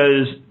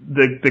 because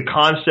the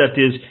concept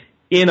is,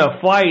 in a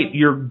fight,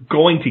 you're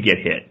going to get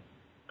hit.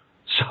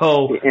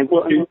 So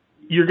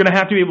you're going to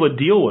have to be able to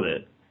deal with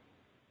it.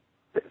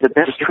 The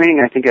best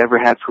training I think I ever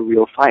had for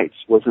real fights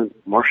wasn't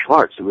martial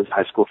arts. It was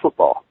high school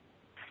football.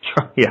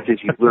 Yeah.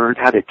 Because you learned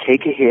how to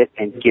take a hit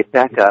and get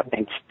back up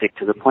and stick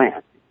to the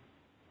plan.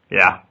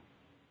 Yeah.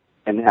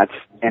 And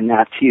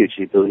that's huge,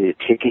 the ability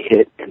to take a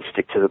hit and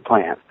stick to the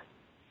plan.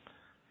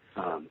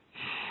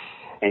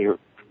 And your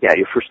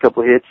first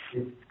couple of hits,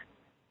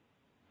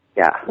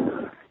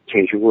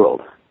 change your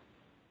world.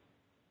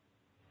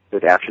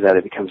 But after that,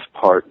 it becomes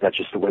that's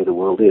just the way the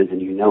world is, and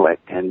you know it.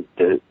 And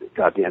the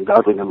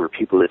ungodly number of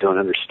people that don't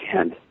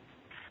understand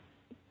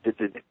that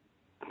the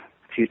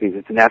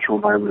natural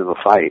environment of a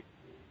fight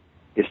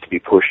is to be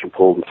pushed and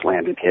pulled and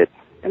slammed and hit,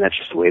 and that's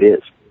just the way it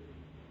is.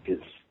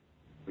 It's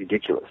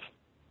ridiculous.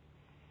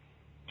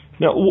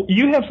 Now,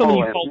 you have something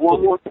you call...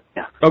 One more thing.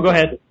 Yeah. Oh, go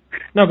ahead.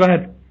 No, go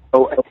ahead.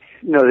 Oh,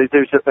 no,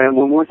 there's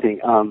one more thing.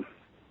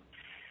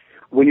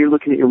 When you're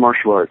looking at your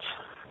martial arts,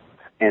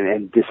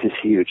 and this is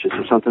huge. This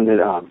is something that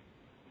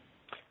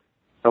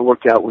I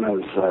worked out when I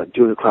was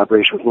doing a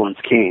collaboration with Lawrence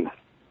Kane.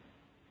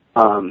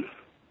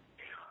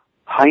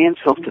 High-end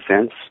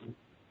self-defense,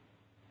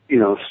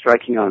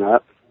 striking on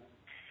up,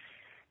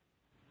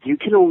 you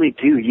can only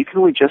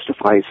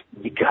justify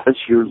because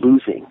you're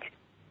losing.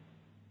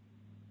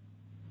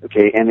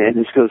 Okay, and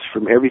this goes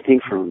from everything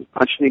from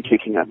punching and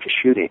kicking up to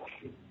shooting.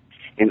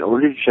 In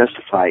order to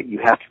justify it, you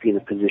have to be in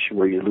a position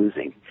where you're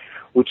losing,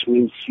 which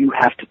means you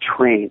have to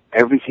train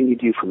everything you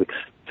do from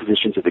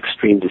positions of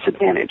extreme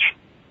disadvantage.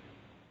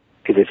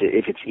 Because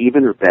if it's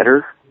even or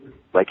better,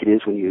 like it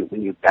is when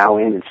you bow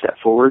in and step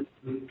forward,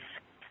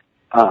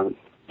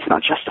 it's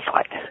not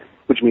justified.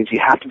 Which means you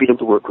have to be able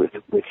to work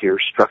with your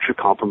structure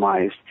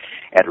compromised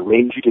at a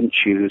range you didn't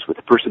choose, with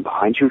the person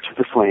behind you to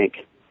the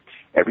flank.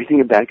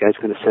 Everything a bad guy's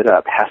going to set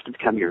up has to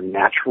become your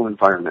natural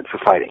environment for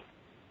fighting.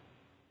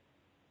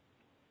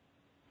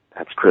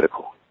 That's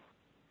critical.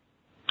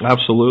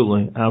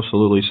 Absolutely.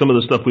 Some of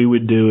the stuff we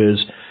would do is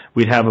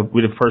we'd have a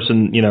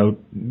person,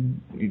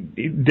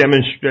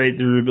 demonstrate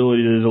their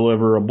ability to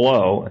deliver a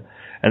blow,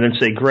 and then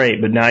say,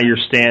 great, but now you're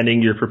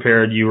standing, you're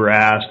prepared, you were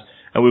asked,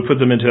 and we put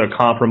them into a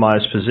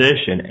compromised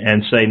position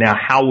and say, now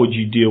how would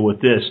you deal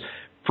with this?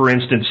 For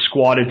instance,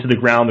 squatted to the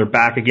ground, their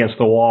back against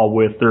the wall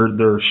with their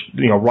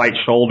right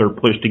shoulder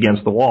pushed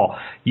against the wall.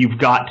 You've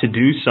got to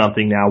do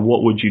something now.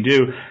 What would you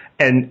do?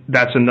 And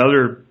that's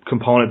another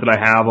component that I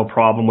have a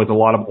problem with a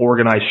lot of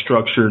organized,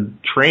 structured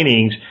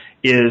trainings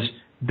is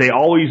they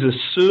always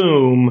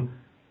assume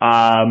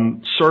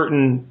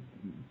certain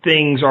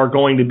things are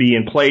going to be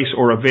in place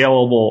or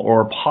available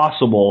or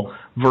possible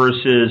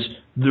versus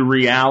the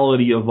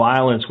reality of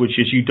violence, which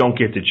is you don't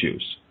get to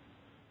choose.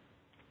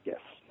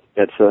 Yes.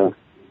 That's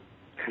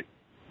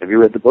have you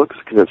read the books?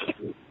 Cause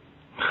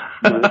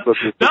no,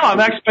 I'm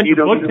actually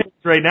on book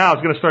right now. I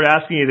was going to start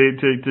asking you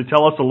to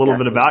tell us a little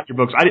bit about your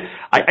books.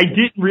 I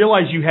didn't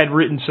realize you had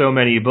written so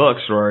many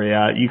books, Rory.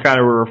 You kind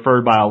of were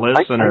referred by a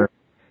listener,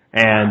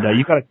 and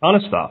you got a ton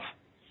of stuff.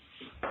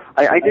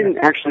 I didn't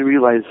actually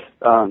realize,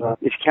 if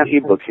you count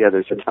e-books,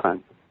 there's a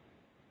ton.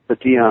 But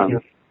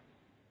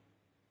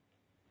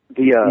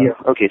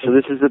okay, so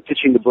this is the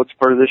pitching the books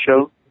part of the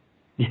show?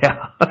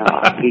 Yeah.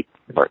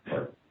 Part.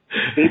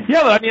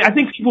 Yeah, but I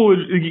think people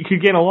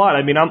could gain a lot.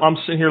 I'm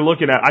sitting here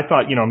looking at, I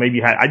thought,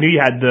 maybe I knew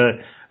you had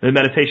the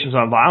Meditations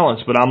on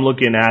Violence, but I'm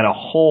looking at a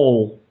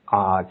whole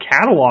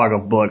catalog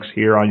of books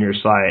here on your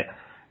site.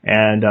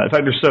 And in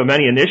fact, there's so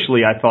many.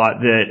 Initially, I thought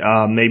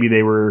that maybe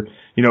they were,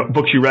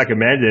 books you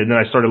recommended, and then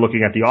I started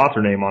looking at the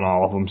author name on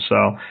all of them.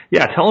 So,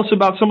 yeah, tell us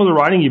about some of the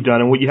writing you've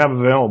done and what you have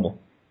available.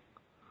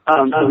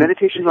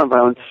 Meditations on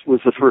Violence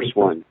was the first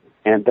one,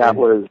 and that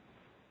was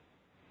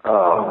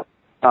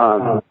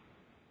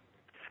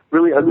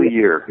really ugly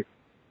year.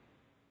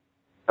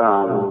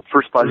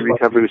 First body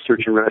recovery was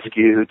search and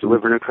rescue,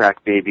 delivering a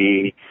crack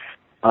baby,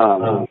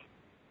 blew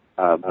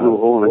a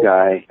hole in a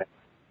guy.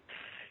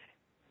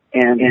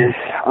 And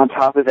on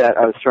top of that,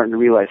 I was starting to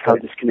realize how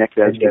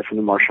disconnected I was getting from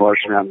the martial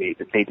arts around me,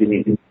 that they didn't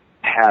even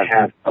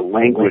have a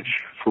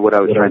language for what I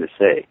was trying to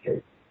say.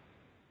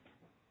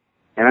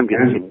 And I'm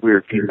getting some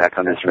weird feedback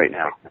on this right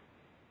now.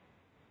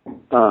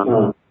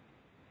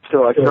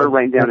 So I started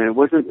writing down, and it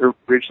wasn't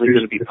originally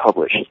going to be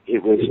published.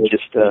 It was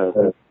just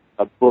a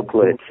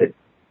booklet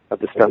of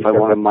the stuff I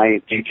wanted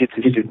my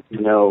jiu-jitsu students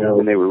to know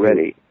when they were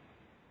ready.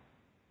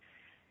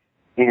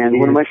 And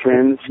one of my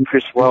friends,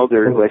 Chris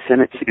Wilder, who I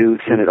sent it to,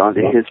 sent it on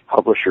to his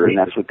publisher, and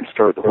that's what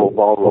started the whole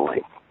ball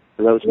rolling.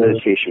 So that was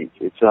meditation.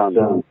 It's all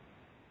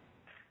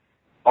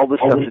the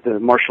stuff that the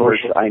martial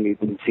artists I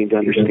didn't seem to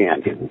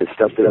understand. The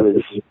stuff that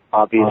was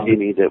obvious to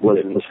me that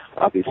wasn't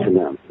obvious to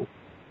them.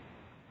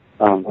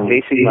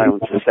 Basic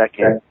violence, the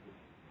second,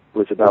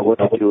 was about what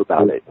to do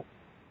about it.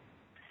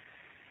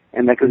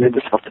 And that goes into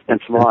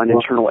self-defense law and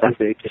internal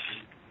ethics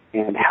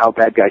and how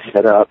bad guys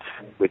set up,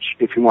 which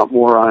if you want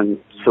more on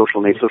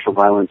social and asocial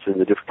violence and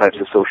the different types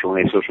of social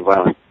and asocial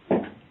violence,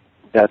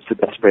 that's the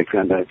best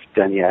breakdown that I've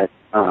done yet.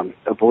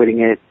 Avoiding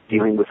it,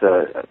 dealing with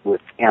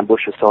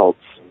ambush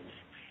assaults,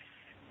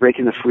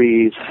 breaking the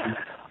freeze,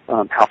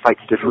 how fights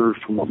differ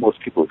from what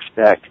most people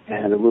expect,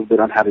 and a little bit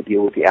on how to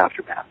deal with the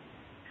aftermath,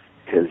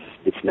 because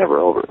it's never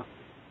over.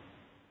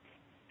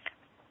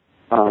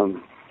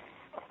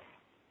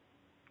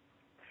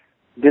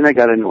 Then I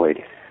got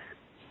annoyed.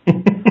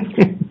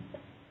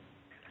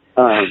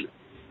 I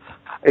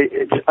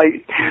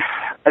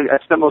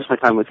spent most of my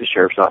time with the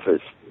sheriff's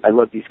office. I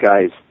love these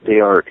guys. They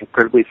are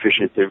incredibly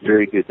efficient. They're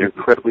very good. They're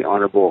incredibly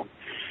honorable.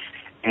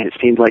 And it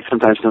seemed like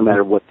sometimes no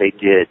matter what they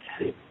did,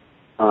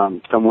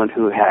 someone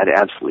who had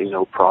absolutely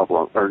no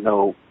problem or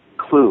no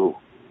clue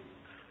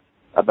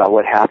about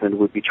what happened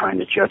would be trying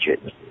to judge it.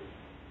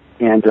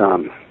 And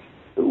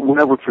when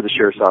I worked for the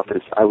sheriff's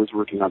office, I was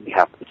working on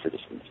behalf of the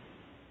citizens.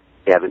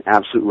 They have an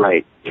absolute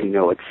right to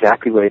know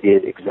exactly what I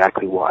did,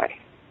 exactly why.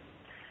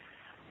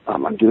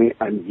 I'm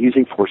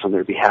using force on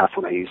their behalf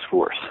when I use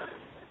force.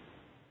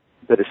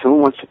 But if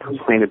someone wants to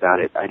complain about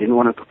it, I didn't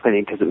want to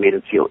complain because it made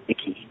them feel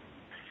icky,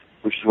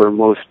 which is where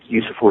most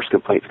use of force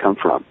complaints come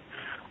from.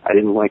 I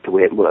didn't like the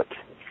way it looked.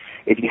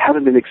 If you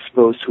haven't been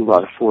exposed to a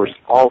lot of force,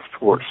 all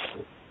force,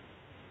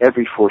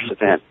 every force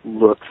event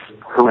looks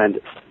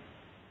horrendous.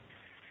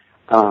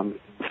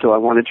 So I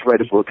wanted to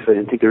write a book because I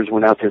didn't think there was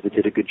one out there that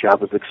did a good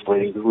job of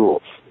explaining the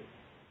rules.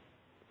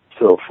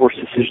 So Force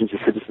Decisions, A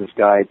Citizen's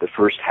Guide, the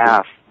first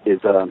half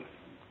is a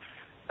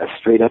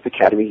straight-up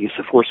academy use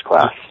of force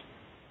class.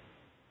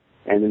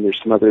 And then there's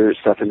some other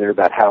stuff in there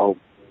about how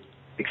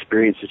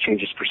experience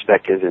changes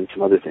perspective and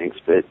some other things,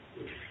 but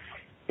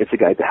it's a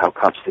guide to how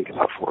cops think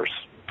about force.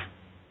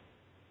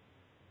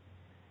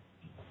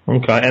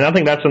 Okay, and I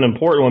think that's an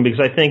important one because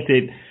I think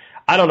that,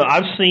 I don't know,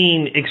 I've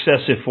seen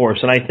excessive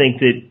force, and I think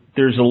that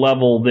there's a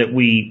level that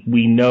we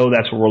know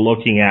that's what we're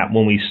looking at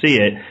when we see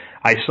it.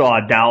 I saw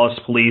a Dallas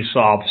police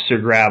officer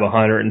grab a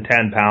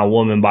 110-pound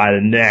woman by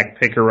the neck,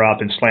 pick her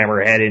up, and slam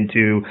her head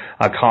into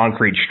a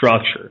concrete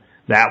structure.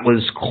 That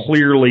was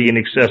clearly an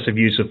excessive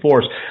use of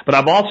force. But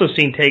I've also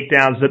seen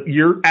takedowns that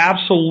you're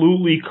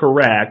absolutely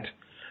correct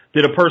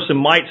that a person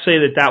might say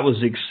that that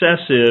was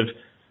excessive,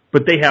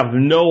 but they have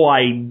no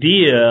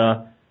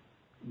idea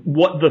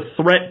what the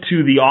threat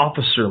to the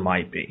officer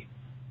might be.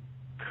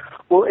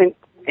 Well,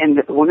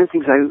 and one of the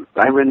things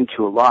I run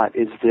into a lot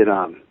is that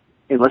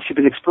unless you've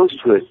been exposed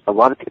to it, a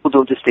lot of people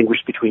don't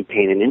distinguish between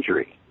pain and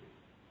injury.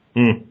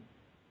 Mm.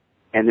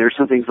 And there are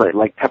some things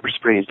like pepper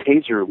spray and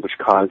taser which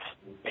cause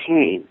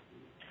pain,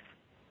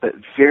 but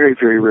very,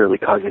 very rarely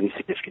cause any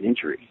significant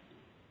injury.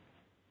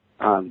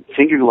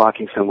 Finger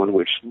locking someone,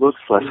 which looks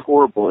less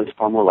horrible, is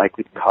far more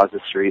likely to cause a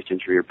serious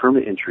injury or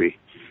permanent injury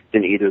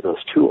than either of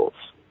those tools.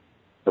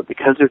 But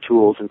because they're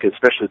tools, and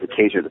especially the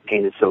taser, the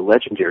pain is so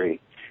legendary,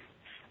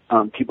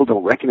 people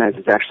don't recognize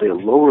it's actually a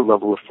lower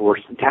level of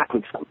force than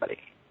tackling somebody.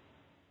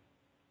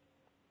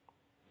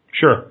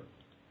 Sure.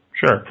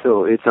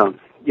 So it's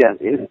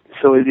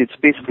it's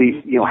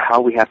basically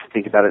how we have to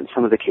think about it in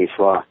some of the case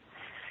law.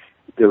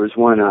 There was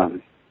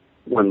one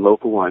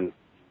local one,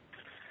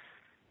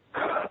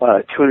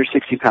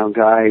 260-pound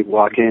guy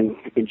walking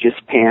in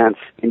just pants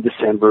in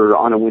December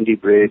on a windy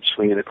bridge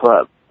swinging a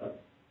club,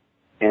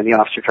 and the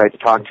officer tried to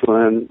talk to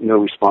him, no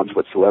response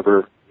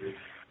whatsoever.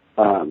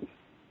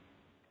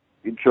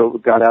 He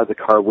got out of the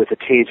car with a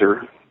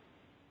taser,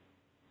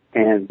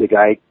 and the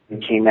guy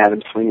came at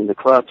him swinging the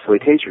club, so he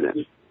tasered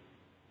him.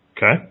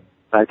 Okay.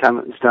 By the time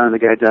it was done, the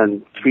guy had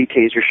done 3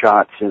 taser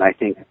shots and I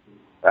think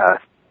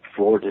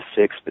 4 to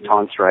 6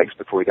 baton strikes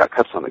before he got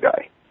cuffs on the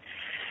guy.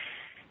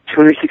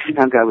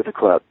 260-pound guy with a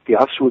club. The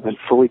officer would have been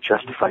fully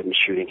justified in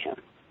shooting him.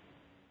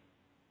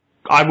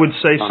 I would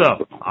say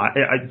so.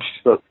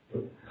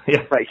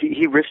 Yeah. Right.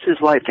 He risked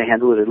his life to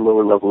handle it at a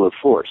lower level of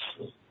force.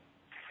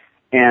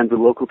 And the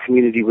local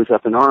community was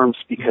up in arms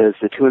because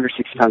the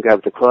 260-pound guy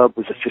with the club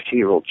was a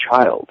 15-year-old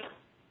child.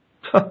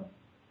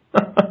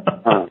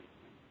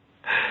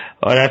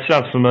 Oh, that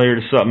sounds familiar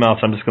to something else.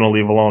 I'm just going to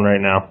leave alone right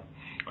now.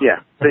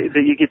 Yeah, but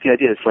you get the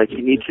idea. It's like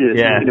you need to,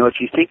 if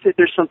you think that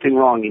there's something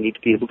wrong, you need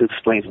to be able to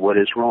explain what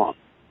is wrong.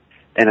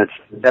 And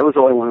that was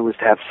all I wanted, was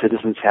to have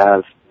citizens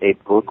have a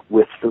book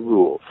with the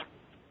rules.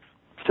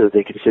 So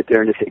they could sit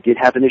there, and if they did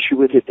have an issue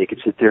with it, they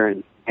could sit there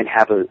and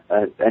have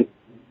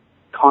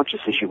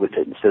conscious issue with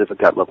it instead of a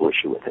gut level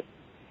issue with it.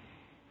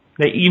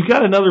 Now, you've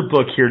got another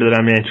book here that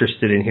I'm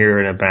interested in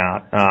hearing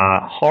about.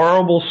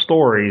 Horrible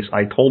Stories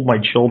I Told My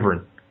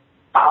Children.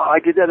 Oh, I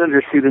did that under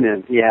a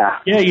pseudonym, yeah.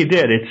 Yeah, you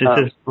did. It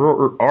says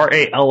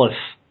R.A. Ellis.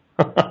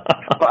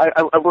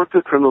 I worked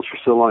with criminals for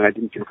so long, I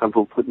didn't feel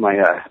comfortable putting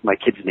my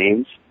kids'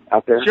 names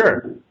out there.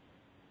 Sure.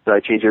 So I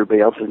changed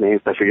everybody else's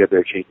names, but I figured I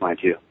better change mine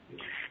too.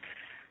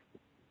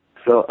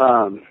 So,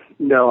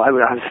 no, I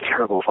was a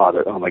terrible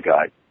father. Oh my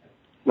God.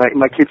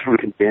 My kids were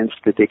convinced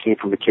that they came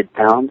from a kid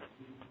pound,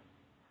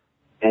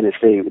 and if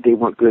they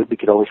weren't good, we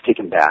could always take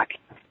them back.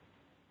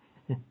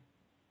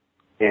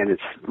 And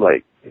it's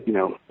like, you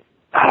know,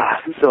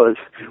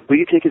 will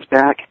you take us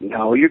back?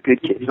 No, you're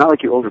good kids. It's not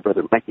like your older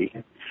brother, Mikey.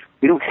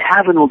 We don't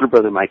have an older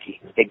brother,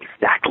 Mikey.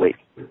 Exactly.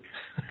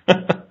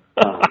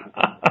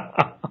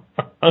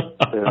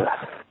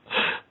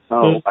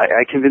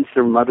 I convinced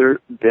their mother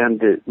then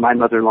that my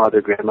mother-in-law,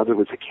 their grandmother,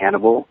 was a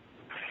cannibal.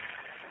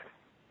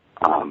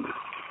 I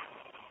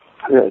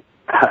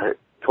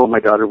told my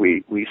daughter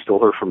we stole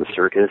her from a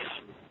circus.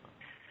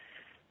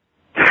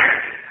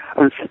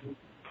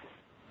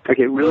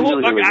 Okay, really,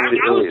 I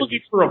was looking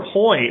for a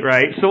point,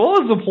 right? So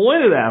what was the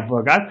point of that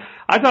book?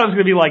 I thought it was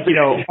going to be like, you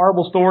know,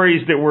 horrible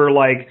stories that were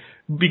like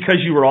because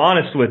you were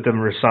honest with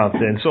them or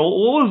something. So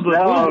what was the...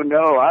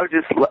 No,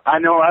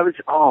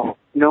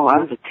 I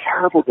was a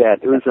terrible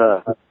dad. It was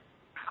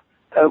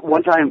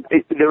one time,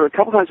 there were a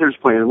couple times I was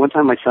playing, and one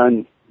time my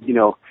son, you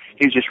know,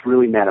 he was just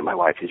really mad at my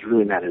wife. He was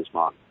really mad at his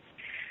mom.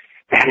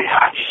 And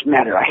I'm just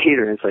mad at her. I hate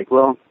her. And it's like,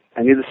 well,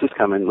 I knew this was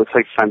coming. Looks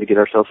like it's time to get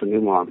ourselves a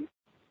new mom.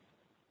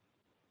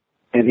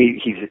 And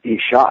he's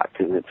shocked,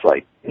 and it's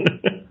like,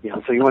 you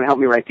know, so you want to help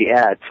me write the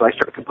ad? So I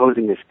started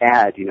composing this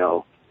ad, you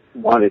know,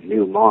 wanted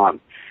new mom.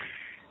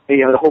 And,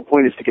 you know, the whole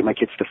point is to get my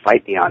kids to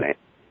fight me on it.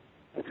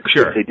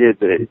 Sure. They did,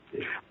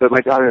 but my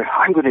daughter,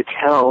 I'm going to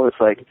tell. It's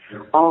like,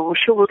 oh, well,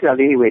 she'll look at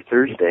it anyway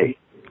Thursday.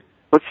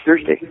 What's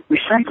Thursday?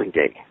 Recycling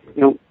day.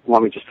 You don't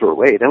want me to just throw it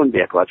away. That wouldn't be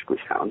ecologically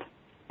sound.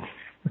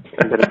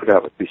 I better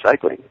forgot with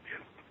recycling.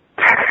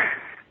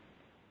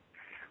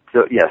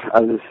 So, yes,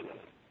 I was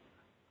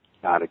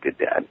not a good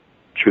dad.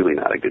 Truly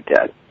not a good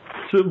dad.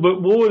 So,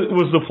 but what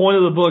was the point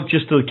of the book?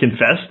 Just to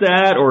confess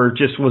that, or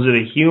just was it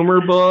a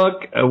humor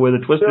book with a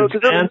twist and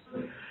stance?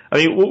 I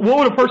mean, what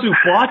would a person who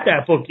bought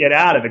that book get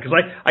out of it? Because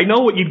I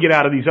know what you'd get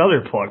out of these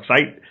other books.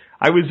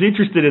 I was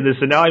interested in this,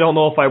 and now I don't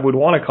know if I would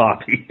want a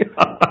copy.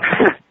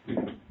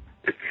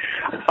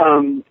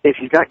 If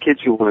you've got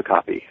kids, you'll want a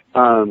copy.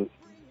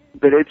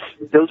 But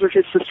those are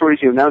just the stories,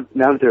 you know,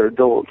 now that they're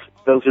adults,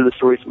 those are the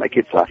stories that my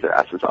kids laugh their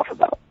asses off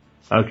about.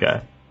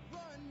 Okay.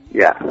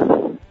 Yeah.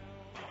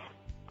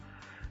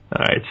 All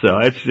right, so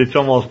it's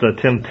almost a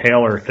Tim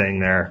Taylor thing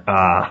there.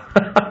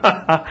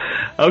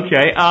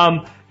 Okay.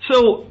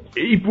 So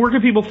where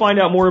can people find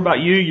out more about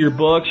you, your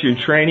books, your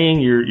training,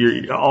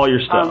 your all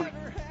your stuff?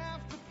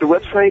 The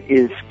website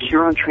is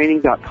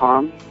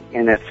ChuronTraining.com,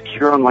 and that's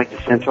Churon like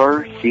the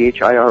centaur,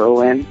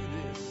 CHIRON,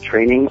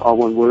 training, all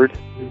one word.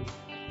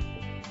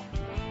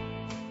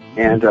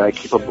 And I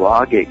keep a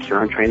blog at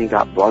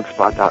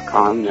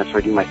ChuronTraining.blogspot.com. That's where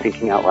I do my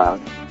thinking out loud.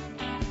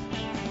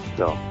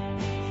 So,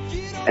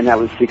 and that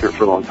was secret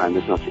for a long time.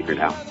 There's no secret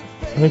now.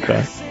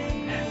 Okay.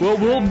 Well,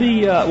 we'll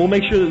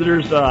make sure that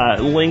there's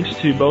links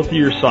to both of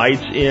your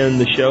sites in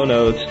the show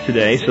notes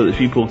today, so that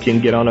people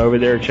can get on over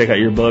there, check out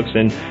your books,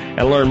 and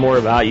learn more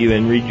about you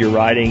and read your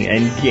writing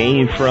and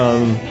gain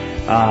from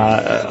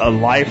a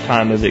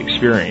lifetime of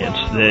experience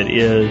that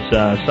is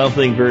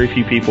something very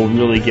few people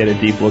really get a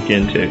deep look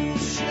into.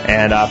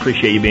 And I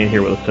appreciate you being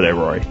here with us today,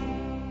 Rory.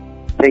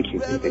 Thank you.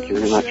 Thank you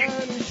very much.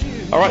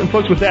 All right, and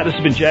folks, with that, this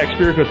has been Jack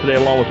Spirko today,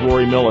 along with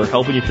Rory Miller,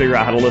 helping you figure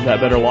out how to live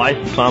that better life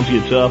if times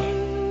get tough,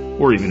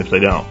 or even if they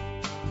don't.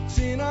 It's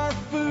in our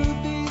food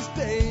these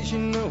days, you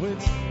know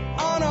it's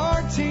on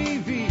our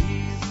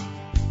TVs.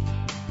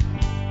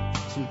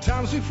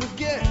 Sometimes we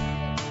forget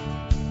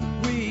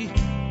we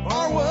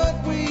are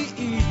what we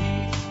eat.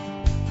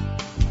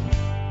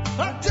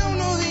 I don't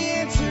know the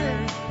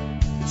answer.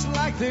 It's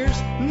like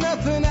there's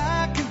nothing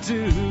I can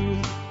do.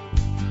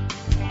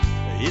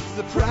 It's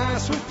the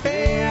price we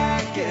pay,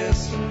 I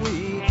guess, when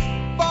we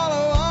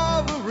follow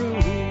all the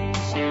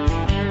rules.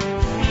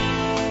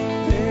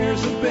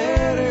 There's a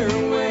better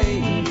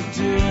way to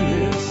do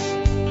this.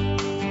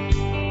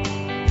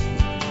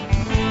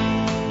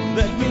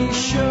 Let me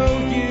show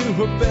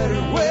you a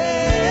better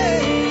way.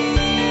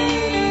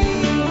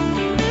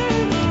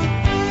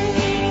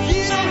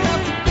 You don't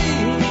have to be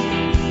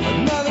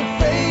another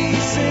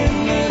face in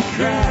the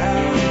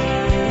crowd.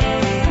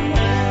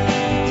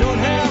 Don't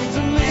have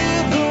to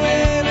live the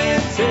way they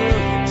tell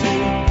you to.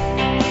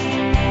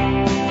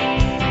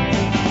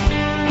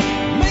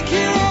 Make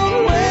your own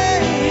way,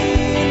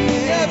 and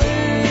the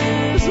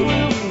others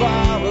will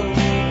follow.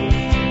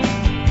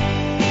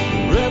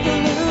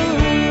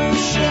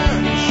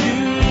 Revolution is you.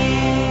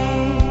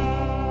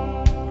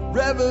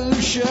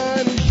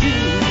 Revolution is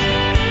you.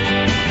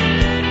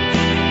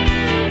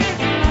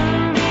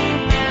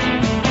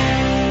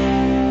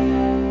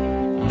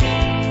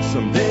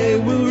 Someday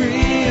we'll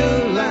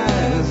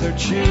realize our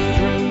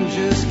children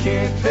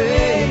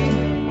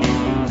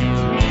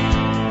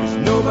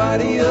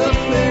Nobody up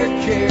there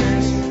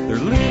cares. They're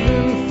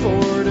living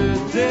for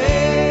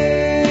today.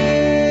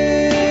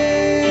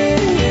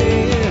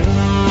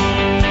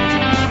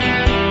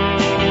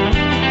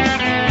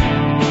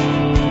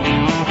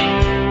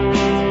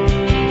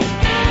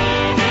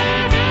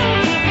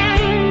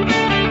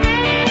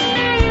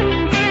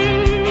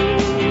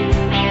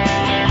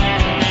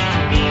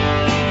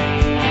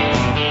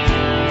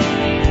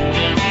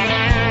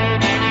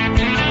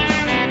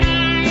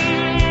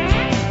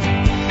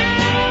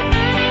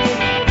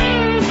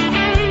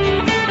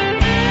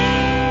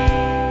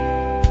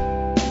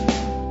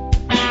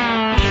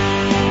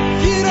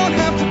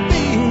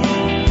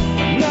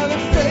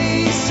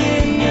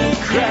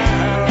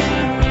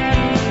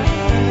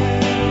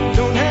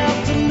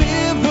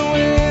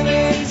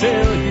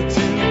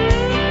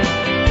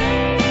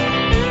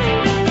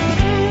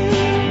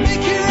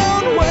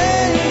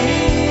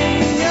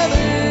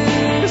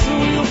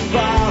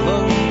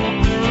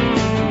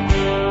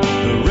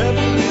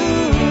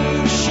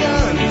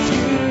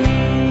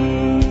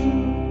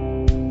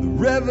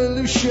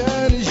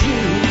 Revolution is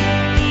you.